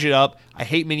don't fudge it up. I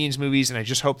hate Minions movies, and I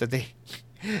just hope that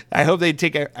I hope they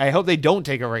take a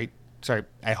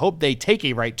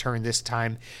right turn this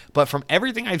time. But from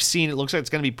everything I've seen, it looks like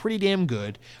it's going to be pretty damn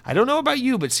good. I don't know about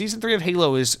you, but Season 3 of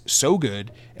Halo is so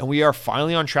good, and we are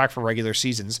finally on track for regular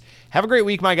seasons. Have a great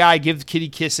week, my guy. Give the kitty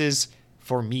kisses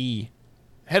for me.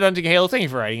 Headhunting Halo, thank you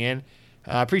for writing in.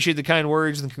 Appreciate the kind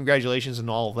words and congratulations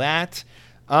and all of that.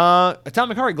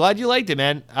 Atomic Heart, glad you liked it,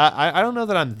 man. I don't know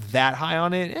that I'm that high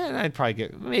on it, and I'd probably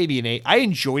get maybe an 8. I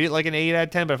enjoyed it like an 8 out of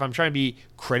 10, but if I'm trying to be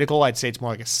critical, I'd say it's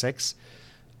more like a 6.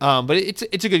 But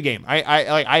it's a good game.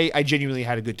 I genuinely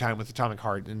had a good time with Atomic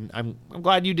Heart, and I'm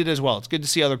glad you did as well. It's good to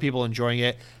see other people enjoying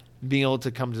it, being able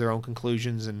to come to their own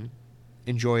conclusions and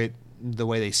enjoy it the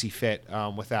way they see fit,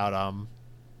 without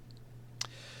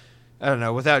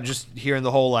without just hearing the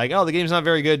whole the game's not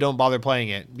very good, don't bother playing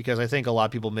it. Because I think a lot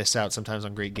of people miss out sometimes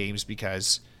on great games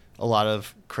because a lot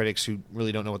of critics who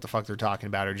really don't know what the fuck they're talking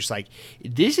about are just like,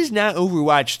 this is not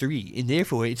Overwatch 3, and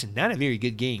therefore it's not a very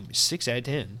good game. 6 out of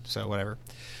 10. So whatever.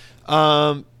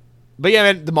 But yeah,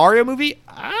 man, the Mario movie,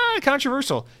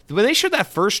 controversial. When they showed that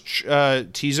first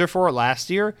teaser for it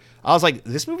last year, I was like,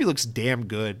 this movie looks damn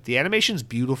good. The animation's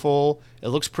beautiful. It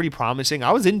looks pretty promising.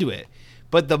 I was into it.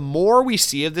 But the more we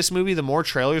see of this movie, the more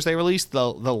trailers they release,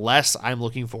 the less I'm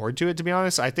looking forward to it, to be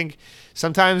honest. I think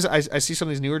sometimes I see some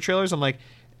of these newer trailers, I'm like,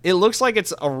 it looks like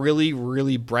it's a really,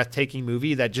 really breathtaking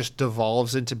movie that just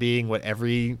devolves into being what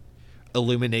every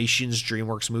Illumination's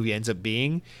DreamWorks movie ends up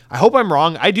being. I hope I'm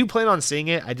wrong. I do plan on seeing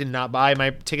it. I did not buy my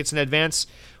tickets in advance.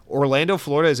 Orlando,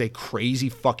 Florida is a crazy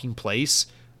fucking place.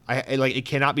 I like, it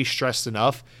cannot be stressed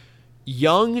enough.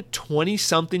 Young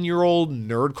 20-something-year-old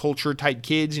nerd culture type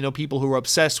kids, people who are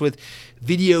obsessed with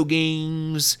video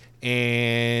games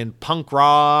and punk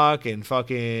rock and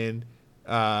fucking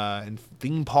and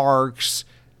theme parks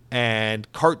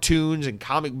and cartoons and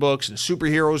comic books and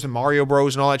superheroes and Mario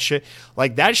Bros and all that shit.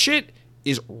 Like, that shit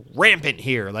is rampant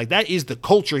here. Like, that is the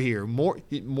culture here. More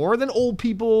than old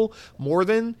people, more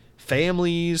than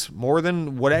families, more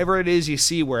than whatever it is you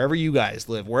see wherever you guys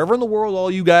live, wherever in the world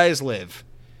all you guys live.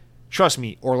 Trust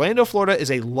me, Orlando, Florida is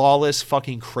a lawless,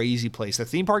 fucking crazy place. The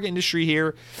theme park industry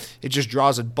here, it just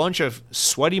draws a bunch of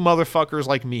sweaty motherfuckers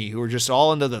like me who are just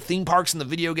all into the theme parks and the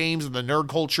video games and the nerd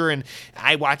culture. And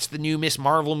I watched the new Miss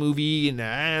Marvel movie.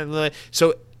 And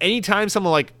so anytime something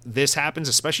like this happens,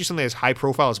 especially something as high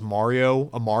profile as Mario,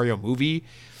 a Mario movie,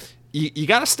 you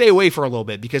got to stay away for a little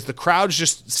bit because the crowd's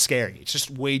just scary. It's just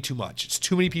way too much. It's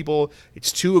too many people.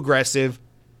 It's too aggressive.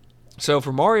 So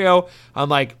for Mario,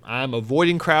 I'm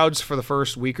avoiding crowds for the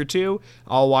first week or two.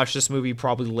 I'll watch this movie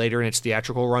probably later in its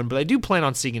theatrical run, but I do plan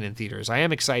on seeing it in theaters. I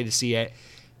am excited to see it.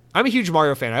 I'm a huge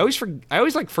Mario fan. I always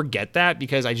forget that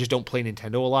because I just don't play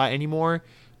Nintendo a lot anymore.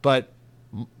 But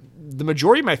the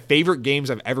majority of my favorite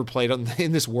games I've ever played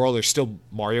in this world are still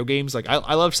Mario games. Like,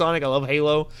 I love Sonic, I love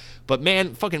Halo, but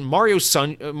man, fucking Mario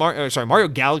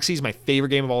Galaxy is my favorite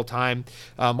game of all time.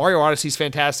 Mario Odyssey is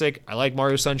fantastic. I like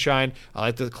Mario Sunshine. I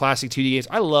like the classic 2D games.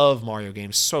 I love Mario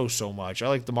games so much. I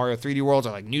like the Mario 3D Worlds.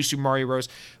 I like New Super Mario Bros.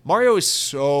 Mario is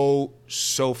so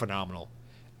phenomenal,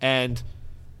 and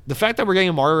the fact that we're getting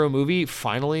a Mario movie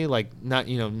finally, like, not,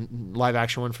 live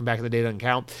action one from back in the day doesn't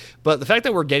count, but the fact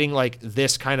that we're getting like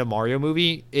this kind of Mario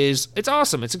movie it's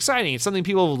awesome. It's exciting. It's something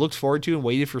people have looked forward to and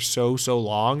waited for so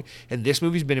long. And this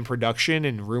movie's been in production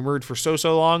and rumored for so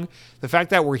long. The fact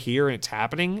that we're here and it's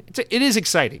happening, it is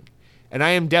exciting. And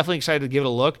I am definitely excited to give it a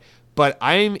look, but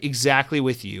I'm exactly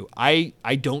with you. I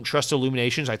don't trust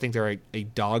Illuminations. I think they're a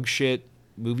dog shit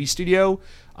movie studio.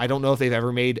 I don't know if they've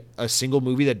ever made a single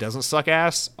movie that doesn't suck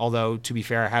ass, although, to be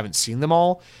fair, I haven't seen them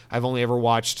all. I've only ever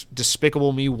watched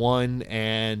Despicable Me 1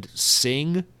 and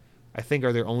Sing, I think,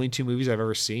 are their only two movies I've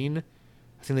ever seen.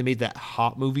 I think they made that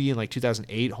Hot movie in like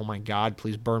 2008. Oh my God,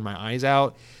 please burn my eyes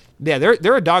out. Yeah,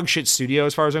 they're a dog shit studio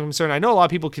as far as I'm concerned. I know a lot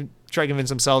of people can try to convince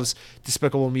themselves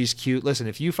Despicable Me is cute. Listen,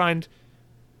 if you find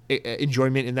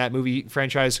enjoyment in that movie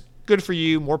franchise, good for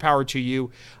you, more power to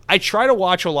you. I try to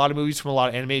watch a lot of movies from a lot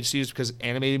of animated studios because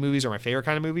animated movies are my favorite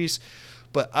kind of movies,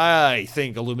 but I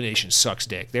think Illumination sucks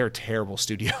dick. They're a terrible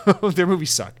studio. Their movies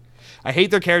suck. I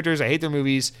hate their characters. I hate their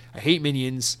movies. I hate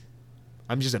Minions.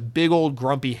 I'm just a big old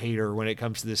grumpy hater when it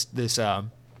comes to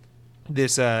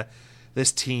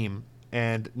this team.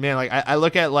 And man, like I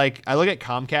look at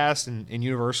Comcast and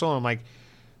Universal, and I'm like,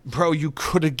 bro, you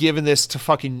could have given this to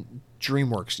fucking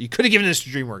DreamWorks. You could have given this to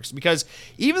DreamWorks, because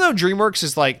even though DreamWorks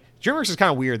is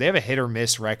kind of weird. They have a hit or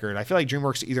miss record. I feel like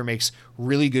DreamWorks either makes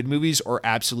really good movies or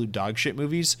absolute dog shit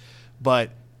movies,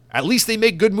 but at least they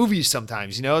make good movies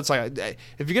sometimes. It's like,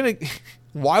 if you're gonna,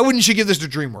 why wouldn't you give this to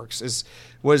DreamWorks?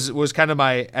 Was kind of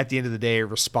my, at the end of the day,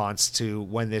 response to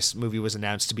when this movie was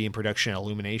announced to be in production at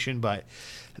Illumination. But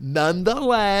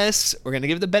nonetheless, we're going to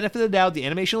give it the benefit of the doubt. The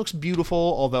animation looks beautiful,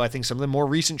 although I think some of the more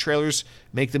recent trailers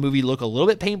make the movie look a little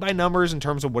bit paint by numbers in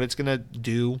terms of what it's going to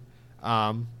do.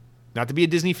 Not to be a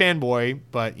Disney fanboy,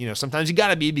 but sometimes you got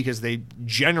to be, because they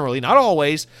generally, not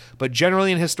always, but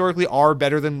generally and historically are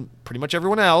better than pretty much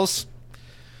everyone else.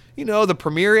 The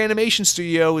premier animation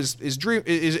studio is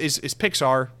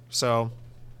Pixar, so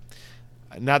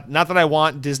not that I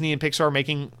want Disney and Pixar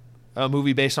making a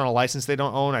movie based on a license they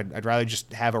don't own. I'd rather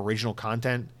just have original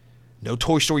content. No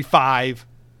Toy Story 5,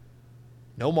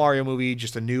 no Mario movie,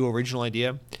 just a new original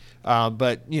idea.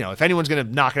 But if anyone's gonna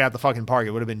knock it out the fucking park,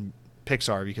 it would have been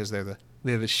Pixar, because they're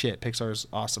the shit. Pixar's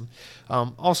awesome.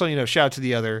 Also, shout out to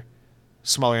the other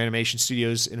smaller animation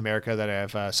studios in America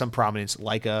that have some prominence,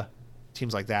 Laika,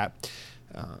 teams like that.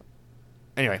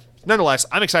 Anyway, nonetheless,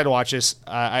 I'm excited to watch this.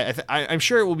 I'm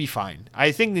sure it will be fine.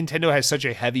 I think Nintendo has such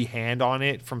a heavy hand on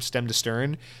it from stem to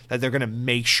stern that they're going to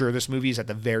make sure this movie is at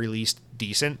the very least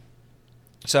decent.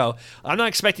 So I'm not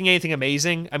expecting anything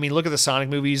amazing. I mean, look at the Sonic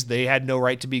movies. They had no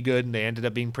right to be good, and they ended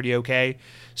up being pretty okay.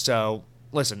 So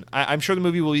listen, I'm sure the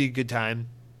movie will be a good time.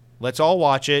 Let's all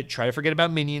watch it. Try to forget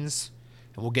about Minions,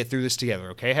 and we'll get through this together,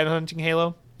 okay? Headhunting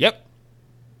Halo? Yep.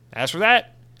 As for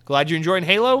that, glad you're enjoying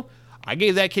Halo. I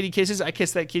gave that kitty kisses. I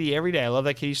kiss that kitty every day. I love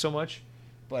that kitty so much.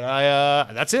 But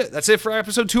that's it. That's it for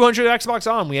episode 200 of Xbox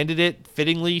On. We ended it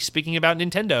fittingly speaking about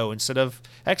Nintendo instead of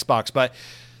Xbox. But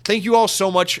thank you all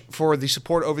so much for the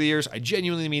support over the years. I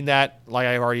genuinely mean that. Like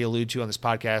I've already alluded to on this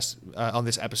podcast, on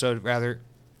this episode rather,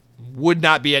 would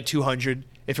not be at 200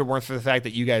 if it weren't for the fact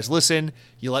that you guys listen.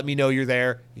 You let me know you're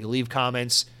there. You leave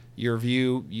comments, you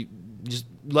review. You just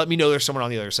let me know there's someone on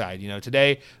the other side.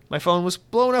 Today my phone was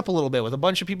blowing up a little bit with a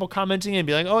bunch of people commenting and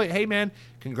being like, "Oh, hey man,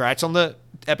 congrats on the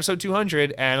episode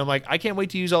 200." And I'm like, I can't wait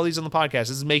to use all these on the podcast.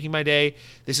 This is making my day.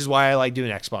 This is why I like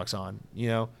doing Xbox on.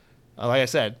 Like I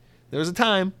said, there was a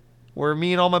time where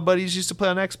me and all my buddies used to play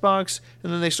on Xbox,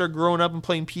 and then they started growing up and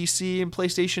playing PC and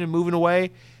PlayStation and moving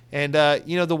away. And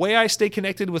the way I stay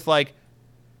connected with like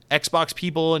Xbox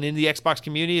people and in the Xbox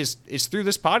community is through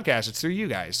this podcast. It's through you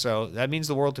guys. So that means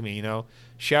the world to me,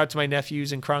 Shout out to my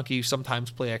nephews and Cronky who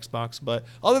sometimes play Xbox. But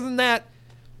other than that,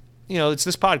 it's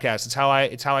this podcast. It's how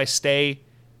I stay.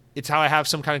 It's how I have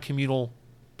some kind of communal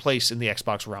place in the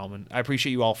Xbox realm. And I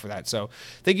appreciate you all for that. So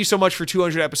thank you so much for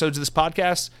 200 episodes of this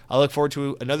podcast. I look forward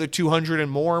to another 200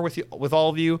 and more with all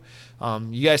of you.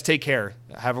 You guys take care.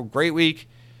 Have a great week.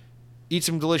 Eat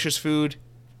some delicious food.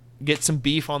 Get some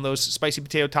beef on those spicy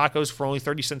potato tacos for only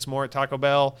 30 cents more at Taco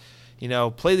Bell.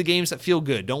 Play the games that feel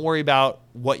good. Don't worry about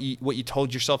what you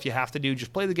told yourself you have to do.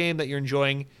 Just play the game that you're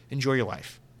enjoying. Enjoy your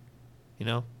life.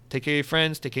 Take care of your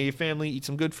friends. Take care of your family. Eat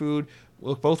some good food.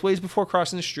 Look both ways before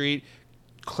crossing the street.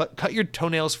 Cut your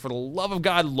toenails, for the love of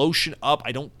God. Lotion up.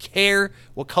 I don't care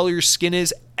what color your skin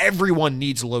is. Everyone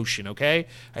needs lotion, okay?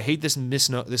 I hate this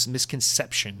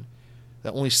misconception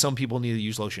that only some people need to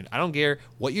use lotion. I don't care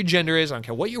what your gender is. I don't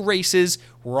care what your race is.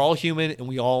 We're all human, and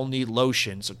we all need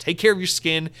lotion. So take care of your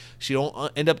skin so you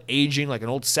don't end up aging like an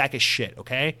old sack of shit,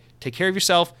 okay? Take care of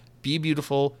yourself. Be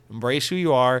beautiful. Embrace who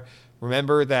you are.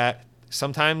 Remember that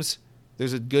sometimes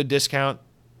there's a good discount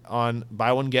on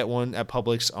buy one, get one at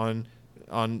Publix on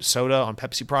soda, on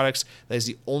Pepsi products. That is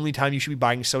the only time you should be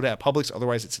buying soda at Publix.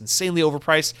 Otherwise, it's insanely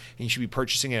overpriced, and you should be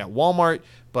purchasing it at Walmart.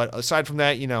 But aside from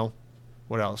that,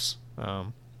 what else?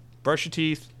 Brush your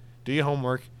teeth, do your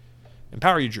homework,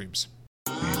 empower your dreams.